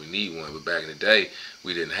dictionary, or we need one, but back in the day,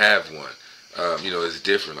 we didn't have one. You know, it's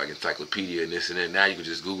different, like encyclopedia and this and that. Now you can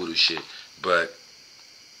just Google the shit. But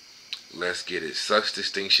let's get it. Such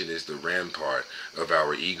distinction is the rampart of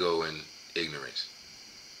our ego and ignorance.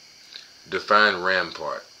 Define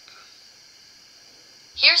rampart.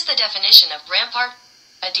 Here's the definition of rampart.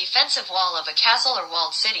 A defensive wall of a castle or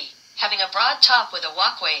walled city, having a broad top with a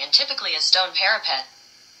walkway and typically a stone parapet.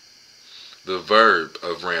 The verb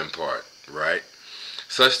of rampart, right?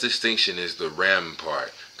 Such distinction is the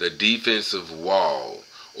rampart, the defensive wall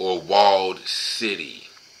or walled city,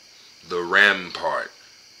 the rampart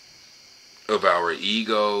of our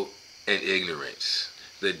ego and ignorance,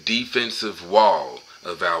 the defensive wall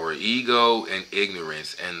of our ego and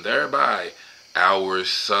ignorance, and thereby our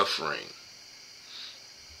suffering.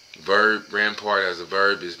 Verb, rampart as a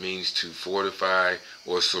verb, means to fortify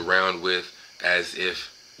or surround with, as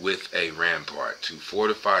if with a rampart, to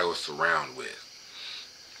fortify or surround with.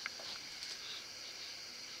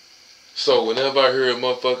 So whenever I hear a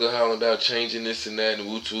motherfucker hollering about changing this and that and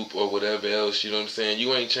whoop or whatever else, you know what I'm saying,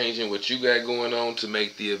 you ain't changing what you got going on to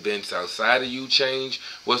make the events outside of you change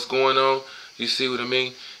what's going on. You see what I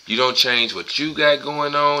mean? You don't change what you got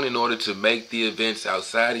going on in order to make the events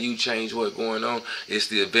outside of you change what's going on. It's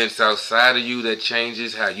the events outside of you that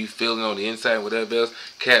changes how you feeling on the inside and whatever else.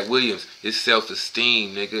 Cat Williams, it's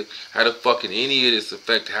self-esteem, nigga. How the fuck can any of this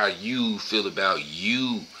affect how you feel about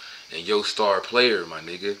you and your star player, my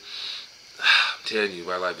nigga? I'm telling you,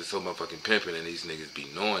 my life is so motherfucking pimping and these niggas be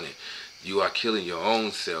knowing it. You are killing your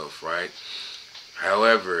own self, right?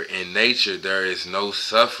 However, in nature, there is no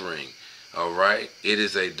suffering, all right? It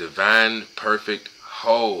is a divine, perfect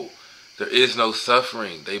whole. There is no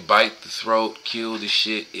suffering. They bite the throat, kill the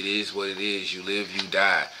shit. It is what it is. You live, you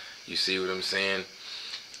die. You see what I'm saying?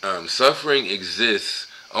 Suffering exists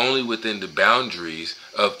only within the boundaries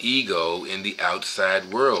of ego in the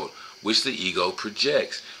outside world, which the ego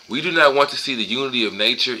projects. We do not want to see the unity of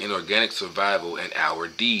nature in organic survival and our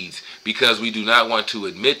deeds because we do not want to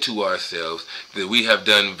admit to ourselves that we have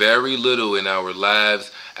done very little in our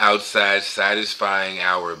lives outside satisfying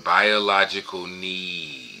our biological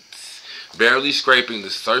needs, barely scraping the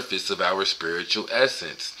surface of our spiritual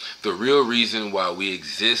essence, the real reason why we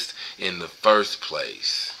exist in the first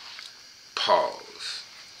place. Pause.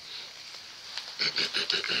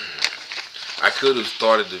 I could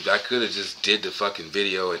have just did the fucking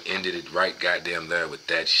video and ended it right goddamn there with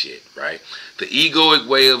that shit, right? The egoic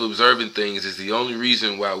way of observing things is the only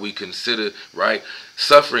reason why we consider, right?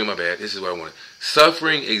 Suffering, my bad, this is what I wanted.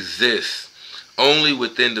 Suffering exists only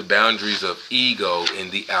within the boundaries of ego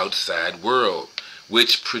in the outside world,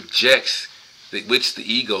 which the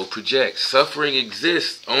ego projects. Suffering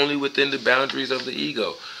exists only within the boundaries of the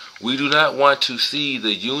ego. We do not want to see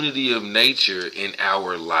the unity of nature in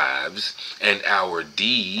our lives and our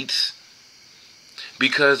deeds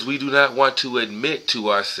Because we do not want to admit to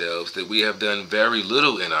ourselves that we have done very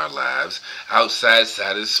little in our lives outside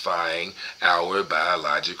satisfying our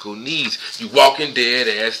biological needs. You walking dead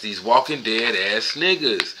ass, these walking dead ass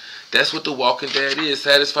niggas. That's what the Walking Dead is,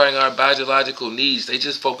 satisfying our biological needs. They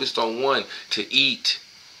just focused on one, to eat.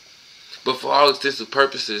 But for all intents and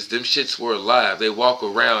purposes, them shits were alive. They walk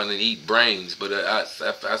around and eat brains, but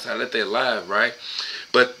outside that they're alive, right?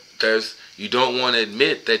 But you don't want to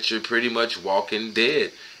admit that you're pretty much walking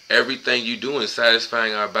dead. Everything you do is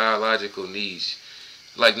satisfying our biological needs.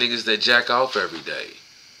 Like niggas that jack off every day.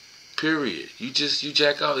 Period. You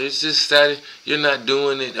jack off. It's just static. You're not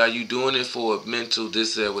doing it. Are you doing it for a mental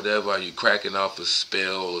this, that, whatever? Are you cracking off a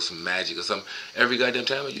spell or some magic or something? Every goddamn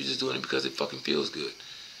time, or you just doing it because it fucking feels good.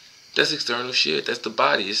 That's external shit. That's the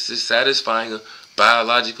body. It's just satisfying a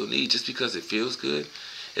biological need just because it feels good.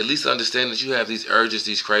 At least understand that you have these urges,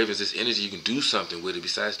 these cravings, this energy. You can do something with it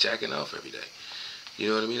besides jacking off every day. You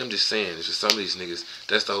know what I mean? I'm just saying, it's for some of these niggas,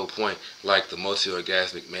 that's the whole point. Like the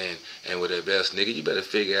multi-orgasmic man and whatever else. Nigga, you better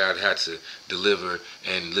figure out how to deliver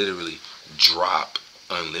and literally drop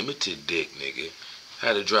unlimited dick, nigga.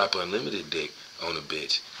 How to drop unlimited dick on a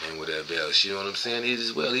bitch and whatever else. You know what I'm saying? It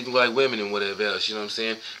as well, even like women and whatever else. You know what I'm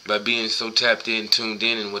saying? By being so tapped in, tuned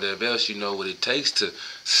in and whatever else, you know what it takes to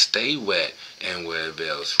stay wet and whatever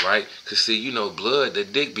else, right? Because see, you know, blood, the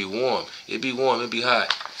dick be warm. It be warm, it be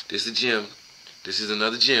hot. This is a gym. This is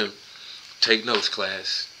another gym. Take notes,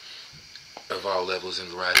 class. Of all levels and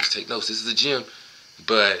varieties, take notes. This is a gym.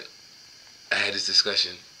 But I had this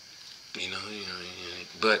discussion. You know.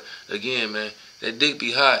 But again, man, that dick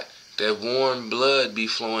be hot. That warm blood be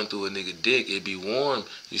flowing through a nigga dick. It be warm.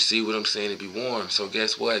 You see what I'm saying? It be warm. So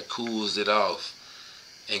guess what? Cools it off.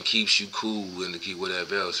 And keeps you cool and to keep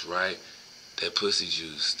whatever else, right? That pussy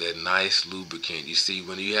juice, that nice lubricant. You see,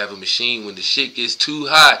 when you have a machine, when the shit gets too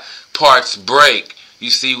hot, parts break. You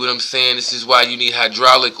see what I'm saying? This is why you need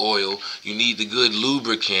hydraulic oil. You need the good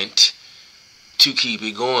lubricant to keep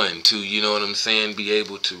it going, to, you know what I'm saying, be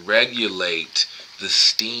able to regulate the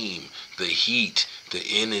steam, the heat, the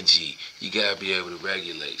energy. You gotta be able to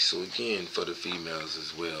regulate. So again, for the females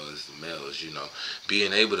as well as the males, you know,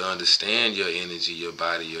 being able to understand your energy, your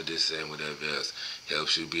body, your this and whatever else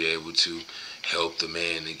helps you be able to help the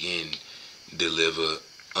man again deliver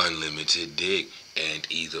unlimited dick. And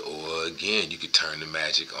either or, again, you could turn the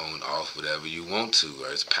magic on, off, whatever you want to.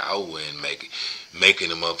 There's power in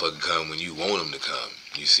making a motherfucker come when you want him to come.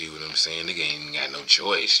 You see what I'm saying? Nigga ain't got no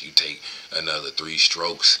choice. You take another 3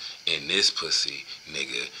 strokes in this pussy,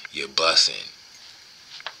 nigga, you're bussin'.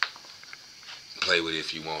 Play with it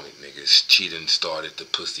if you want it, niggas. Cheating started the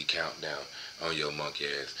pussy countdown on your monkey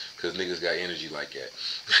ass. Because niggas got energy like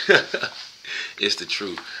that. It's the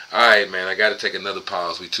truth. Alright, man, I gotta take another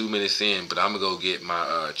pause. We 2 minutes in, but I'm gonna go get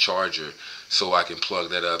my charger so I can plug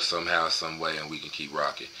that up somehow, some way, and we can keep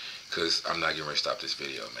rocking. Because I'm not getting ready to stop this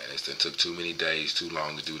video, man. It took too many days, too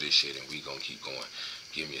long to do this shit, and we gonna keep going.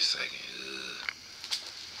 Give me a second.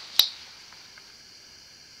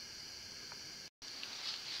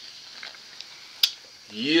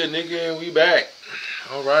 Yeah, nigga, we back.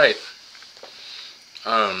 Alright.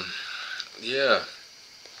 Yeah.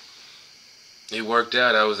 It worked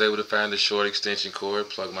out. I was able to find a short extension cord,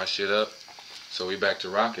 plug my shit up. So we back to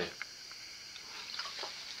rocking.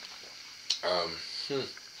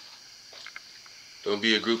 Don't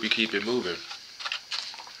be a groupie, keep it moving.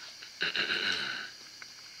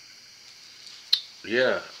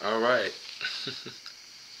 Yeah, alright.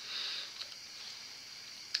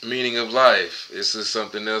 Meaning of life. This is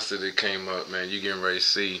something else that it came up, man. You getting ready to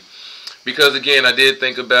see. Because again, I did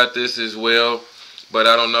think about this as well. But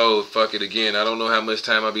I don't know, fuck it again. I don't know how much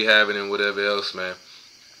time I'll be having and whatever else, man.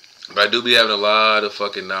 But I do be having a lot of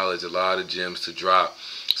fucking knowledge, a lot of gems to drop.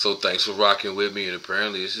 So thanks for rocking with me. And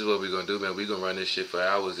apparently this is what we're going to do, man. We're going to run this shit for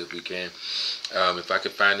hours if we can. If I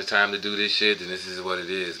can find the time to do this shit, then this is what it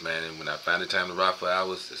is, man. And when I find the time to rock for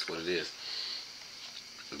hours, that's what it is.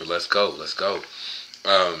 But let's go. Let's go.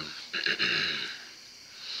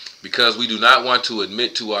 Because we do not want to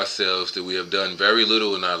admit to ourselves that we have done very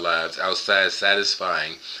little in our lives outside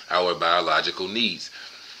satisfying our biological needs.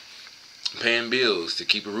 Paying bills to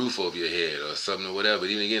keep a roof over your head or something or whatever.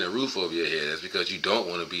 Even again, a roof over your head. That's because you don't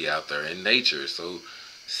want to be out there in nature. So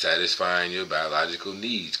satisfying your biological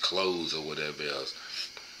needs, clothes or whatever else.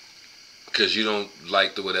 Because you don't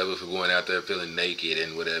like the whatever for going out there feeling naked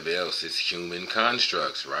and whatever else. It's human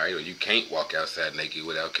constructs, right? Or you can't walk outside naked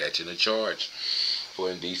without catching a charge. For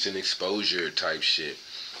indecent exposure type shit.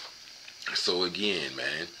 So again,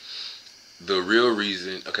 man, the real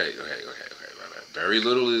reason, okay, Very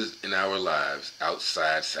little is in our lives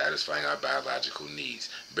outside satisfying our biological needs,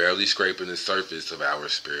 barely scraping the surface of our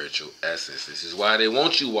spiritual essence. This is why they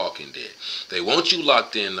want you walking dead. They want you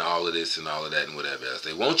locked into all of this and all of that and whatever else.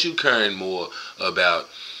 They want you caring more about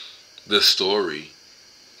the story,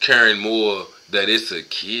 caring more that it's a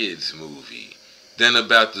kid's movie than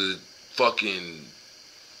about the fucking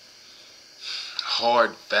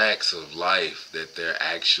hard facts of life that they're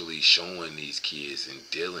actually showing these kids and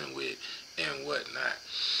dealing with and whatnot.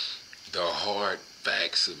 The hard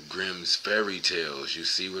facts of Grimm's fairy tales. You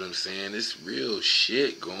see what I'm saying? It's real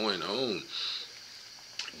shit going on.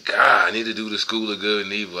 God, I need to do the School of Good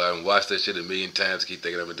and Evil. I've watched that shit a million times. Keep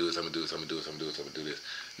thinking I'm gonna do this, I'm gonna do this, I'm gonna do this, I'm gonna do this, I'm gonna do this.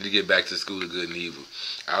 I need to get back to the School of Good and Evil.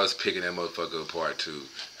 I was picking that motherfucker apart too.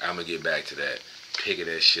 I'm gonna get back to that. Picking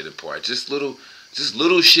that shit apart. Just little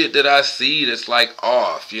shit that I see that's like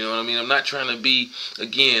off. You know what I mean? I'm not trying to be,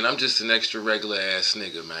 again, I'm just an extra regular ass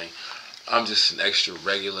nigga, man. I'm just an extra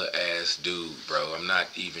regular ass dude, bro. I'm not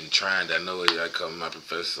even trying to. I know I call my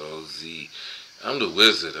Professor OZ. I'm the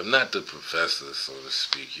wizard. I'm not the professor, so to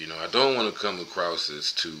speak. You know, I don't want to come across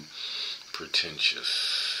as too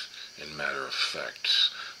pretentious and matter of fact.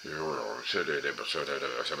 I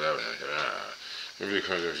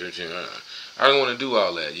don't want to do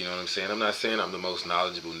all that, you know what I'm saying? I'm not saying I'm the most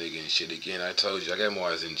knowledgeable nigga and shit. Again, I told you, I got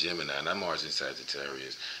Mars in Gemini, not Mars in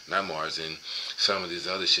Sagittarius, not Mars in some of this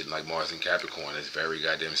other shit, like Mars in Capricorn that's very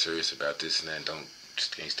goddamn serious about this and that,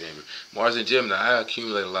 can't stand it. Mars in Gemini, I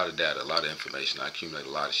accumulate a lot of data, a lot of information. I accumulate a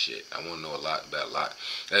lot of shit. I want to know a lot about a lot.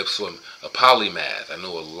 That's a polymath. I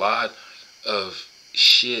know a lot of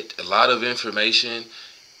shit, a lot of information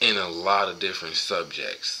in a lot of different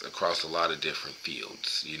subjects across a lot of different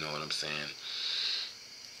fields. You know what I'm saying?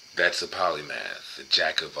 That's a polymath, a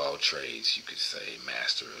jack of all trades, you could say,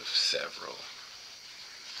 master of several.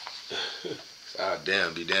 I'll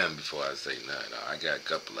be damned before I say nothing. I got a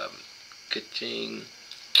couple of them. Ka-ching.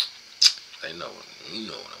 They know, you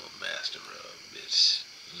know what I'm a master of, bitch.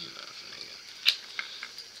 You know,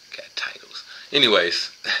 nigga. Got titles. Anyways,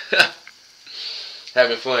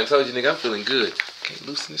 having fun. I told you, nigga, I'm feeling good. Can't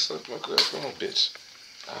loosen this up, my girl. Come on, bitch.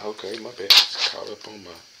 Okay, my bad. Caught up on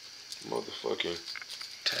my motherfucking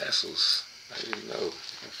tassels. I didn't know.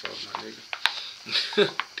 I fought my nigga.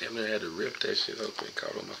 Damn near had to rip that shit open.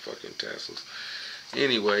 Caught on my fucking tassels.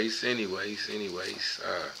 Anyways.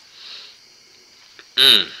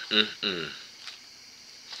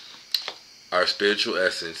 Our spiritual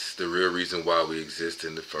essence, the real reason why we exist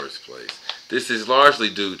in the first place. This is largely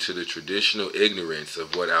due to the traditional ignorance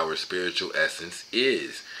of what our spiritual essence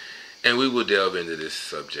is, and we will delve into this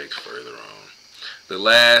subject further on. The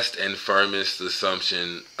last and firmest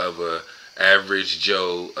assumption of a average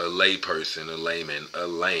Joe, a layperson, a layman, a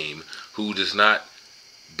lame, who does not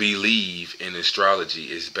believe in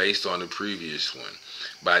astrology is based on the previous one.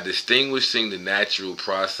 By distinguishing the natural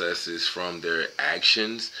processes from their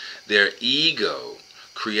actions, their ego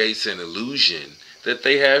creates an illusion that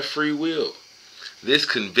they have free will. This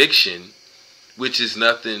conviction, which is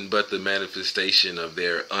nothing but the manifestation of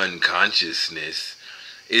their unconsciousness,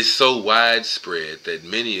 is so widespread that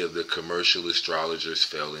many of the commercial astrologers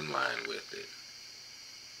fell in line with it.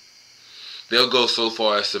 They'll go so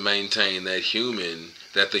far as to maintain that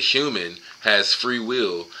the human has free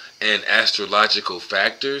will, and astrological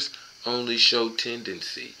factors only show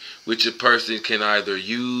tendency, which a person can either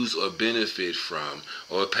use or benefit from,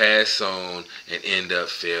 or pass on and end up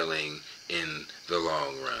failing in the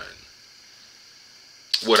long run.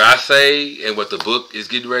 What I say and what the book is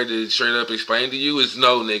getting ready to straight up explain to you is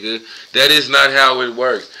no, nigga. That is not how it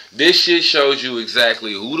works. This shit shows you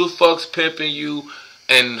exactly who the fuck's pimping you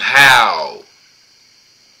and how.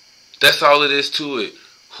 That's all it is to it.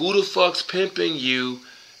 Who the fuck's pimping you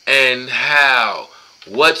and how?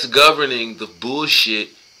 What's governing the bullshit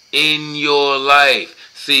in your life?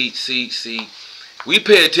 See. We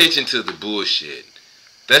pay attention to the bullshit.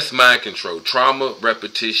 That's mind control. Trauma,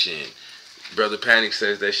 repetition. Brother Panic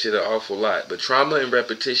says that shit an awful lot. But trauma and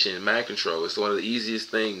repetition and mind control is one of the easiest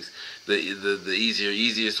things, the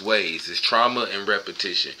easiest ways. Is trauma and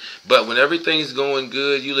repetition. But when everything's going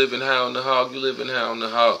good, you living high on the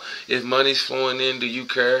hog, If money's flowing in, do you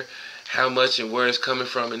care how much and where it's coming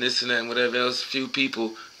from and this and that and whatever else? Few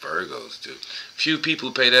people, Virgos do. Few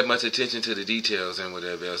people pay that much attention to the details and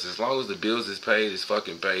whatever else. As long as the bills is paid, it's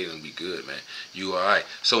fucking paid and be good, man. You alright.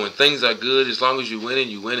 So when things are good, as long as you're winning,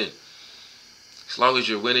 you're winning. As long as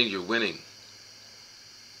you're winning, you're winning.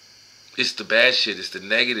 It's the bad shit. It's the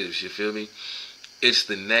negatives, you feel me? It's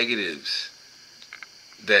the negatives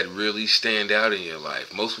that really stand out in your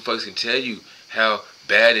life. Most folks can tell you how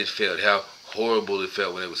bad it felt, how horrible it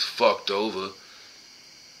felt when it was fucked over.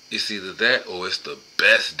 It's either that or it's the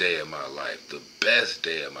best day of my life. The best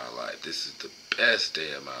day of my life. This is the best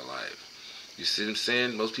day of my life. You see what I'm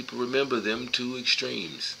saying? Most people remember them two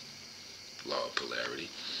extremes. Law of polarity.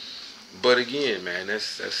 But again, man,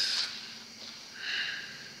 that's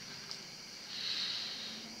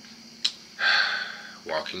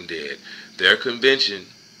Walking Dead. Their conviction,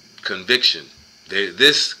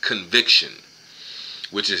 this conviction,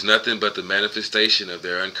 which is nothing but the manifestation of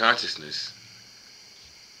their unconsciousness.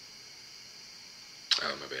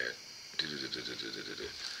 Oh, my bad.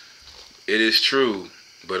 It is true,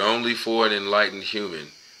 but only for an enlightened human,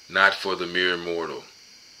 not for the mere mortal.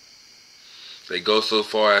 They go so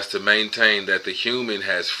far as to maintain that the human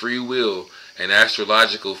has free will and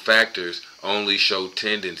astrological factors only show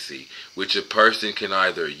tendency, which a person can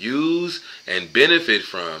either use and benefit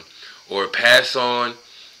from or pass on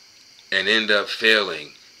and end up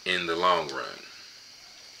failing in the long run.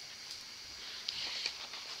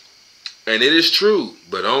 And it is true,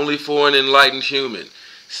 but only for an enlightened human.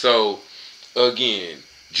 So, again,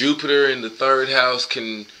 Jupiter in the third house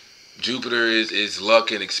Jupiter is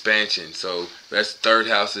luck and expansion. So that's third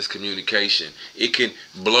house is communication. It can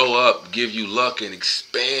blow up, give you luck and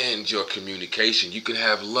expand your communication. You can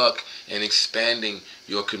have luck and expanding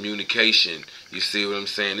your communication. You see what I'm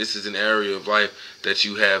saying? This is an area of life that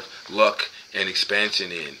you have luck and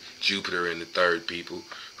expansion in. Jupiter in the third, people,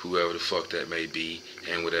 whoever the fuck that may be,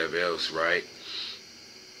 and whatever else, right?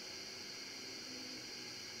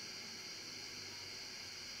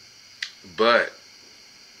 But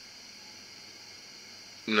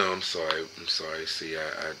no, I'm sorry. See,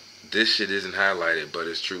 this shit isn't highlighted, but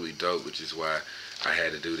it's truly dope, which is why I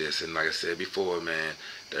had to do this. And like I said before, man,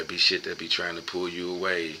 there be shit that be trying to pull you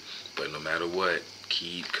away. But no matter what,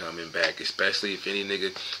 keep coming back. Especially if any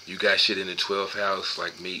nigga, you got shit in the 12th house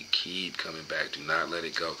like me, keep coming back. Do not let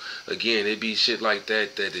it go. Again, it be shit like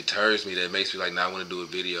that that deters me, that makes me like not want to do a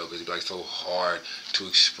video, because it be like so hard to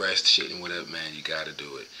express shit and whatever, man. You gotta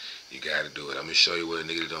do it. You gotta do it. I'm gonna show you what a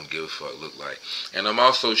nigga that don't give a fuck look like. And I'm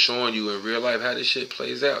also showing you in real life how this shit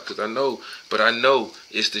plays out. Because I know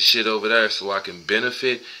it's the shit over there, so I can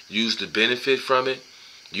benefit, use the benefit from it,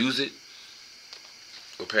 use it,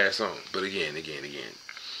 or pass on. But again.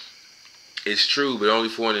 It's true, but only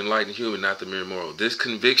for an enlightened human, not the mere mortal. This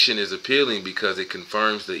conviction is appealing because it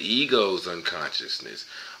confirms the ego's unconsciousness.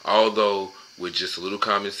 Although, with just a little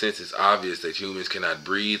common sense, it's obvious that humans cannot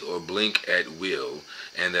breathe or blink at will,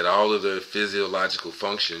 and that all of their physiological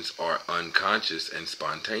functions are unconscious and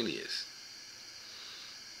spontaneous.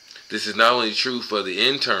 This is not only true for the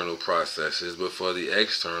internal processes, but for the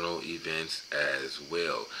external events as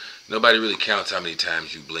well. Nobody really counts how many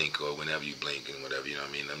times you blink or whenever you blink and whatever, you know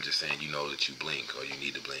what I mean? I'm just saying, you know that you blink or you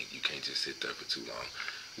need to blink. You can't just sit there for too long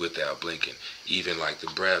without blinking. Even like the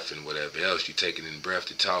breath and whatever else, you taking in breath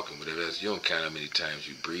to talk and whatever else, you don't count how many times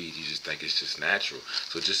you breathe. You just think it's just natural.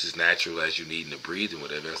 So just as natural as you needing to breathe and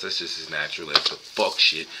whatever else, that's just as natural as the fuck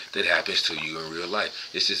shit that happens to you in real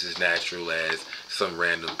life. It's just as natural as some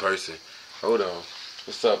random person. Hold on.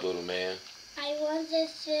 What's up, little man? I want the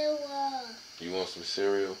cereal. You want some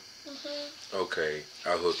cereal? Mm-hmm. Okay,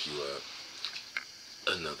 I'll hook you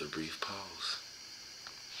up. Another brief pause.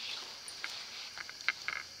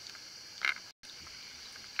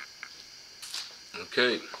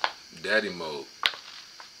 Okay, daddy mode.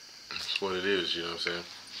 That's what it is, you know what I'm saying?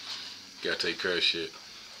 Gotta take care of shit.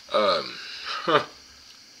 But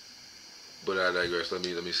I digress. Let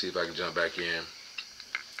me see if I can jump back in.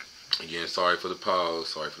 Again, sorry for the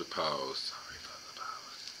pause.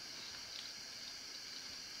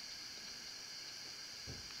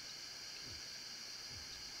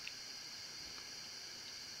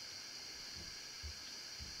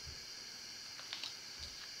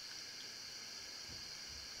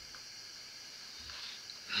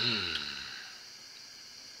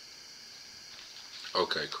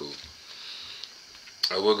 Okay, cool.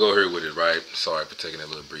 I will go here with it, right? Sorry for taking that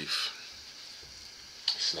little brief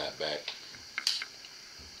snap back.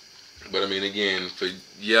 But I mean, again, for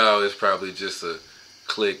y'all, it's probably just a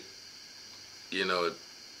click, you know, a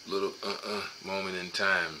little moment in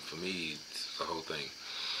time. For me, it's the whole thing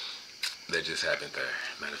that just happened there.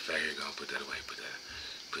 Matter of fact, you're gonna put that away right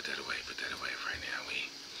now.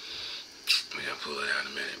 We gonna pull it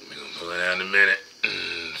out in a minute.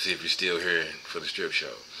 See if you're still here for the strip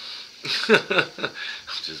show.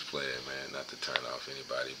 I'm just playing, man, not to turn off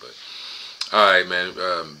anybody, but alright, man,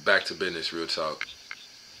 back to business, real talk.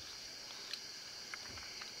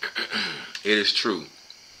 It is true.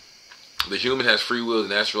 The human has free will,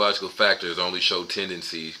 and astrological factors only show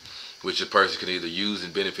tendencies which a person can either use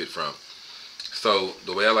and benefit from. So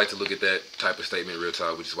the way I like to look at that type of statement, real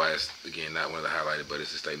talk, which is why it's, again, not one of the highlighted, but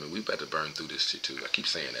it's a statement. We about to burn through this shit too. I keep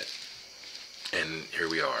saying that. And here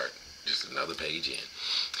we are, just another page in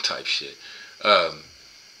type shit.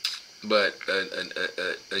 But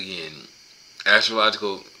again,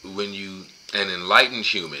 astrological, an enlightened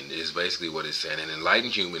human is basically what it's saying. An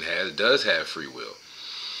enlightened human does have free will.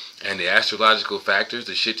 And the astrological factors,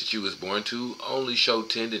 the shit that you was born to, only show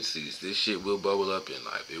tendencies. This shit will bubble up in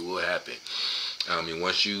life. It will happen.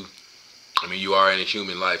 You are in a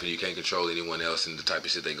human life and you can't control anyone else and the type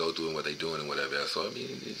of shit they go through and what they doing and whatever else. So,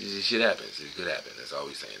 shit happens. It could happen. That's all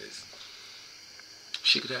we're saying is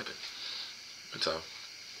shit could happen. That's all.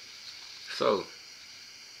 So,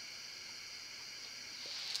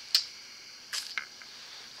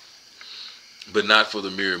 but not for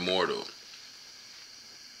the mere mortal.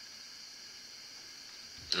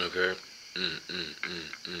 Okay.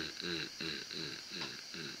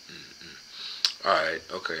 Alright,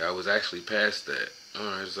 okay, I was actually past that.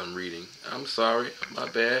 Alright, as I'm reading. I'm sorry, my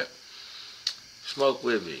bad. Smoke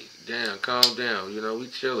with me. Damn, calm down. We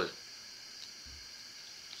chilling.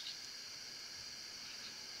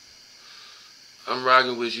 I'm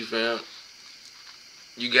rocking with you, fam.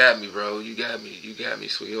 You got me, bro. You got me,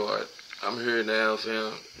 sweetheart. I'm here now,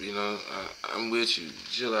 fam. I'm with you.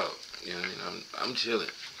 Chill out. I'm chilling.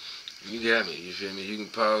 You got me. You feel me? You can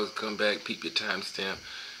pause, come back, peep your timestamp.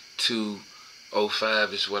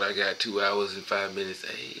 2:05 is what I got. 2 hours and 5 minutes.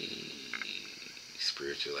 Hey,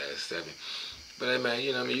 spiritual ass 7. But hey, man,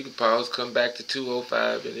 you can pause, come back to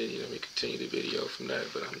 2:05, and then we continue the video from there.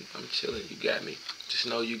 But I'm chilling. You got me. Just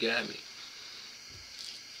know you got me.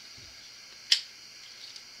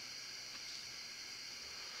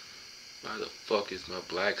 Why the fuck is my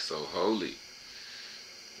black so holy?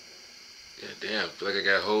 God damn, I feel like I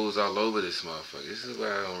got holes all over this motherfucker. This is why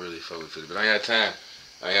I don't really fuck with it. But I ain't got time.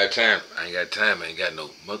 I ain't got no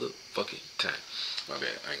motherfucking time. My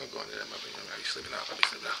bad. I ain't gonna go into that. My bad. I be slipping out. I be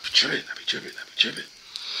tripping.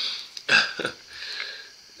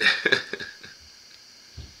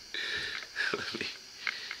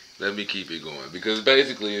 Let me keep it going. Because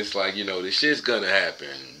basically it's like, this shit's gonna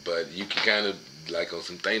happen. But you can kind of, like on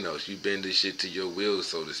some Thanos, you bend this shit to your will,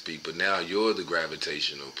 so to speak. But now you're the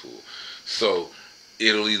gravitational pull. So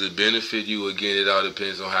it'll either benefit you. Again, it all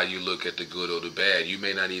depends on how you look at the good or the bad. You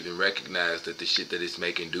may not even recognize that the shit that it's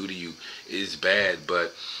making do to you is bad,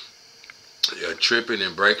 but tripping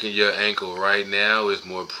and breaking your ankle right now is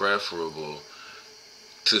more preferable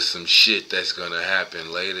to some shit that's gonna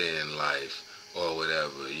happen later in life or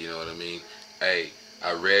whatever. You know what I mean? Hey,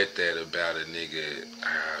 I read that about a nigga.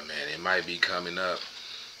 Man, it might be coming up.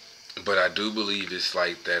 But I do believe it's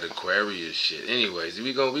like that Aquarius shit. Anyways,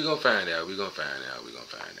 we gonna find out.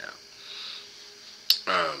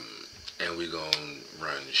 And we gonna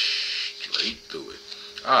run straight through it.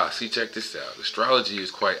 See, check this out. Astrology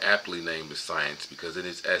is quite aptly named as science because in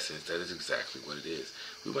its essence, that is exactly what it is.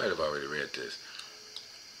 We might have already read this.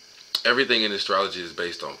 Everything in astrology is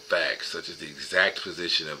based on facts, such as the exact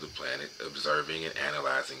position of the planet, observing and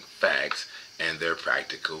analyzing facts, and their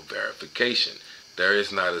practical verification. There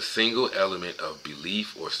is not a single element of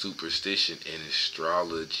belief or superstition in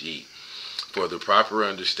astrology. For the proper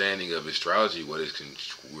understanding of astrology, what is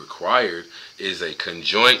required is a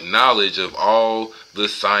conjoint knowledge of all the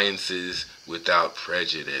sciences without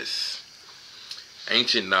prejudice.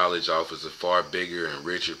 Ancient knowledge offers a far bigger and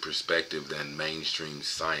richer perspective than mainstream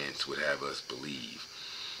science would have us believe.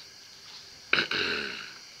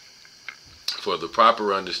 For the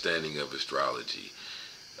proper understanding of astrology,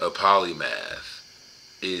 a polymath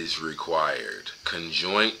is required.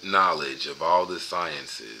 Conjoint knowledge of all the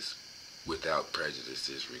sciences without prejudice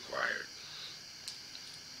is required.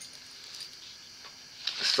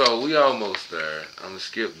 So we almost there. I'm going to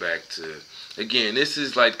skip back to, again, this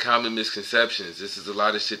is like common misconceptions. This is a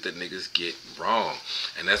lot of shit that niggas get wrong.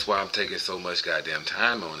 And that's why I'm taking so much goddamn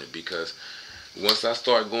time on it. Because once I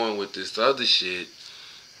start going with this other shit,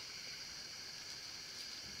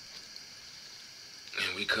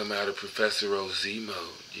 and we come out of Professor OZ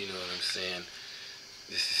mode, you know what I'm saying?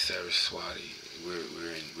 This is Saraswati.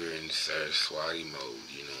 We're in Saraswati mode,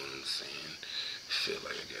 you know what I'm saying? Feel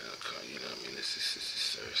like I got you know what I mean? This is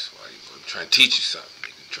Saraswati mode. I'm trying to teach you something,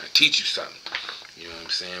 nigga. I'm trying to teach you something. You know what I'm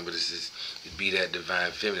saying? But it be that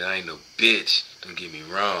divine feminine. I ain't no bitch. Don't get me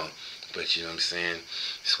wrong. But you know what I'm saying?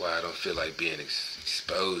 That's why I don't feel like being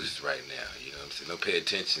exposed right now. You know what I'm saying? Don't pay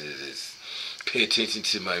attention to this. Pay attention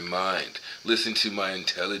to my mind. Listen to my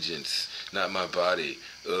intelligence, not my body.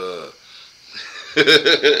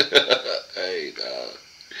 Hey, dog.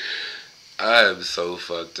 I am so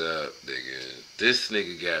fucked up, nigga. This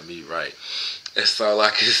nigga got me right. That's all I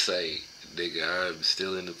can say. nigga. I'm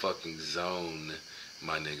still in the fucking zone,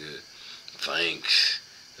 my nigga. Thanks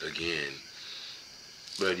again.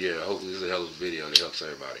 But yeah, hopefully this is a hell of a video that helps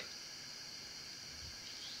everybody.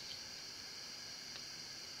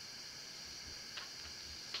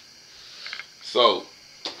 So,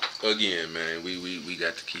 again, man, we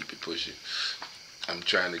got to keep it pushing. I'm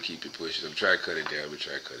trying to keep it pushing. I'm trying to cut it down, but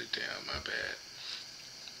try to cut it down. My bad.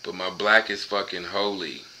 But my black is fucking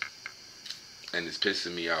holy, and it's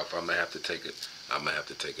pissing me off. I'm gonna have to take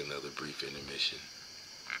another brief intermission.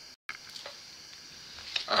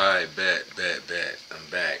 Alright, bet. I'm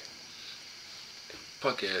back.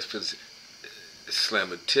 Punk ass pussy.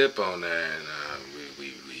 Slam a tip on there, and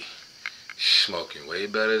we smoking way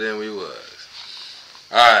better than we was.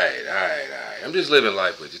 Alright. I'm just living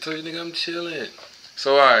life with you. Tell you, nigga, I'm chilling.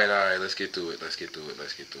 So, alright, let's get through it.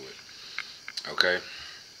 Okay?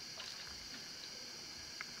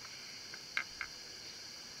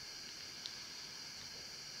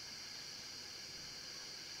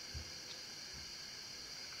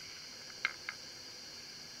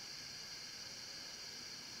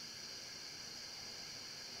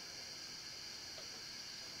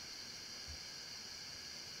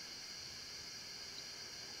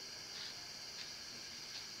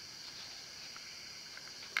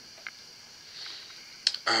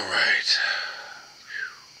 Alright.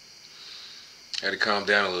 Had to calm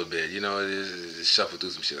down a little bit. You know, just shuffle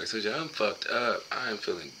through some shit. Like I told you, I'm fucked up. I am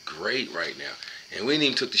feeling great right now. And we ain't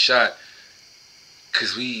even took the shot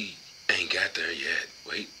because we ain't got there yet.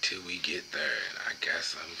 Wait till we get there, and I got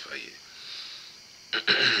something for you.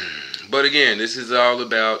 But again, this is all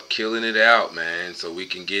about killing it out, man, so we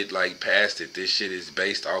can get, like, past it. This shit is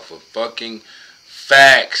based off of fucking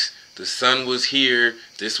facts. The sun was here,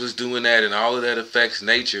 this was doing that, and all of that affects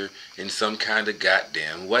nature in some kind of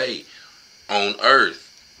goddamn way. On Earth.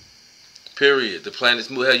 Period. The planets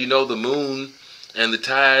move. Hell, you know the moon and the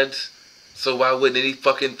tides. So why wouldn't any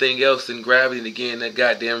fucking thing else than gravity and again that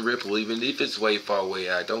goddamn ripple, even if it's way far away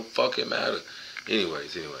out, don't fucking matter.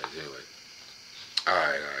 Anyways.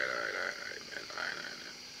 Alright, man.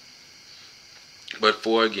 But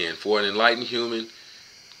for an enlightened human,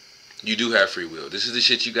 you do have free will. This is the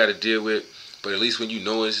shit you got to deal with. But at least when you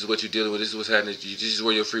know this is what you're dealing with, this is what's happening, this is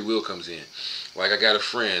where your free will comes in. Like, I got a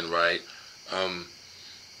friend, right?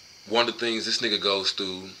 One of the things this nigga goes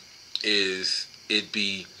through is it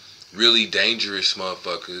be really dangerous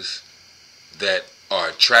motherfuckers that are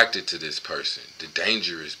attracted to this person. The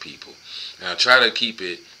dangerous people. And I try to keep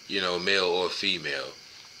it, you know, male or female.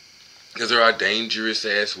 Because there are dangerous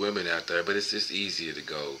ass women out there, but it's just easier to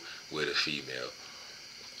go with a female.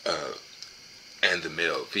 And the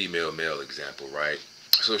female-male example, right?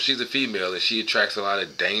 So if she's a female and she attracts a lot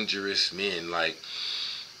of dangerous men, like,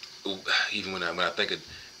 even when I think of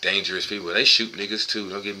dangerous people, they shoot niggas too,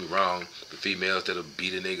 don't get me wrong. The females that'll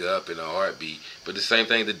beat a nigga up in a heartbeat. But the same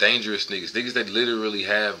thing, the dangerous niggas that literally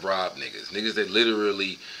have robbed niggas that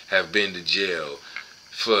literally have been to jail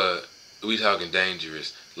for, we talking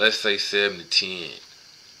dangerous, let's say 7 to 10.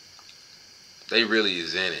 They really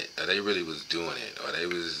is in it, or they really was doing it, or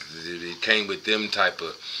it came with them type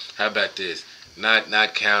of, how about this,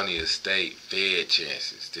 not county or state, fed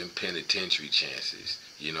chances, them penitentiary chances,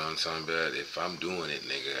 you know what I'm talking about? If I'm doing it,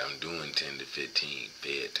 nigga, I'm doing 10 to 15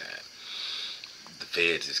 fed time. The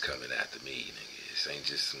feds is coming after me, nigga, this ain't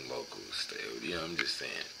just some locals, you know, I'm just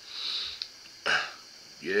saying,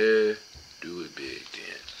 yeah, do it big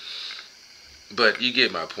then. But you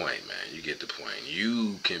get my point, man. You get the point.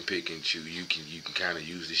 You can pick and choose. You can kind of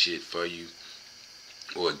use the shit for you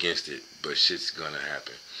or against it, but shit's gonna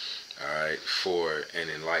happen. All right, for an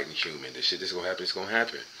enlightened human, the shit that's gonna happen is gonna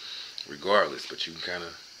happen, regardless. But you can kind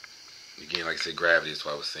of, again, like I said, gravity is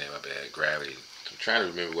what I was saying. My bad, gravity. I'm trying to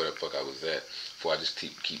remember where the fuck I was at before I just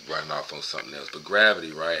keep running off on something else. But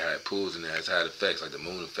gravity, right? How it pulls and that's how it affects. Like the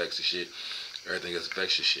moon affects the shit. Everything else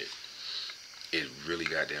affects your shit. It really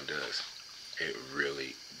goddamn does. It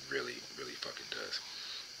really, really, really fucking does.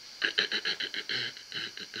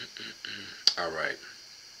 Alright.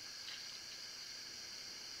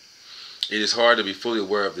 It is hard to be fully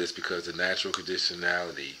aware of this because the natural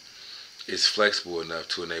conditionality is flexible enough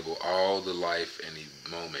to enable all the life and the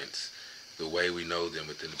moments the way we know them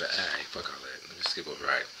within the fuck all that. Let me skip over.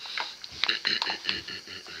 Right.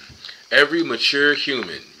 Every mature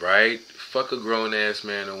human, right? Fuck a grown ass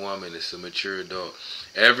man or woman, it's a mature adult.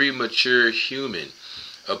 Every mature human,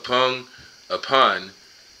 upon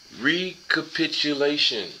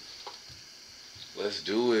recapitulation, let's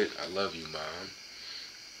do it. I love you, Mom.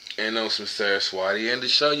 And on some Saraswati, and to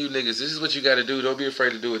show you niggas, this is what you gotta do. Don't be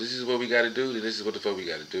afraid to do it. This is what we gotta do, then this is what the fuck we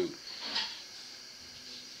gotta do.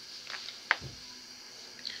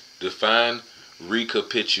 Define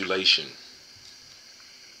recapitulation.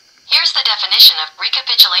 Here's the definition of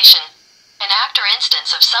recapitulation. An act or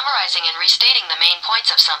instance of summarizing and restating the main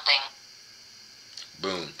points of something.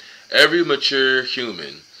 Boom. Every mature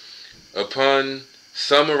human, upon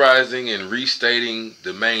summarizing and restating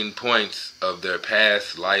the main points of their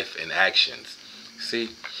past life and actions.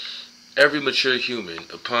 See? Every mature human,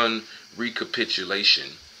 upon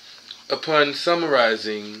recapitulation, upon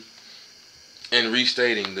summarizing and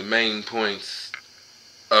restating the main points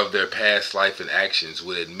of their past life and actions,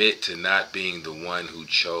 would admit to not being the one who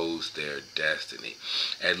chose their destiny.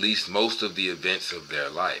 At least most of the events of their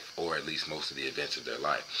life, or at least most of the events of their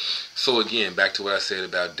life. So again, back to what I said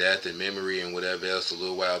about death and memory and whatever else a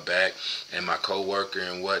little while back, and my coworker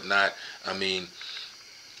and whatnot. I mean,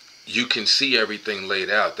 you can see everything laid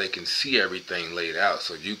out. They can see everything laid out.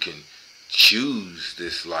 So you can choose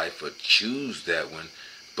this life or choose that one.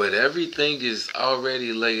 But everything is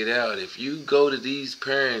already laid out. If you go to these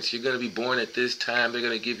parents, you're going to be born at this time. They're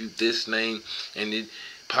going to give you this name. And it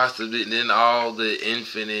possibly, and then all the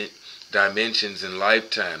infinite dimensions and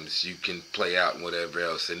lifetimes you can play out and whatever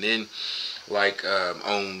else. And then, like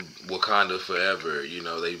on Wakanda Forever, you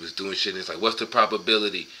know, they was doing shit. And it's like, what's the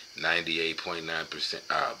probability? 98.9%.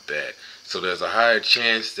 I bet. So there's a higher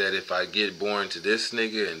chance that if I get born to this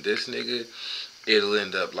nigga and this nigga, it'll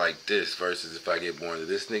end up like this, versus if I get born to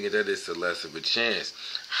this nigga, that is a less of a chance.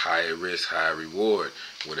 Higher risk, higher reward.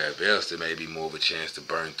 Whatever else, there may be more of a chance to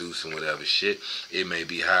burn through some whatever shit. It may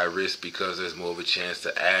be high risk because there's more of a chance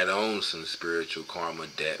to add on some spiritual karma,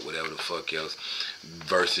 debt, whatever the fuck else,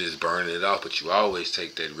 versus burning it off. But you always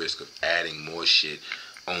take that risk of adding more shit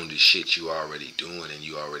on the shit you already doing and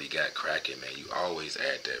you already got cracking, man. You always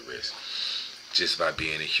add that risk. Just by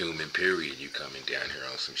being a human, period, you coming down here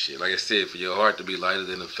on some shit. Like I said, for your heart to be lighter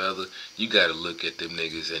than a feather, you gotta look at them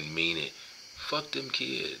niggas and mean it. Fuck them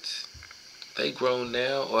kids. They grown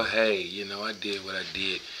now, or hey, you know, I did what I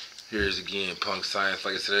did. Here's again, punk science.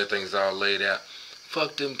 Like I said, everything's all laid out.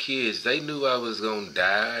 Fuck them kids. They knew I was gonna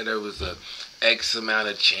die. There was a X amount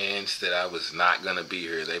of chance that I was not gonna be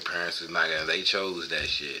here. Their parents was not gonna. They chose that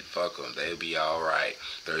shit. Fuck them. They'll be all right.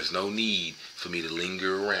 There's no need for me to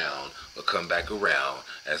linger around or come back around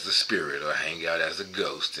as a spirit or hang out as a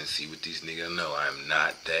ghost and see what these niggas know. I'm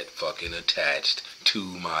not that fucking attached to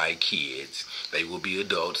my kids. They will be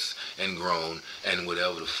adults and grown and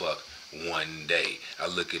whatever the fuck one day. I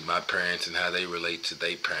look at my parents and how they relate to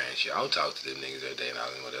their parents. I don't talk to them niggas every day and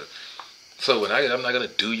all that whatever. So when I'm not gonna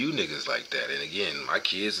do you niggas like that. And again, my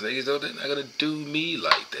kids niggas though, they're not gonna do me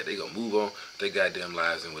like that. They gonna move on their goddamn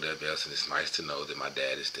lives and whatever else. And it's nice to know that my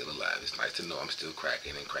dad is still alive. It's nice to know I'm still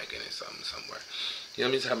cracking and cranking in something somewhere. You know what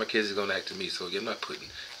I mean? It's how my kids are gonna act to me. So again, I'm not putting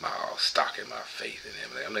my all stock in my faith in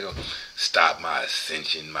them. I'm not gonna stop my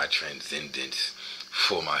ascension, my transcendence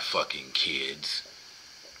for my fucking kids.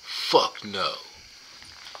 Fuck no.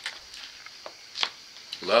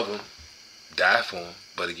 Love them, die for them,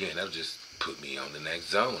 but again, that'll just put me on the next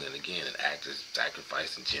zone. And again, an act of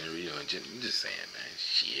sacrifice and generally, I'm just saying, man,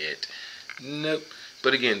 shit. Nope.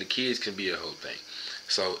 But again, the kids can be a whole thing.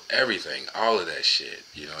 So everything, all of that shit,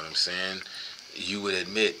 you know what I'm saying? You would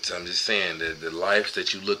admit, I'm just saying, that the life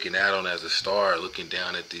that you're looking out on as a star, looking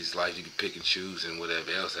down at these lives, you can pick and choose and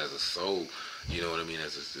whatever else as a soul. You know what I mean?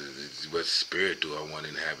 What spirit do I want to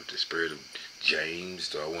inhabit? The spirit of James?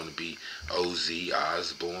 Do I want to be O.Z.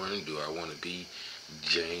 Osborne? Do I want to be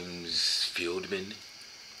James Fieldman?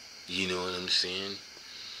 You know what I'm saying?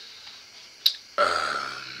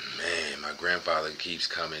 Man, my grandfather keeps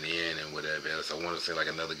coming in and whatever else. I want to say like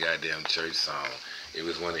another goddamn church song. It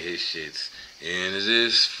was one of his shits. Into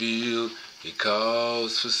this field, he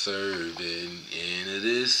calls for serving. Into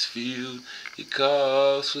this field, he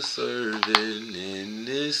calls for serving. In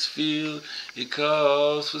this field, he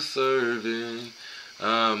calls for serving.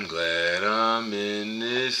 I'm glad I'm in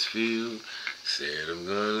this field. Said I'm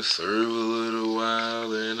gonna serve a little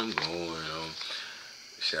while and I'm going on.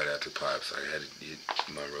 Shout out to Pops. I had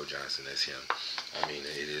Monroe Johnson. That's him. I mean,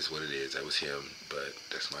 it is what it is. That was him, but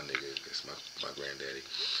that's my nigga. That's my granddaddy.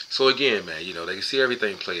 So again, man, you know, they can see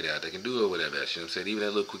everything played out. They can do it, whatever. You know what I'm saying? Even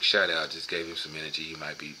that little quick shout out just gave him some energy. He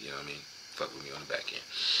might be, you know what I mean, fuck with me on the back end.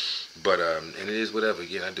 But, and it is whatever.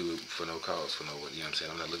 Again, I do it for no cause, for no, you know what I'm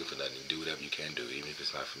saying? I'm not looking for nothing. Do whatever you can do, even if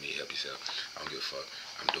it's not for me. Help yourself. I don't give a fuck.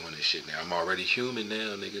 I'm doing this shit now. I'm already human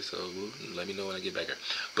now, nigga, so let me know when I get back here.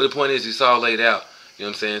 But the point is, it's all laid out. You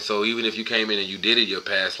know what I'm saying? So even if you came in and you did it, your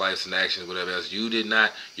past lives and actions, whatever else, you're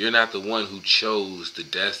not the one who chose the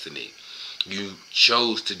destiny. You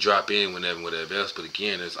chose to drop in whenever, whatever else. But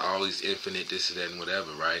again, there's all these infinite this and that and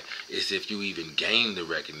whatever, right? It's if you even gain the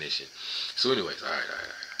recognition. So anyways, all right.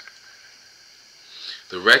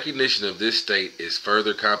 The recognition of this state is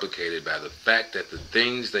further complicated by the fact that the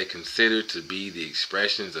things they consider to be the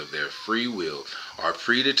expressions of their free will are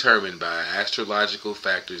predetermined by astrological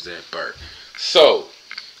factors at birth. So,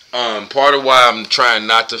 part of why I'm trying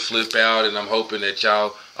not to flip out, and I'm hoping that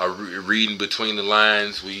y'all are reading between the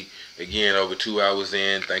lines. We, again, over 2 hours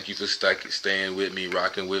in. Thank you for staying with me,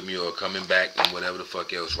 rocking with me, or coming back, and whatever the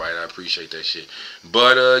fuck else, right? I appreciate that shit.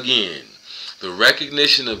 But, again, the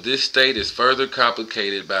recognition of this state is further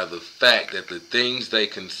complicated by the fact that the things they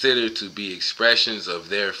consider to be expressions of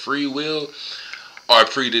their free will are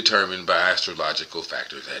predetermined by astrological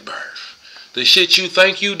factors at birth. The shit you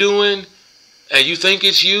think you doing, and you think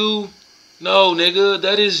it's you? No, nigga,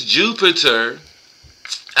 that is Jupiter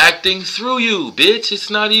acting through you, bitch.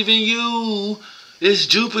 It's not even you. It's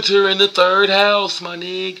Jupiter in the 3rd house, my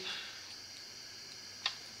nigga.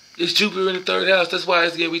 It's Jupiter in the 3rd house. That's why,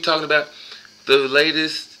 again, we talking about the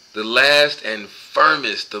latest, the last, and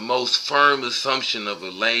firmest, the most firm assumption of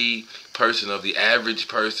a lay person, of the average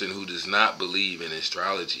person who does not believe in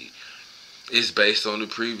astrology, is based on the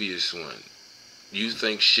previous one. You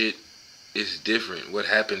think shit is different. What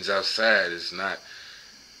happens outside is not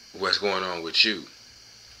what's going on with you.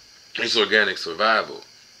 It's organic survival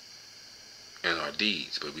and our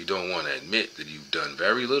deeds, but we don't want to admit that you've done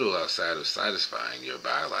very little outside of satisfying your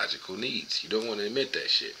biological needs. You don't want to admit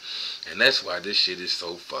that shit. And that's why this shit is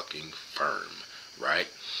so fucking firm, right?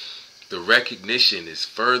 The recognition is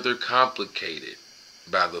further complicated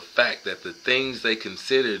by the fact that the things they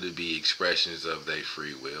consider to be expressions of their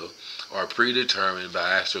free will are predetermined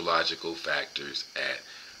by astrological factors at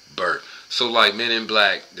birth. So like Men in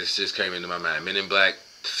Black, this just came into my mind, Men in Black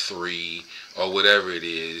 3 or whatever it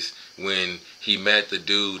is, when he met the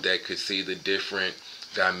dude that could see the different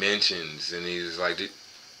dimensions, and he was like,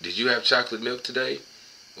 did you have chocolate milk today?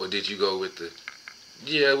 Or did you go with the,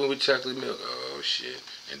 yeah, I went with chocolate milk. Oh shit.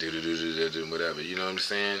 And do whatever, you know what I'm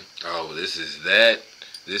saying? Oh, this is that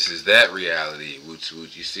reality. Woots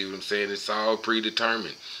woots. You see what I'm saying? It's all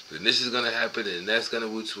predetermined. And this is gonna happen, and that's gonna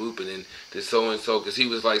woots whoop, and then the so and so, because he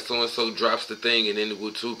was like, so and so drops the thing, and then the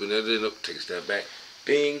woots whoop, and then take a step back,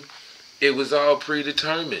 bing. It was all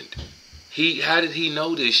predetermined. How did he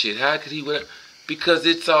know this shit? How could he? Because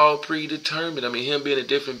it's all predetermined. I mean, him being a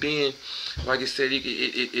different being, like I said,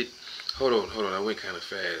 hold on. I went kind of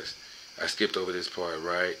fast. I skipped over this part,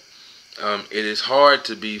 right? It is hard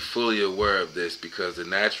to be fully aware of this because the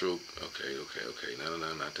natural. Okay. No,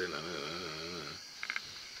 not that. No.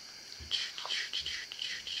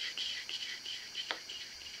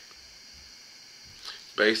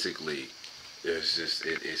 Basically,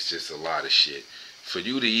 it's just a lot of shit. For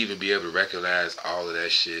you to even be able to recognize all of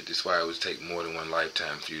that shit, that's why it would take more than one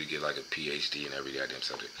lifetime for you to get like a PhD in every goddamn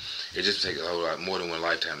subject. It just takes a whole lot more than one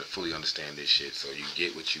lifetime to fully understand this shit, so you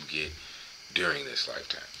get what you get during this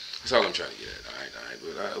lifetime. That's all I'm trying to get at.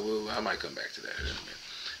 Alright, but I might come back to that in a minute.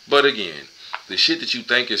 But again, the shit that you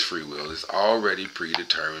think is free will is already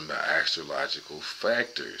predetermined by astrological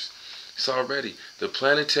factors. It's already the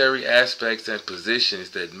planetary aspects and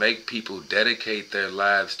positions that make people dedicate their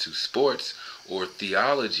lives to sports or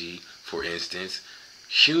theology, for instance,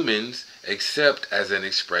 humans accept as an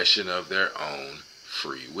expression of their own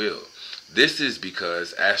free will. This is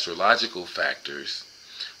because astrological factors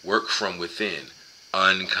work from within,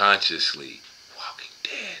 unconsciously. Walking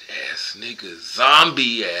Dead ass niggas,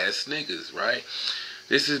 zombie ass niggas, right?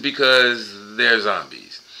 This is because they're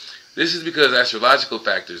zombies. This is because astrological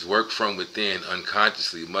factors work from within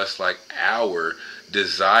unconsciously, much like our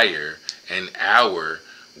desire and our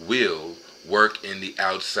will work in the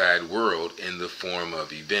outside world in the form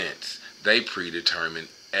of events. They predetermine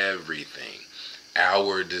everything.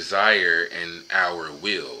 Our desire and our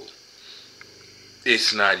will.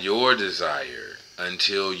 It's not your desire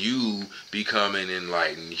until you become an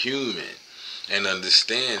enlightened human. And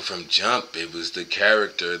understand from jump, it was the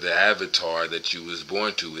character, the avatar that you was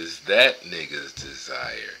born to is that nigga's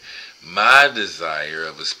desire. My desire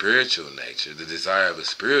of a spiritual nature, the desire of a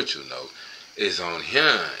spiritual note, is on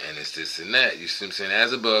him, and it's this and that. You see what I'm saying?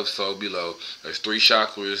 As above, so below. There's 3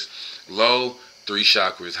 chakras low, 3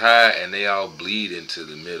 chakras high, and they all bleed into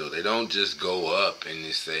the middle. They don't just go up and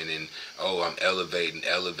just say, then, oh, I'm elevating.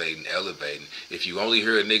 If you only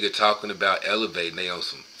hear a nigga talking about elevating, they on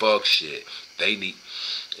some fuck shit. They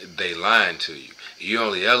lying to you. You're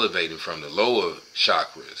only elevating from the lower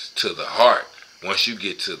chakras to the heart. Once you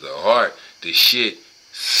get to the heart, the shit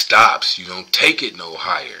stops. You don't take it no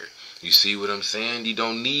higher. You see what I'm saying?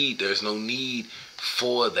 There's no need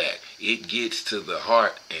for that. It gets to the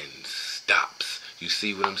heart and stops. You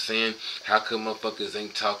see what I'm saying? How come motherfuckers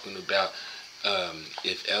ain't talking about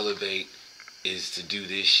if elevate is to do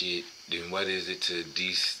this shit, then what is it to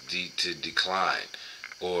to decline?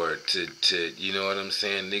 Or to you know what I'm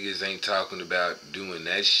saying? Niggas ain't talking about doing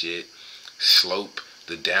that shit. Slope,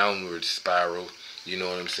 the downward spiral, you know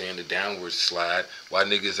what I'm saying? The downward slide. Why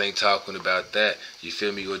niggas ain't talking about that? You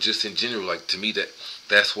feel me? Or just in general, like to me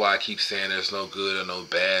that's why I keep saying there's no good or no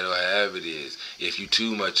bad or however it is. If you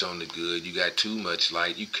too much on the good, you got too much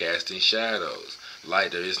light, you casting shadows.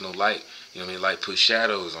 Light, there is no light. You know what I mean? Light puts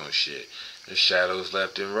shadows on shit. There's shadows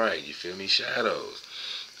left and right. You feel me? Shadows.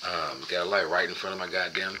 Got a light right in front of my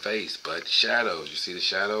goddamn face, but shadows. You see the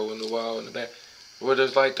shadow on the wall in the back? Where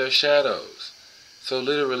there's light, there's shadows. So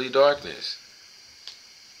literally darkness.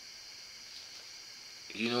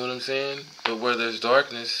 You know what I'm saying? But where there's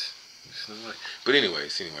darkness, there's no light. But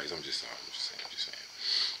anyways, I'm just saying.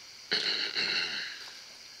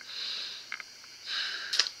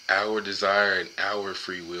 Our desire and our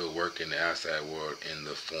free will work in the outside world in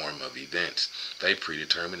the form of events. They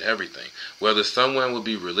predetermine everything. Whether someone will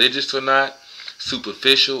be religious or not,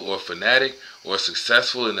 superficial or fanatic, or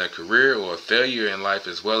successful in their career or a failure in life,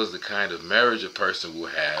 as well as the kind of marriage a person will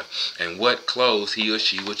have and what clothes he or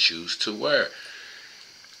she will choose to wear.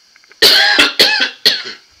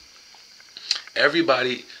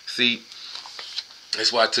 Everybody, see,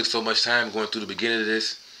 that's why it took so much time going through the beginning of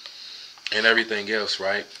this and everything else,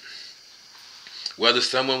 right? Whether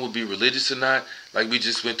someone will be religious or not, like we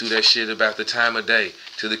just went through that shit about the time of day.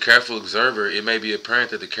 To the careful observer, it may be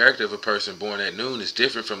apparent that the character of a person born at noon is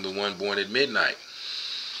different from the one born at midnight.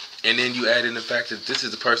 And then you add in the fact that this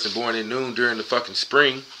is a person born at noon during the fucking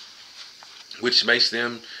spring, which makes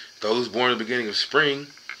them, those born at the beginning of spring,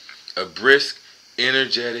 a brisk,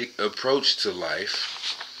 energetic approach to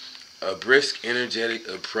life, a brisk, energetic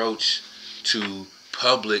approach to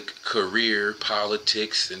public, career,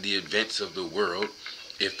 politics, and the events of the world,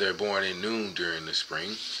 if they're born in noon during the spring,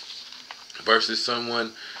 versus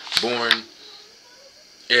someone born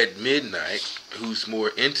at midnight who's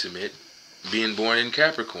more intimate, being born in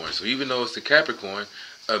Capricorn. So even though it's the Capricorn,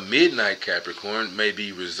 a midnight Capricorn may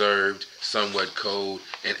be reserved, somewhat cold,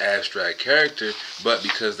 and abstract character, but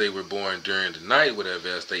because they were born during the night, whatever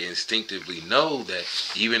else, they instinctively know that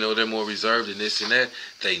even though they're more reserved and this and that,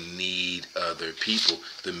 they need other people.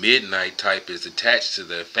 The midnight type is attached to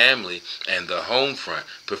their family, and the home front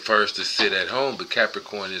prefers to sit at home, but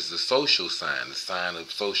Capricorn is the social sign, the sign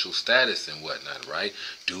of social status and whatnot, right?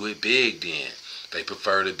 Do it big then. They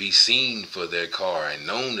prefer to be seen for their car and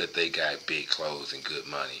known that they got big clothes and good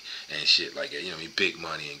money and shit like that. You know what I mean? Big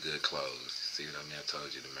money and good clothes. See what I mean? I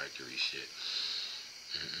told you the Mercury shit.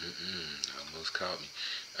 Almost caught me.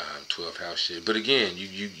 12th house shit. But again,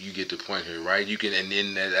 you get the point here, right? You can, and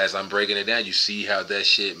then as I'm breaking it down, you see how that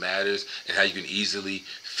shit matters and how you can easily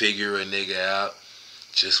figure a nigga out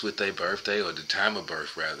just with their birthday, or the time of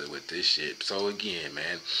birth rather, with this shit. So again,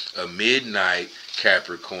 man, a midnight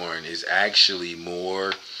Capricorn is actually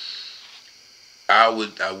more, I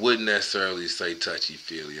wouldn't necessarily say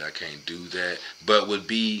touchy-feely, I can't do that, but would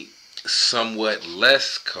be somewhat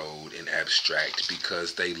less cold and abstract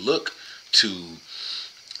because they look to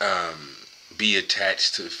be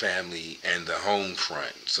attached to the family and the home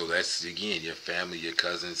front. So that's, again, your family, your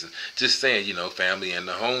cousins, and just saying, you know, family and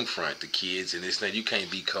the home front, the kids and this and that. You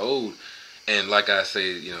can't be cold. And like I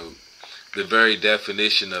say, you know, the very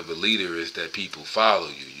definition of a leader is that people follow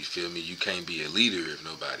you. You feel me? You can't be a leader if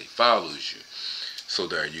nobody follows you. So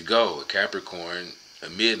there you go. A Capricorn, a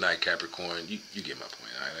midnight Capricorn, you get my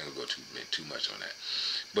point. I ain't gonna go too much on that.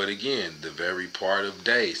 But again, the very part of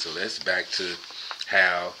day. So that's back to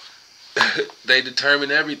how they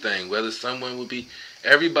determine everything, whether someone will be,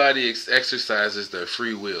 everybody exercises their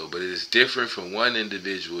free will, but it is different from one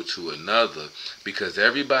individual to another because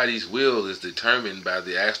everybody's will is determined by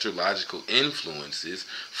the astrological influences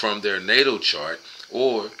from their natal chart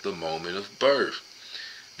or the moment of birth.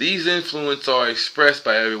 These influences are expressed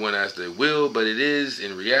by everyone as their will, but it is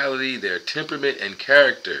in reality their temperament and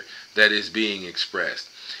character that is being expressed.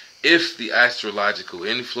 If the astrological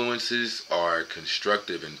influences are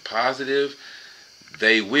constructive and positive,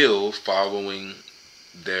 they will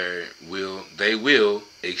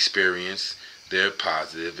experience their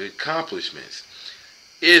positive accomplishments.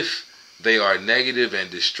 If they are negative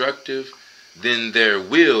and destructive, then their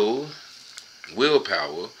willpower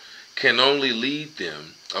can only lead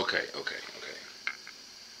them. Okay.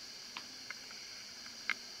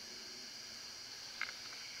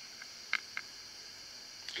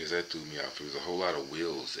 Because that threw me off. There was a whole lot of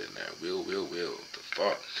wills in there. Will. The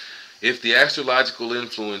fuck? If the astrological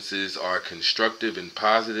influences are constructive and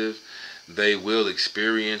positive, they will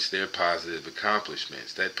experience their positive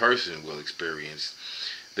accomplishments. That person will experience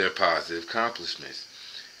their positive accomplishments.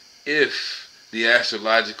 If The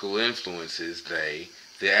astrological influences,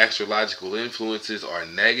 the astrological influences are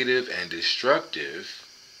negative and destructive.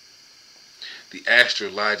 The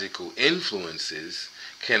astrological influences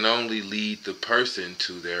can only lead the person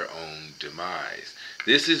to their own demise.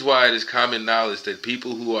 This is why it is common knowledge that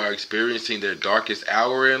people who are experiencing their darkest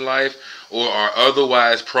hour in life or are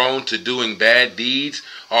otherwise prone to doing bad deeds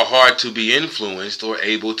are hard to be influenced or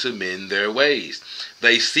able to mend their ways.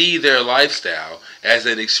 They see their lifestyle as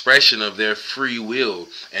an expression of their free will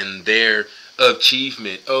and their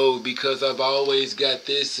achievement. Oh, because I've always got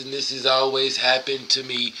this and this has always happened to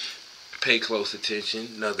me. Pay close attention,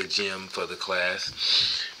 another gem for the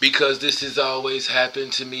class. Because this has always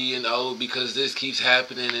happened to me, and oh, because this keeps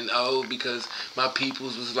happening, and oh, because my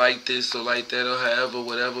peoples was like this or like that or however,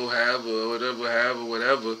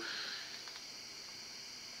 whatever.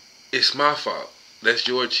 It's my fault. That's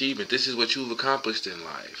your achievement. This is what you've accomplished in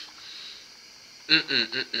life.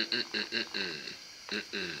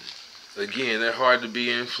 Again, they're hard to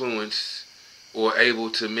be influenced or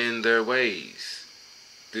able to mend their ways.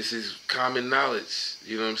 This is common knowledge.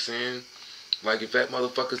 You know what I'm saying? Like, if that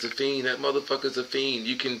motherfucker's a fiend, that motherfucker's a fiend.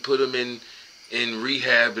 You can put them in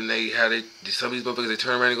rehab, and some of these motherfuckers, they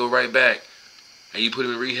turn around and go right back. And you put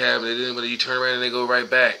them in rehab, and then you turn around and they go right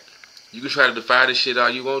back. You can try to defy this shit all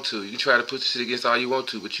you want to. You can try to put this shit against all you want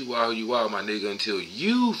to, but you are who you are, my nigga, until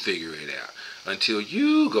you figure it out. Until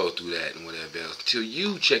you go through that and whatever else. Until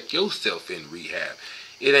you check yourself in rehab.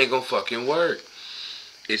 It ain't gonna fucking work.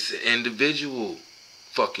 It's an individual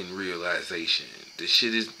fucking realization. The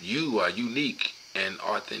shit is, you are unique and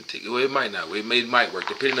authentic. Well, it might not. It might work,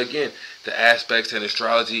 depending, again, the aspects and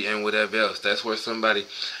astrology and whatever else. That's where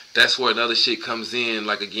another shit comes in.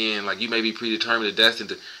 Like, again, like, you may be predetermined or destined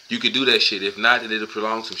to, you could do that shit. If not, then it'll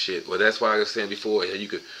prolong some shit. Well, that's why I was saying before, how you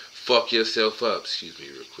could fuck yourself up. Excuse me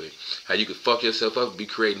real quick. How you could fuck yourself up and be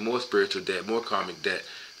creating more spiritual debt, more karmic debt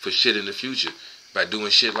for shit in the future. By doing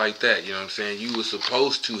shit like that, you know what I'm saying? You were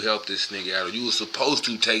supposed to help this nigga out, or you were supposed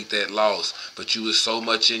to take that loss, but you were so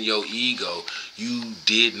much in your ego, you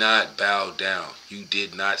did not bow down. You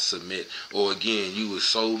did not submit. Or again, you were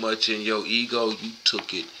so much in your ego, you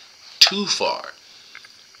took it too far.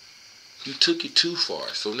 You took it too far.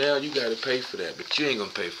 So now you got to pay for that, but you ain't going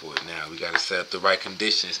to pay for it now. We got to set up the right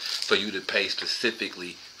conditions for you to pay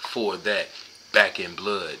specifically for that, back in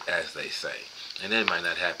blood, as they say. And that might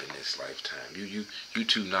not happen this lifetime. You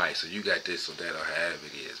too nice, or you got this or that, or however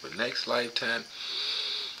it is. But next lifetime,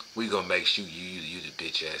 we gonna make sure you the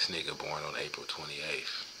bitch ass nigga born on April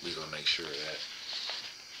 28th. We gonna make sure of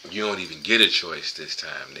that. You don't even get a choice this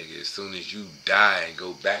time, nigga. As soon as you die and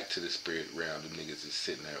go back to the spirit realm, the niggas is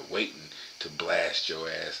sitting there waiting to blast your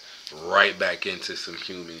ass right back into some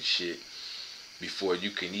human shit before you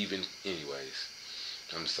can even, anyways.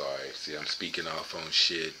 I'm sorry. See, I'm speaking off on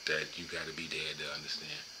shit that you gotta be dead to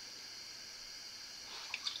understand.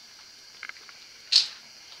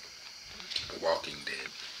 Walking Dead.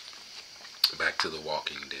 Back to the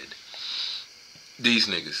Walking Dead. These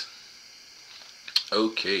niggas.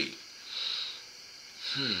 Okay.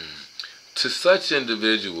 To such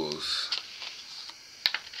individuals.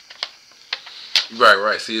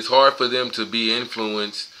 Right. See, it's hard for them to be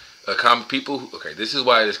influenced. This is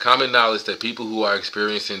why it is common knowledge that people who are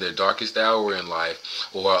experiencing their darkest hour in life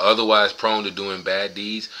or are otherwise prone to doing bad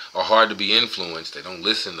deeds are hard to be influenced. They don't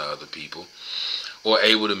listen to other people or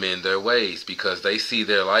able to mend their ways because they see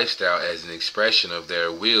their lifestyle as an expression of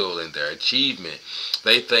their will and their achievement.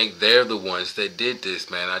 They think they're the ones that did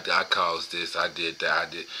this, man. I caused this, I did that, I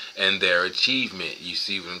did, and their achievement. You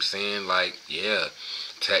see what I'm saying? Like, yeah,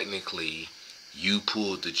 technically you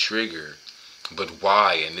pulled the trigger. But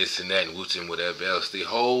why, and this and that, and whatever else. The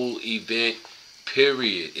whole event,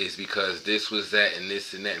 period, is because this was that, and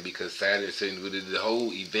this and that, and because Saturn, the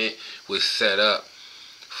whole event was set up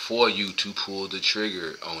for you to pull the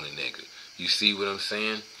trigger on a nigga. You see what I'm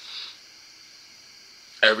saying?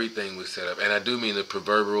 Everything was set up. And I do mean the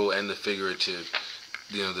proverbial and the figurative,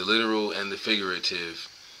 the literal and the figurative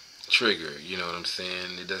trigger. You know what I'm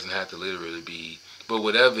saying? It doesn't have to literally be, but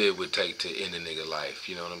whatever it would take to end a nigga life,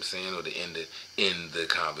 you know what I'm saying? Or to end the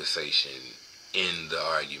conversation, end the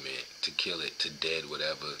argument, to kill it, to dead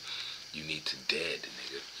whatever you need to dead the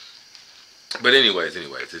nigga. But anyways,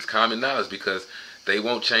 it's common knowledge because they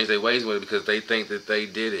won't change their ways with it because they think that they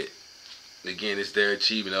did it. Again, it's their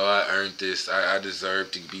achievement. Oh, I earned this. I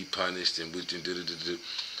deserve to be punished and do.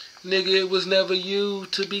 Nigga, it was never you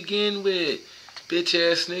to begin with. Bitch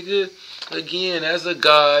ass nigga. Again, as a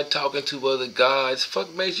god talking to other gods,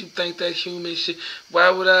 fuck makes you think that human shit? Why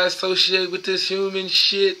would I associate with this human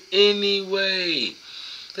shit anyway?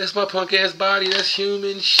 That's my punk ass body. That's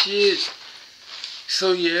human shit.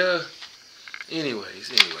 So yeah.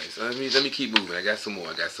 Anyways, let me keep moving. I got some more,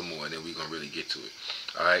 and then we're gonna really get to it.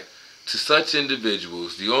 All right. To such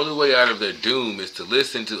individuals, the only way out of their doom is to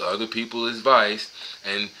listen to other people's advice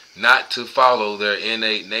and not to follow their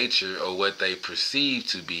innate nature or what they perceive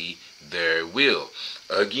to be their will.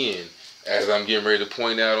 Again, as I'm getting ready to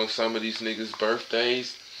point out on some of these niggas'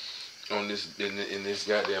 birthdays, on this in this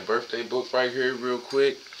goddamn birthday book right here, real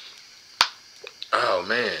quick. Oh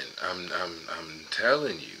man, I'm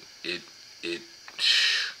telling you, it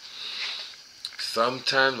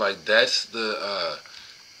sometimes like that's the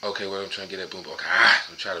okay, what I'm trying to get at, boom. Okay,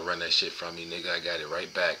 I'm trying to run that shit from me, nigga. I got it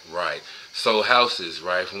right back. Right. So houses,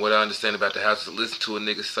 right? From what I understand about the houses, listen to a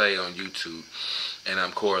nigga say on YouTube, and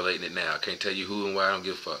I'm correlating it now. I can't tell you who and why. I don't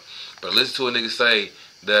give a fuck. But listen to a nigga say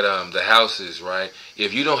that the houses, right?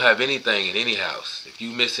 If you don't have anything in any house, if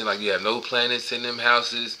you missing, like you have no planets in them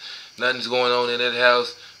houses, nothing's going on in that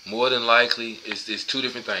house, more than likely it's two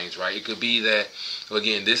different things, right? It could be that,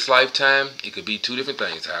 again, this lifetime, it could be two different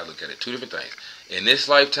things, how I look at it, two different things. In this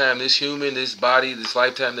lifetime, this human, this body, this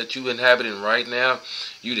lifetime that you inhabiting right now,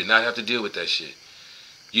 you did not have to deal with that shit.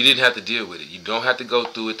 You didn't have to deal with it. You don't have to go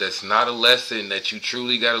through it. That's not a lesson that you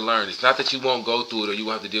truly got to learn. It's not that you won't go through it or you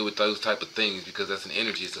won't have to deal with those type of things, because that's an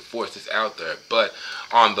energy, it's a force that's out there. But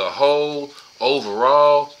on the whole,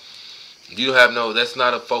 overall, you don't have that's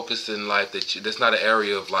not a focus in life that's not an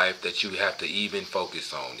area of life that you have to even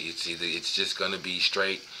focus on. It's just going to be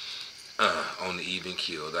straight on the even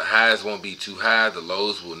keel. The highs won't be too high. The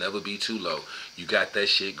lows will never be too low. You got that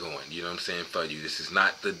shit going. You know what I'm saying? For you, this is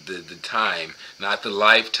not the time, not the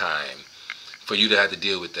lifetime for you to have to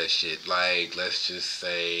deal with that shit. Like, let's just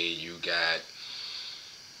say you got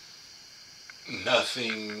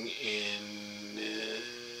nothing in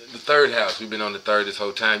the third house. We've been on the third this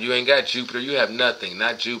whole time. You ain't got Jupiter. You have nothing.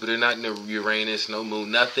 Not Jupiter, not Uranus, no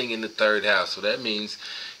moon, nothing in the third house. So that means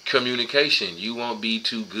communication. You won't be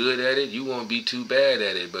too good at it. You won't be too bad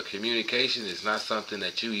at it. But communication is not something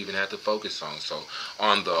that you even have to focus on. So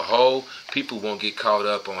on the whole, people won't get caught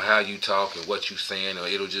up on how you talk and what you're saying, or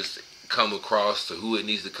it'll just come across to who it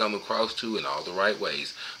needs to come across to in all the right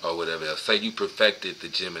ways, or whatever else. Say you perfected the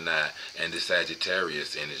Gemini and the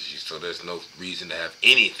Sagittarius energy, so there's no reason to have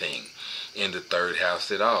anything in the third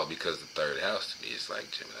house at all, because the third house to me is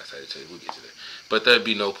like Gemini, Sagittarius. We'll get to that. But there'd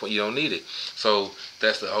be no point. You don't need it. So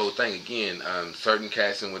that's the whole thing. Again, certain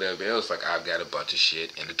cats and whatever else, like I've got a bunch of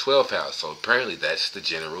shit in the 12th house. So apparently that's the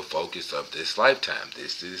general focus of this lifetime.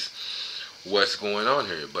 This is what's going on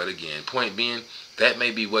here. But again, point being, that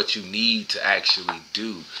may be what you need to actually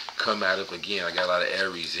do. Come out of, again, I got a lot of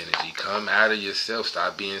Aries energy. Come out of yourself.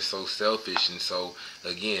 Stop being so selfish. And so,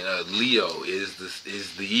 again, Leo is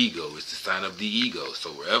the ego. It's the sign of the ego. So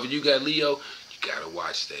wherever you got Leo, you got to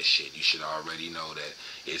watch that shit. You should already know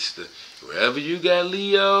that. Wherever you got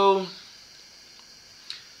Leo,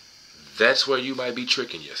 that's where you might be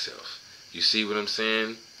tricking yourself. You see what I'm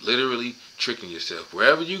saying? Literally tricking yourself.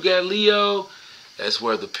 Wherever you got Leo, that's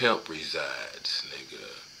where the pimp resides,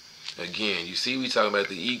 nigga. Again, you see, we talking about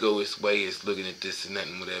the egoist way is looking at this and that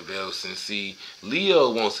and whatever else. And see,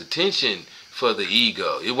 Leo wants attention for the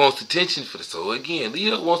ego. It wants attention for the soul. Again,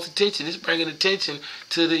 Leo wants attention. It's bringing attention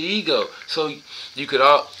to the ego. So you could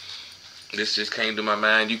this just came to my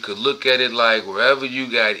mind. You could look at it like wherever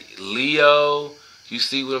you got Leo, you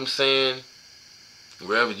see what I'm saying?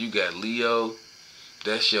 Wherever you got Leo,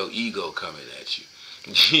 that's your ego coming at you.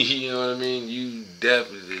 You know what I mean? You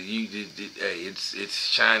definitely, hey, it's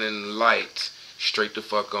shining light straight the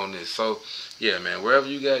fuck on this. So, yeah, man, wherever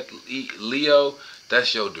you got Leo,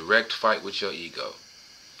 that's your direct fight with your ego.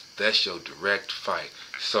 That's your direct fight.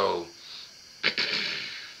 So,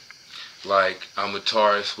 like, I'm a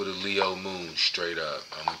Taurus with a Leo moon, straight up.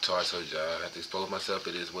 I'm a Taurus, so I have to expose myself.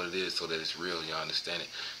 It is what it is, so that it's real. Y'all understand it?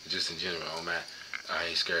 Just in general, oh man, I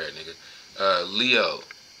ain't scared, nigga. Leo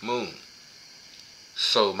moon.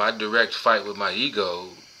 So my direct fight with my ego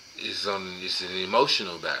it's an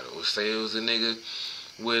emotional battle. Say it was a nigga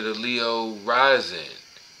with a Leo rising.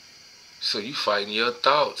 So you fighting your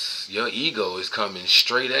thoughts. Your ego is coming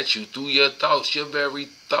straight at you through your thoughts. Your very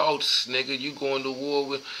thoughts, nigga. You going to war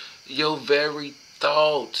with your very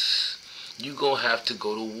thoughts. You gonna have to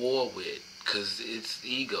go to war with. Because it's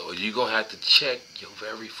ego. You're going to have to check your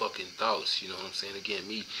very fucking thoughts. You know what I'm saying? Again,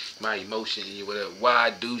 my emotion, whatever. Why I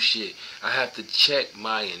do shit. I have to check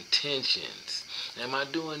my intentions. Am I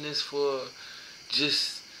doing this for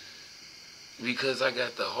just because I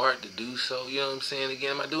got the heart to do so? You know what I'm saying?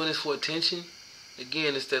 Again, am I doing this for attention?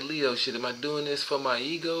 Again, it's that Leo shit. Am I doing this for my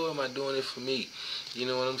ego or am I doing it for me? You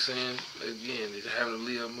know what I'm saying? Again, having a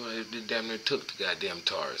Leo moon, it damn near took the goddamn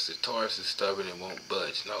Taurus. The Taurus is stubborn and won't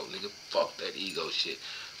budge. No, nigga, fuck that ego shit.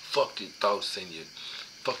 fuck your thoughts and your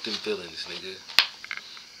fuck them feelings, nigga.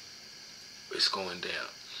 It's going down.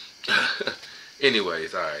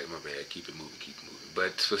 Anyways, alright, my bad. Keep it moving.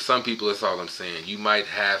 But for some people, that's all I'm saying. You might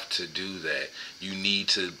have to do that. You need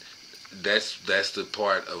to. That's the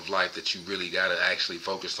part of life that you really gotta actually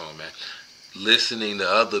focus on, man. Listening to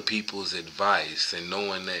other people's advice and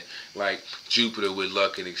knowing that, like Jupiter with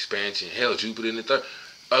luck and expansion. Hell, Jupiter in the third.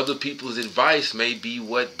 Other people's advice may be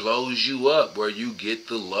what blows you up, where you get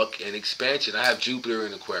the luck and expansion. I have Jupiter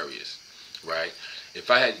in Aquarius, right? If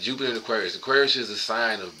I had Jupiter in Aquarius, Aquarius is a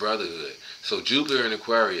sign of brotherhood. So Jupiter in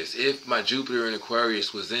Aquarius, if my Jupiter in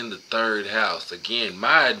Aquarius was in the third house, again,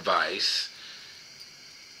 my advice,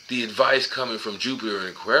 the advice coming from Jupiter in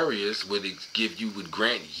Aquarius would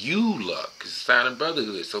grant you luck. It's a sign of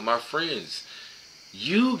brotherhood. So my friends,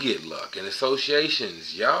 you get luck. And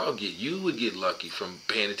associations, you would get lucky from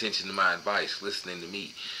paying attention to my advice, listening to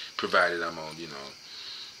me, provided I'm on,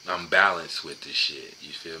 I'm balanced with this shit.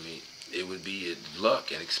 You feel me? It would be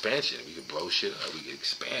luck and expansion. We could blow shit up. We could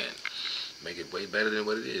expand. Make it way better than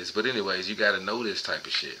what it is. But anyways, you got to know this type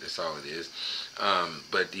of shit. That's all it is.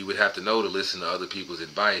 But you would have to know to listen to other people's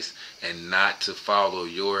advice and not to follow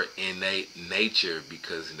your innate nature.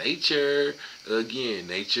 Because nature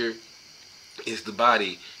is the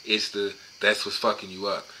body. That's what's fucking you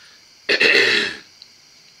up.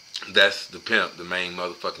 That's the pimp, the main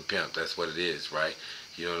motherfucking pimp. That's what it is, right?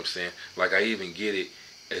 You know what I'm saying? Like, I even get it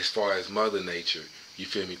as far as mother nature. You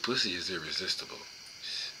feel me? Pussy is irresistible.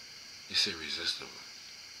 It's irresistible.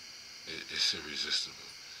 It's irresistible.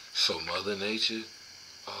 So mother nature,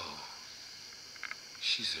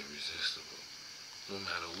 she's irresistible. No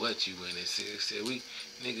matter what you in it, said we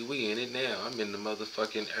in it now. I'm in the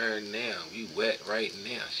motherfucking air now. We wet right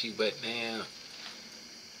now. She wet now.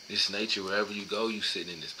 This nature, wherever you go, you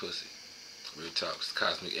sitting in this pussy. Real talk, it's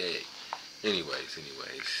cosmic egg. Anyways.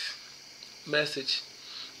 Message.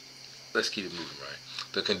 Let's keep it moving, right?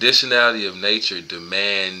 The conditionality of nature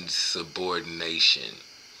demands subordination.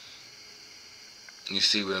 You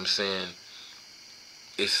see what I'm saying?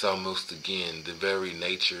 It's almost, again, the very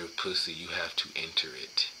nature of pussy. You have to enter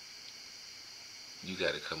it. You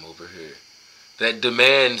got to come over here. That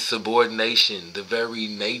demands subordination. The very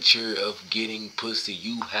nature of getting pussy.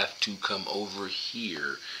 You have to come over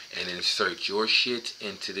here and insert your shit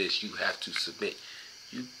into this. You have to submit.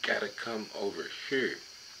 You got to come over here.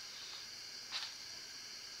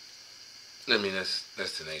 I mean, that's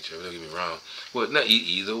the nature of it. Don't get me wrong. Well, no,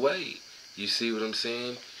 either way. You see what I'm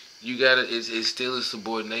saying? You gotta, it's still a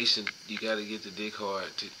subordination. You gotta get the dick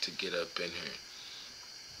hard to get up in here.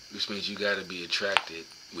 Which means you gotta be attracted,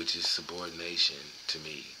 which is subordination to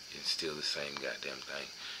me. It's still the same goddamn thing.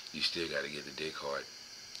 You still gotta get the dick hard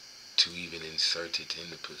to even insert it in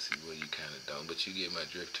the pussy. Well, you kinda don't, but you get my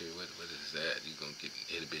drift here. What is that? You gonna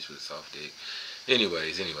hit a bitch with a soft dick.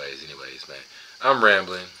 Anyways, man. I'm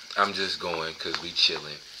rambling. I'm just going because we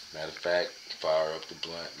chilling. Matter of fact, fire up the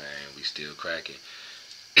blunt, man. We still cracking.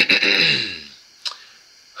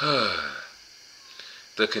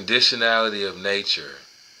 The conditionality of nature.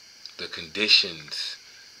 The conditions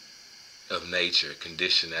of nature.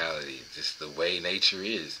 Conditionality. Just the way nature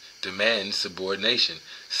is. Demands subordination.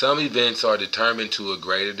 Some events are determined to a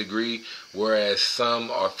greater degree, whereas some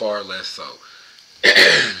are far less so.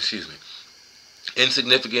 Excuse me.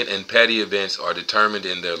 Insignificant and petty events are determined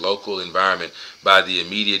in their local environment by the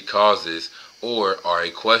immediate causes or are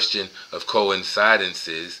a question of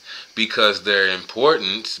coincidences because their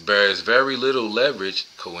importance bears very little leverage.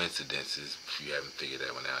 Coincidences, if you haven't figured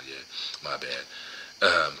that one out yet, my bad.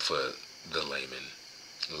 For the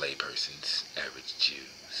laypersons, average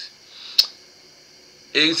Jews.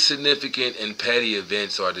 Insignificant and petty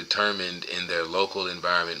events are determined in their local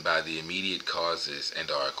environment by the immediate causes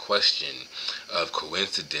and are a question of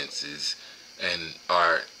coincidences and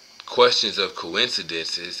are questions of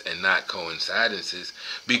coincidences and not coincidences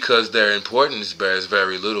because their importance bears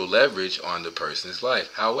very little leverage on the person's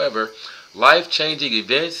life. However, life-changing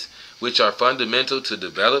events which are fundamental to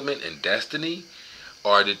development and destiny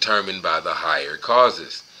are determined by the higher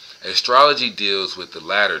causes. Astrology deals with the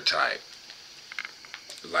latter type.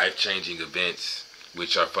 Life-changing events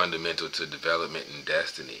which are fundamental to development and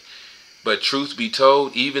destiny. But truth be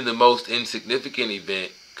told, even the most insignificant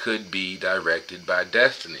event could be directed by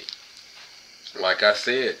destiny. Like I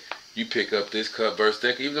said, you pick up this cup verse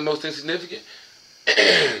deck, even the most insignificant.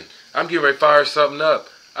 I'm getting ready to fire something up.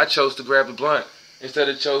 I chose to grab the blunt instead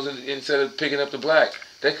of picking up the black.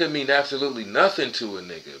 That could mean absolutely nothing to a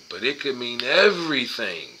nigga, but it could mean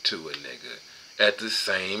everything to a nigga at the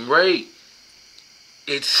same rate.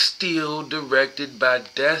 It's still directed by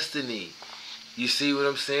destiny. You see what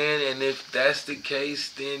I'm saying? And if that's the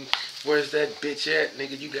case, then where's that bitch at?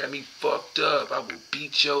 Nigga, you got me fucked up. I will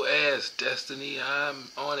beat your ass, Destiny. I'm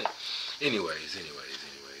on it. Anyways.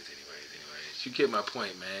 You get my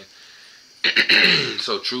point, man.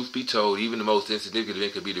 So truth be told, even the most insignificant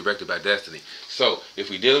event could be directed by destiny. So if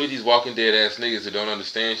we dealing with these Walking Dead ass niggas that don't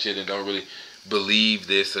understand shit and don't really believe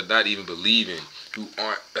this or not even believing, who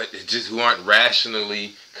aren't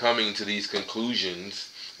rationally coming to these conclusions,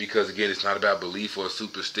 because again, it's not about belief or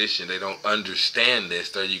superstition. They don't understand this.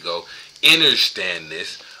 There you go. Understand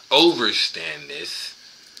this. Overstand this.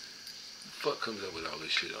 Fuck comes up with all this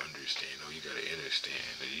shit? Understand? Oh, you gotta understand.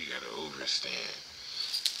 Or you gotta overstand.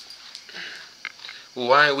 Well,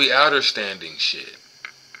 why ain't we outerstanding shit?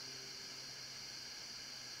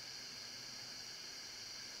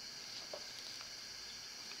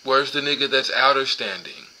 Where's the nigga that's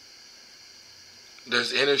outerstanding?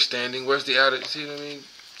 There's innerstanding. Where's the outer? See what I mean?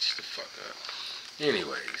 Shut the fuck up.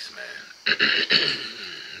 Anyways, man.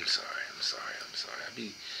 I'm sorry. I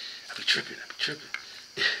be tripping.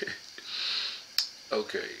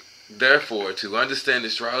 Okay. Therefore, to understand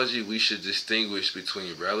astrology, we should distinguish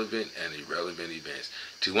between relevant and irrelevant events.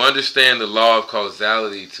 To understand the law of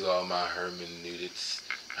causality, to all my hermeticists,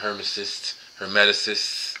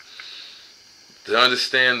 to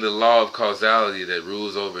understand the law of causality that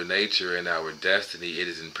rules over nature and our destiny, it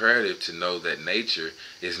is imperative to know that nature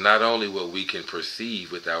is not only what we can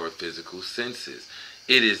perceive with our physical senses.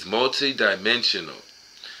 It is multidimensional.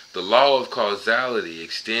 The law of causality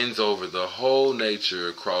extends over the whole nature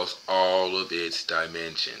across all of its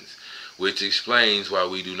dimensions, which explains why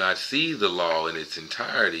we do not see the law in its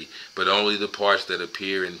entirety, but only the parts that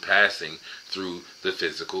appear in passing through the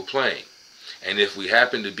physical plane. And if we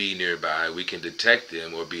happen to be nearby, we can detect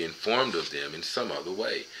them or be informed of them in some other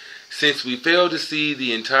way. Since we fail to see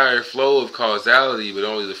the entire flow of causality, but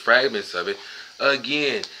only the fragments of it,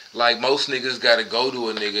 again, like most niggas gotta go to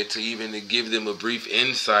a nigga to even to give them a brief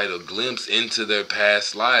insight or glimpse into their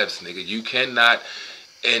past lives, nigga. You cannot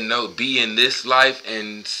be in this life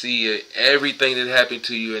and see everything that happened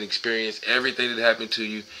to you and experience everything that happened to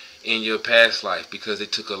you in your past life, because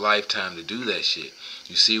it took a lifetime to do that shit.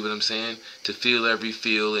 You see what I'm saying? To feel every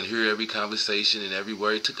feel and hear every conversation and every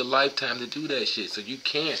word. It took a lifetime to do that shit. So you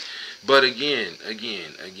can't. But again,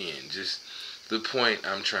 just the point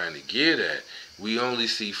I'm trying to get at, we only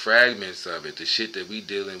see fragments of it, the shit that we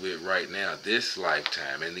dealing with right now, this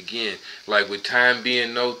lifetime. And again, like with time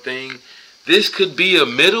being no thing, this could be a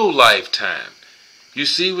middle lifetime. You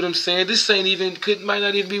see what I'm saying? This might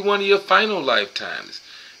not even be one of your final lifetimes.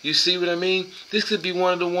 You see what I mean? This could be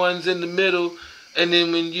one of the ones in the middle. And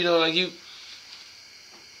then when,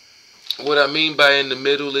 what I mean by in the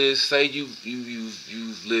middle is, say you've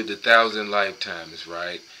lived 1,000 lifetimes,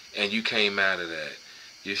 right? And you came out of that.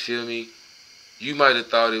 You feel me? You might have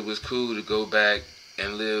thought it was cool to go back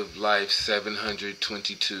and live life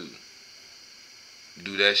 722.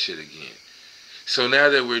 Do that shit again. So now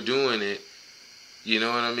that we're doing it, you know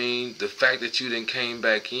what I mean? The fact that you then came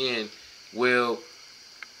back in, well,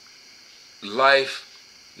 life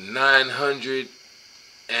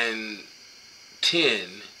 910,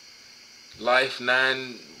 life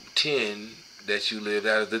 910 that you lived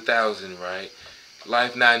out of the 1,000, right?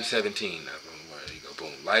 Life 917. There you go,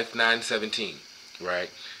 boom. Life 917, right?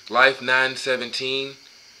 Life 917,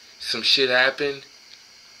 some shit happened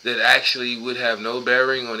that actually would have no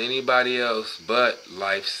bearing on anybody else but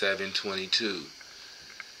life 722.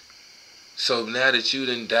 So now that you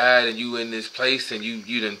done died and you in this place and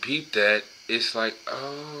you done peeped that, it's like,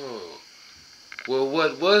 oh, well,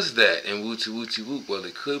 what was that? And woochie whoop. Well,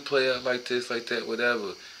 it could play out like this, like that,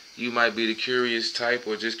 whatever. You might be the curious type,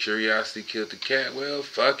 or just curiosity killed the cat. Well,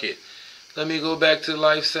 fuck it. Let me go back to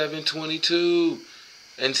life 722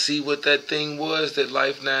 and see what that thing was that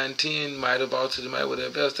life 910 might have altered, might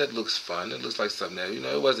whatever else. That looks fun. It looks like something that,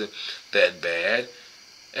 it wasn't that bad.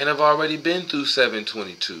 And I've already been through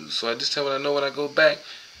 722. So at this time, when I go back,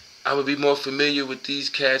 I'm going to be more familiar with these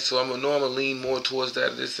cats. So I'm going to lean more towards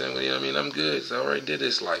that. This thing. You know what I mean? I'm good. So I already did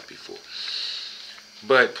this life before.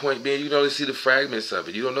 But point being, you can only see the fragments of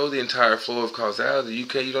it. You don't know the entire flow of causality. You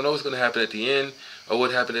don't know what's going to happen at the end or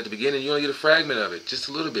what happened at the beginning. You only get a fragment of it. Just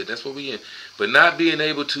a little bit. That's what we in. But not being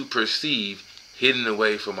able to perceive, hidden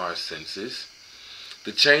away from our senses,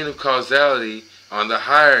 the chain of causality on the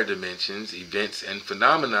higher dimensions, events, and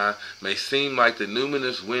phenomena may seem like the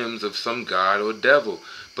numinous whims of some god or devil,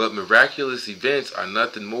 but miraculous events are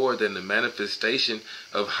nothing more than the manifestation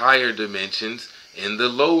of higher dimensions in the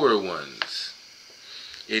lower ones.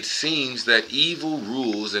 It seems that evil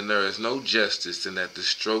rules and there is no justice, and that the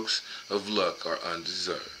strokes of luck are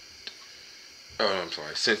undeserved. Oh, I'm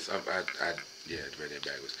sorry. Yeah, I read that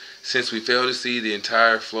backwards. Since we fail to see the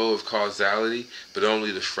entire flow of causality, but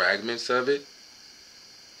only the fragments of it,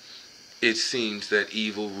 it seems that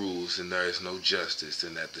evil rules and there is no justice,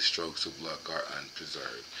 and that the strokes of luck are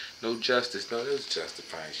unpreserved. No justice. No, that's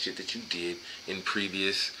justifying shit that you did in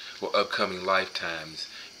previous or upcoming lifetimes,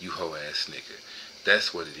 you hoe ass nigga.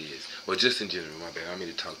 That's what it is. Well, just in general, my bad. I don't mean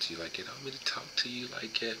to talk to you like that. I don't mean to talk to you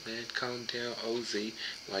like that, man. Calm down, OZ.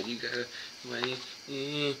 Why you gotta,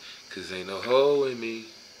 cause ain't no hoe in me.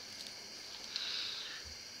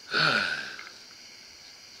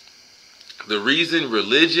 The reason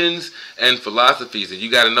religions and philosophies, and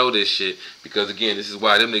you gotta know this shit, because again, this is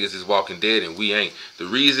why them niggas is walking dead and we ain't. The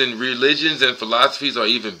reason religions and philosophies are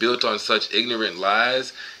even built on such ignorance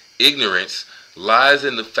lies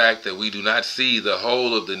in the fact that we do not see the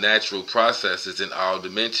whole of the natural processes in all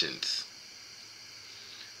dimensions.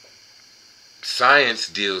 Science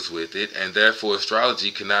deals with it, and therefore astrology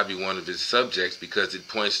cannot be one of its subjects because it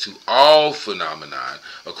points to all phenomenon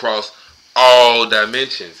across all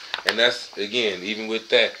dimensions. And that's, again, even with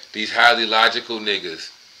that, these highly logical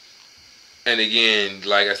niggas. And again,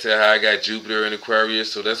 like I said, how I got Jupiter in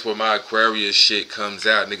Aquarius, so that's where my Aquarius shit comes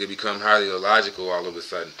out. Nigga become highly illogical all of a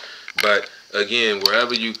sudden. But again,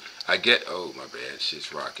 wherever you, oh my bad,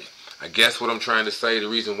 shit's rocking. I guess what I'm trying to say, the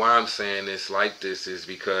reason why I'm saying this like this is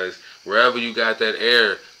because wherever you got that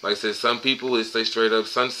air, like I said, some people, it's they straight up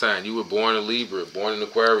sun sign. You were born in Libra, born in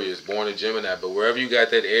Aquarius, born in Gemini, but wherever you got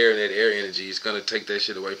that air and that air energy, it's going to take that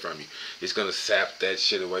shit away from you. It's going to sap that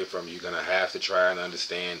shit away from you. You're going to have to try and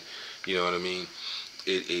understand, you know what I mean?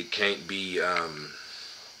 It can't be, I'm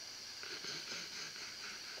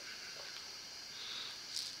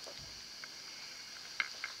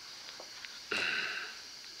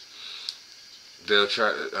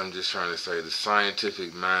just trying to say, the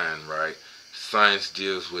scientific mind, right? Science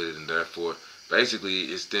deals with it, and therefore, basically,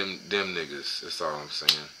 it's them niggas. That's all I'm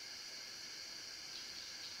saying.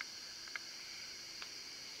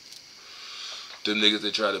 Them niggas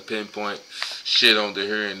that try to pinpoint shit on the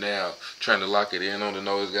here and now, trying to lock it in on the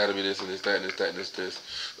no, it's gotta be this and this, that, and this, that, and this.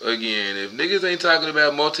 Again, if niggas ain't talking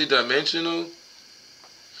about multi-dimensional,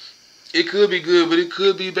 it could be good, but it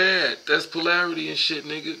could be bad. That's polarity and shit,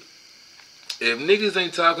 nigga. If niggas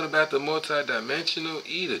ain't talking about the multi-dimensional,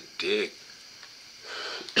 eat a dick.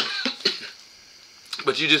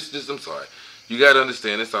 But you just, I'm sorry. You gotta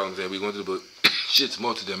understand, that's all I'm saying. We going through the book. Shit's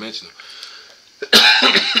multi-dimensional.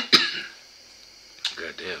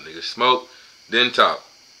 Goddamn, nigga. Smoke, then talk.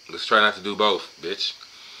 Let's try not to do both, bitch.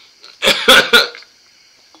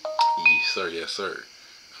 Yes, sir.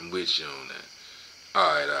 I'm with you on that.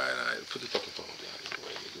 Alright. Put the fucking phone down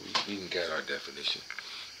anyway, nigga. We can get our definition.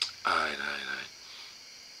 Alright.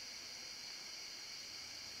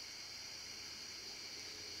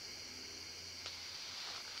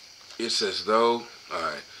 It's as though,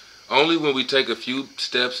 only when we take a few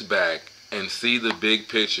steps back and see the big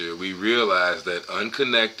picture, we realize that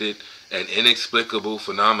unconnected and inexplicable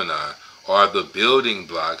phenomena are the building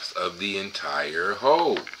blocks of the entire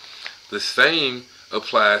whole. The same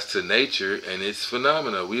applies to nature and its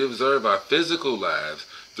phenomena. We observe our physical lives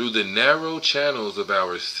through the narrow channels of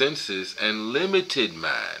our senses and limited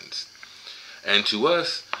minds. And to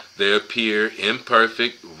us, they appear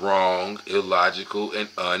imperfect, wrong, illogical, and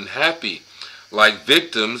unhappy, like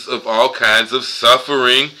victims of all kinds of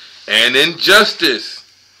suffering and injustice.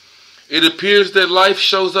 It appears that life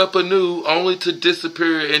shows up anew only to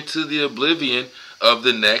disappear into the oblivion of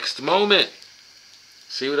the next moment.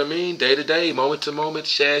 See what I mean? Day to day, moment to moment,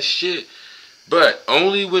 shit. But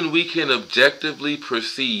only when we can objectively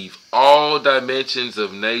perceive all dimensions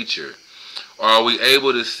of nature are we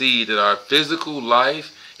able to see that our physical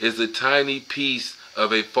life is a tiny piece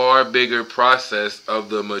of a far bigger process of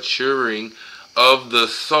the maturing of the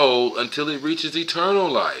soul until it reaches eternal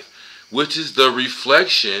life, which is the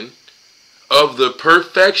reflection of the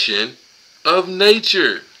perfection of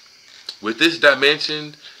nature. With this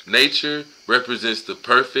dimension, nature represents the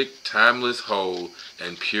perfect, timeless whole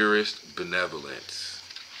and purest benevolence.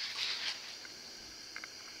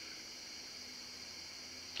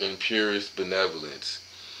 And purest benevolence.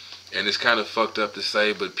 And it's kind of fucked up to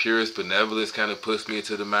say, but purest benevolence kind of puts me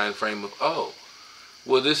into the mind frame of, oh,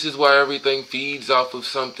 well, this is why everything feeds off of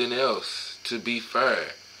something else, to be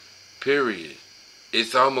fair. Period.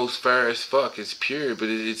 It's almost fair as fuck. It's pure, but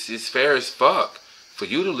it's fair as fuck. For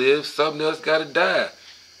you to live, something else gotta die.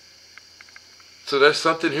 So there's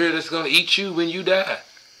something here that's gonna eat you when you die.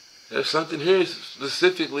 There's something here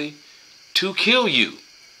specifically to kill you,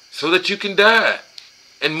 so that you can die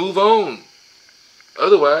and move on.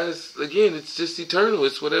 Otherwise, again, it's just eternal.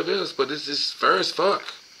 It's whatever else, but it's just fair as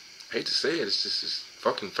fuck. I hate to say it, it's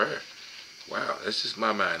fucking fair. Wow, that's just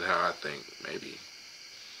my mind, how I think. Maybe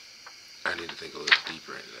I need to think a little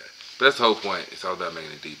deeper into that. But that's the whole point. It's all about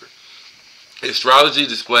making it deeper. Astrology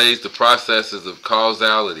displays the processes of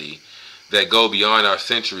causality that go beyond our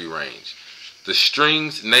century range. The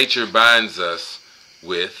strings nature binds us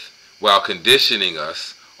with, while conditioning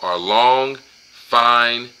us, are long,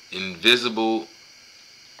 fine, invisible,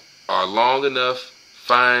 are long enough,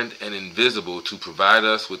 fine, and invisible to provide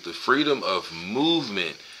us with the freedom of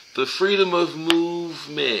movement. The freedom of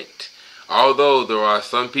movement. Although there are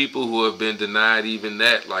some people who have been denied even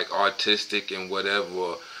that, like autistic and whatever,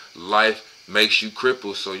 or life makes you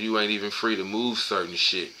crippled, so you ain't even free to move certain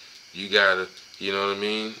shit. You gotta, you know what I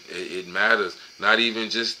mean? It matters. Not even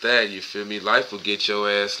just that, you feel me? Life will get your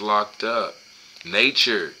ass locked up.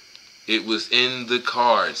 Nature, it was in the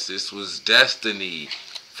cards. This was destiny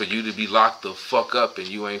for you to be locked the fuck up and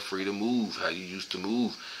you ain't free to move how you used to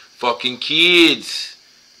move. Fucking kids.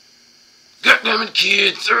 Goddamn it,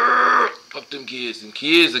 kids. Fuck them kids. And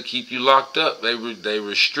kids that keep you locked up. They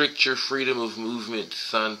restrict your freedom of movement,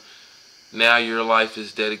 son. Now your life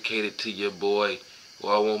is dedicated to your boy.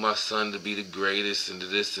 Well, I want my son to be the greatest, and to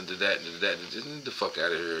this, and to that, and to that. Just get the fuck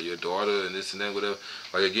out of here. Your daughter, and this, and that, whatever.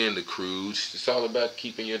 Like, again, the cruise. It's all about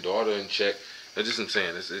keeping your daughter in check. That's just what I'm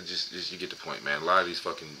saying. It just you get the point, man. A lot of these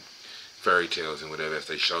fucking fairy tales and whatever else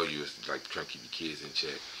they show you is like trying to keep your kids in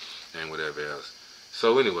check and whatever else.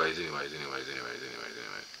 So, anyways.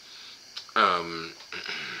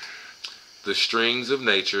 The strings of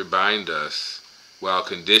nature bind us while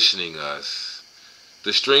conditioning us.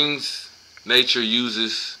 The strings nature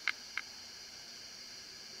uses.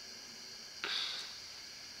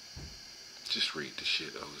 Just read the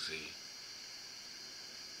shit, OZ.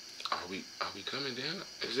 Are we coming down?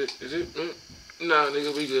 Is it? No,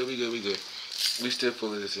 nigga, we good. We still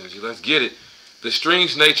full of this energy. Let's get it. The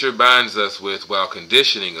strings nature binds us with while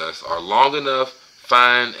conditioning us are long enough,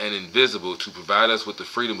 fine, and invisible to provide us with the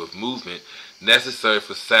freedom of movement necessary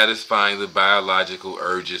for satisfying the biological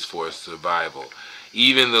urges for survival.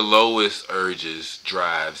 Even the lowest urges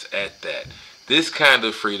drives at that. This kind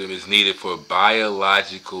of freedom is needed for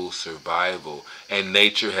biological survival, and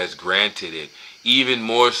nature has granted it, even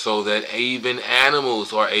more so that even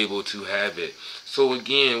animals are able to have it. So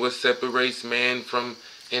again, what separates man from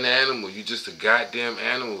an animal? You just a goddamn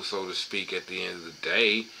animal, so to speak, at the end of the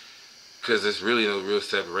day. Because there's really no real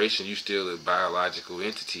separation. You still a biological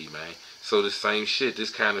entity, man. So the same shit,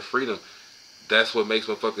 this kind of freedom, that's what makes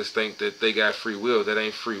motherfuckers think that they got free will. That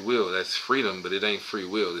ain't free will. That's freedom, but it ain't free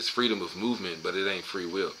will. It's freedom of movement, but it ain't free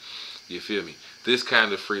will. You feel me? This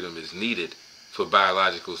kind of freedom is needed for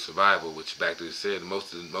biological survival, which back to the said,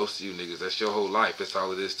 most of you niggas, that's your whole life. That's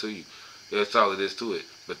all it is to you. That's all it is to it.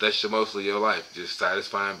 But that's mostly your life, just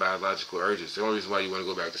satisfying biological urges. The only reason why you want to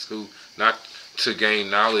go back to school, not to gain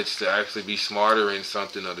knowledge, to actually be smarter in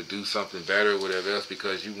something or to do something better or whatever else,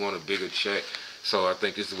 because you want a bigger check. So I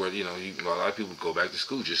think this is where, a lot of people go back to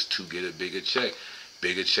school just to get a bigger check.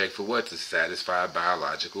 Bigger check for what? To satisfy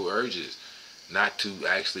biological urges. Not to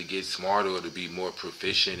actually get smarter or to be more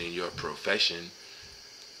proficient in your profession,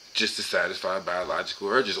 just to satisfy biological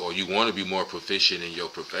urges. Or you want to be more proficient in your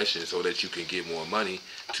profession so that you can get more money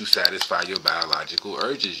to satisfy your biological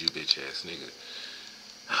urges, you bitch ass nigga.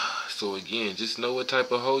 So again, just know what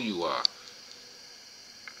type of hoe you are.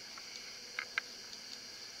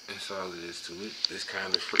 That's all it is to it. This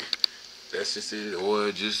kind of free. That's just it.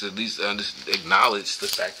 Or just at least acknowledge the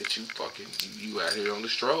fact that you out here on the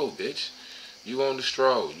stroll, bitch. You on the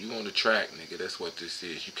stroll. You on the track, nigga. That's what this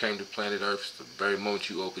is. You came to planet Earth the very moment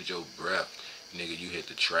you opened your breath, nigga, you hit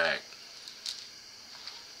the track.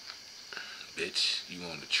 Bitch, you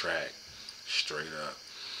on the track. Straight up.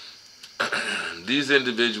 These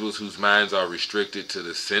individuals whose minds are restricted to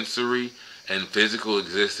the sensory and physical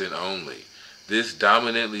existence only. This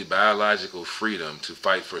dominantly biological freedom to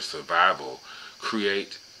fight for survival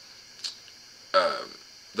create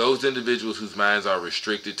those individuals whose minds are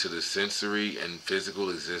restricted to the sensory and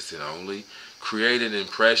physical existence only create an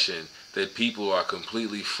impression that people are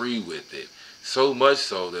completely free with it, so much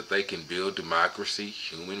so that they can build democracy,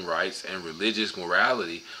 human rights, and religious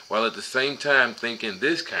morality, while at the same time thinking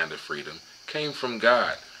this kind of freedom came from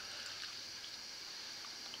God.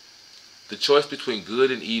 The choice between good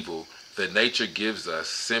and evil that nature gives us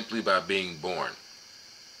simply by being born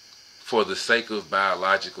for the sake of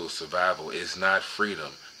biological survival is not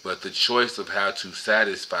freedom, but the choice of how to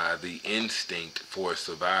satisfy the instinct for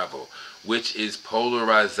survival, which is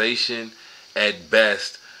polarization at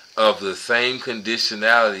best of the same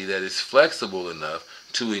conditionality that is flexible enough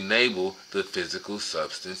to enable the physical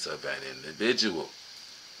substance of an individual.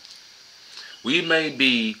 We may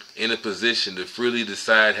be in a position to freely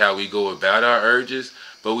decide how we go about our urges,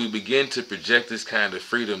 but we begin to project this kind of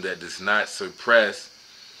freedom that does not surpass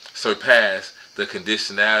the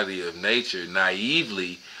conditionality of nature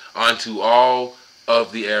naively onto all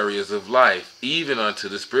of the areas of life, even onto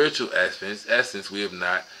the spiritual essence we have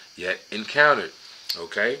not yet encountered.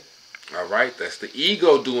 Okay? Alright, that's the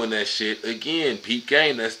ego doing that shit. Again, peep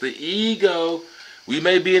game, that's the ego. We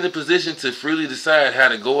may be in a position to freely decide how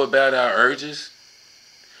to go about our urges,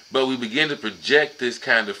 but we begin to project this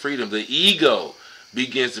kind of freedom. The ego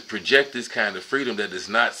begins to project this kind of freedom that does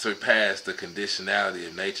not surpass the conditionality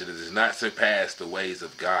of nature, that does not surpass the ways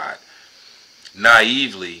of God,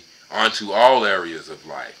 naively onto all areas of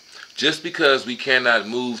life. Just because we cannot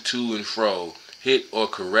move to and fro, hit or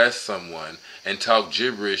caress someone, and talk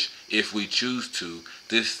gibberish if we choose to,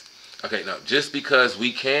 just because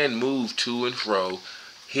we can move to and fro,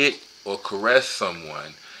 hit or caress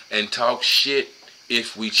someone, and talk shit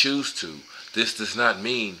if we choose to, this does not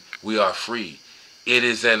mean we are free. It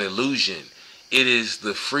is an illusion. It is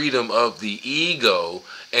the freedom of the ego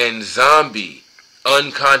and zombie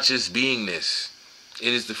unconscious beingness.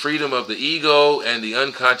 It is the freedom of the ego and the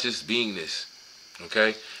unconscious beingness.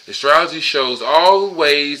 Okay? Astrology shows all the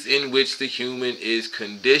ways in which the human is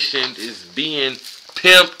conditioned, is being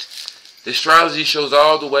pimped. Astrology shows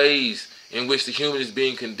all the ways in which the human is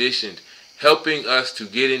being conditioned, helping us to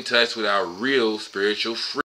get in touch with our real spiritual freedom.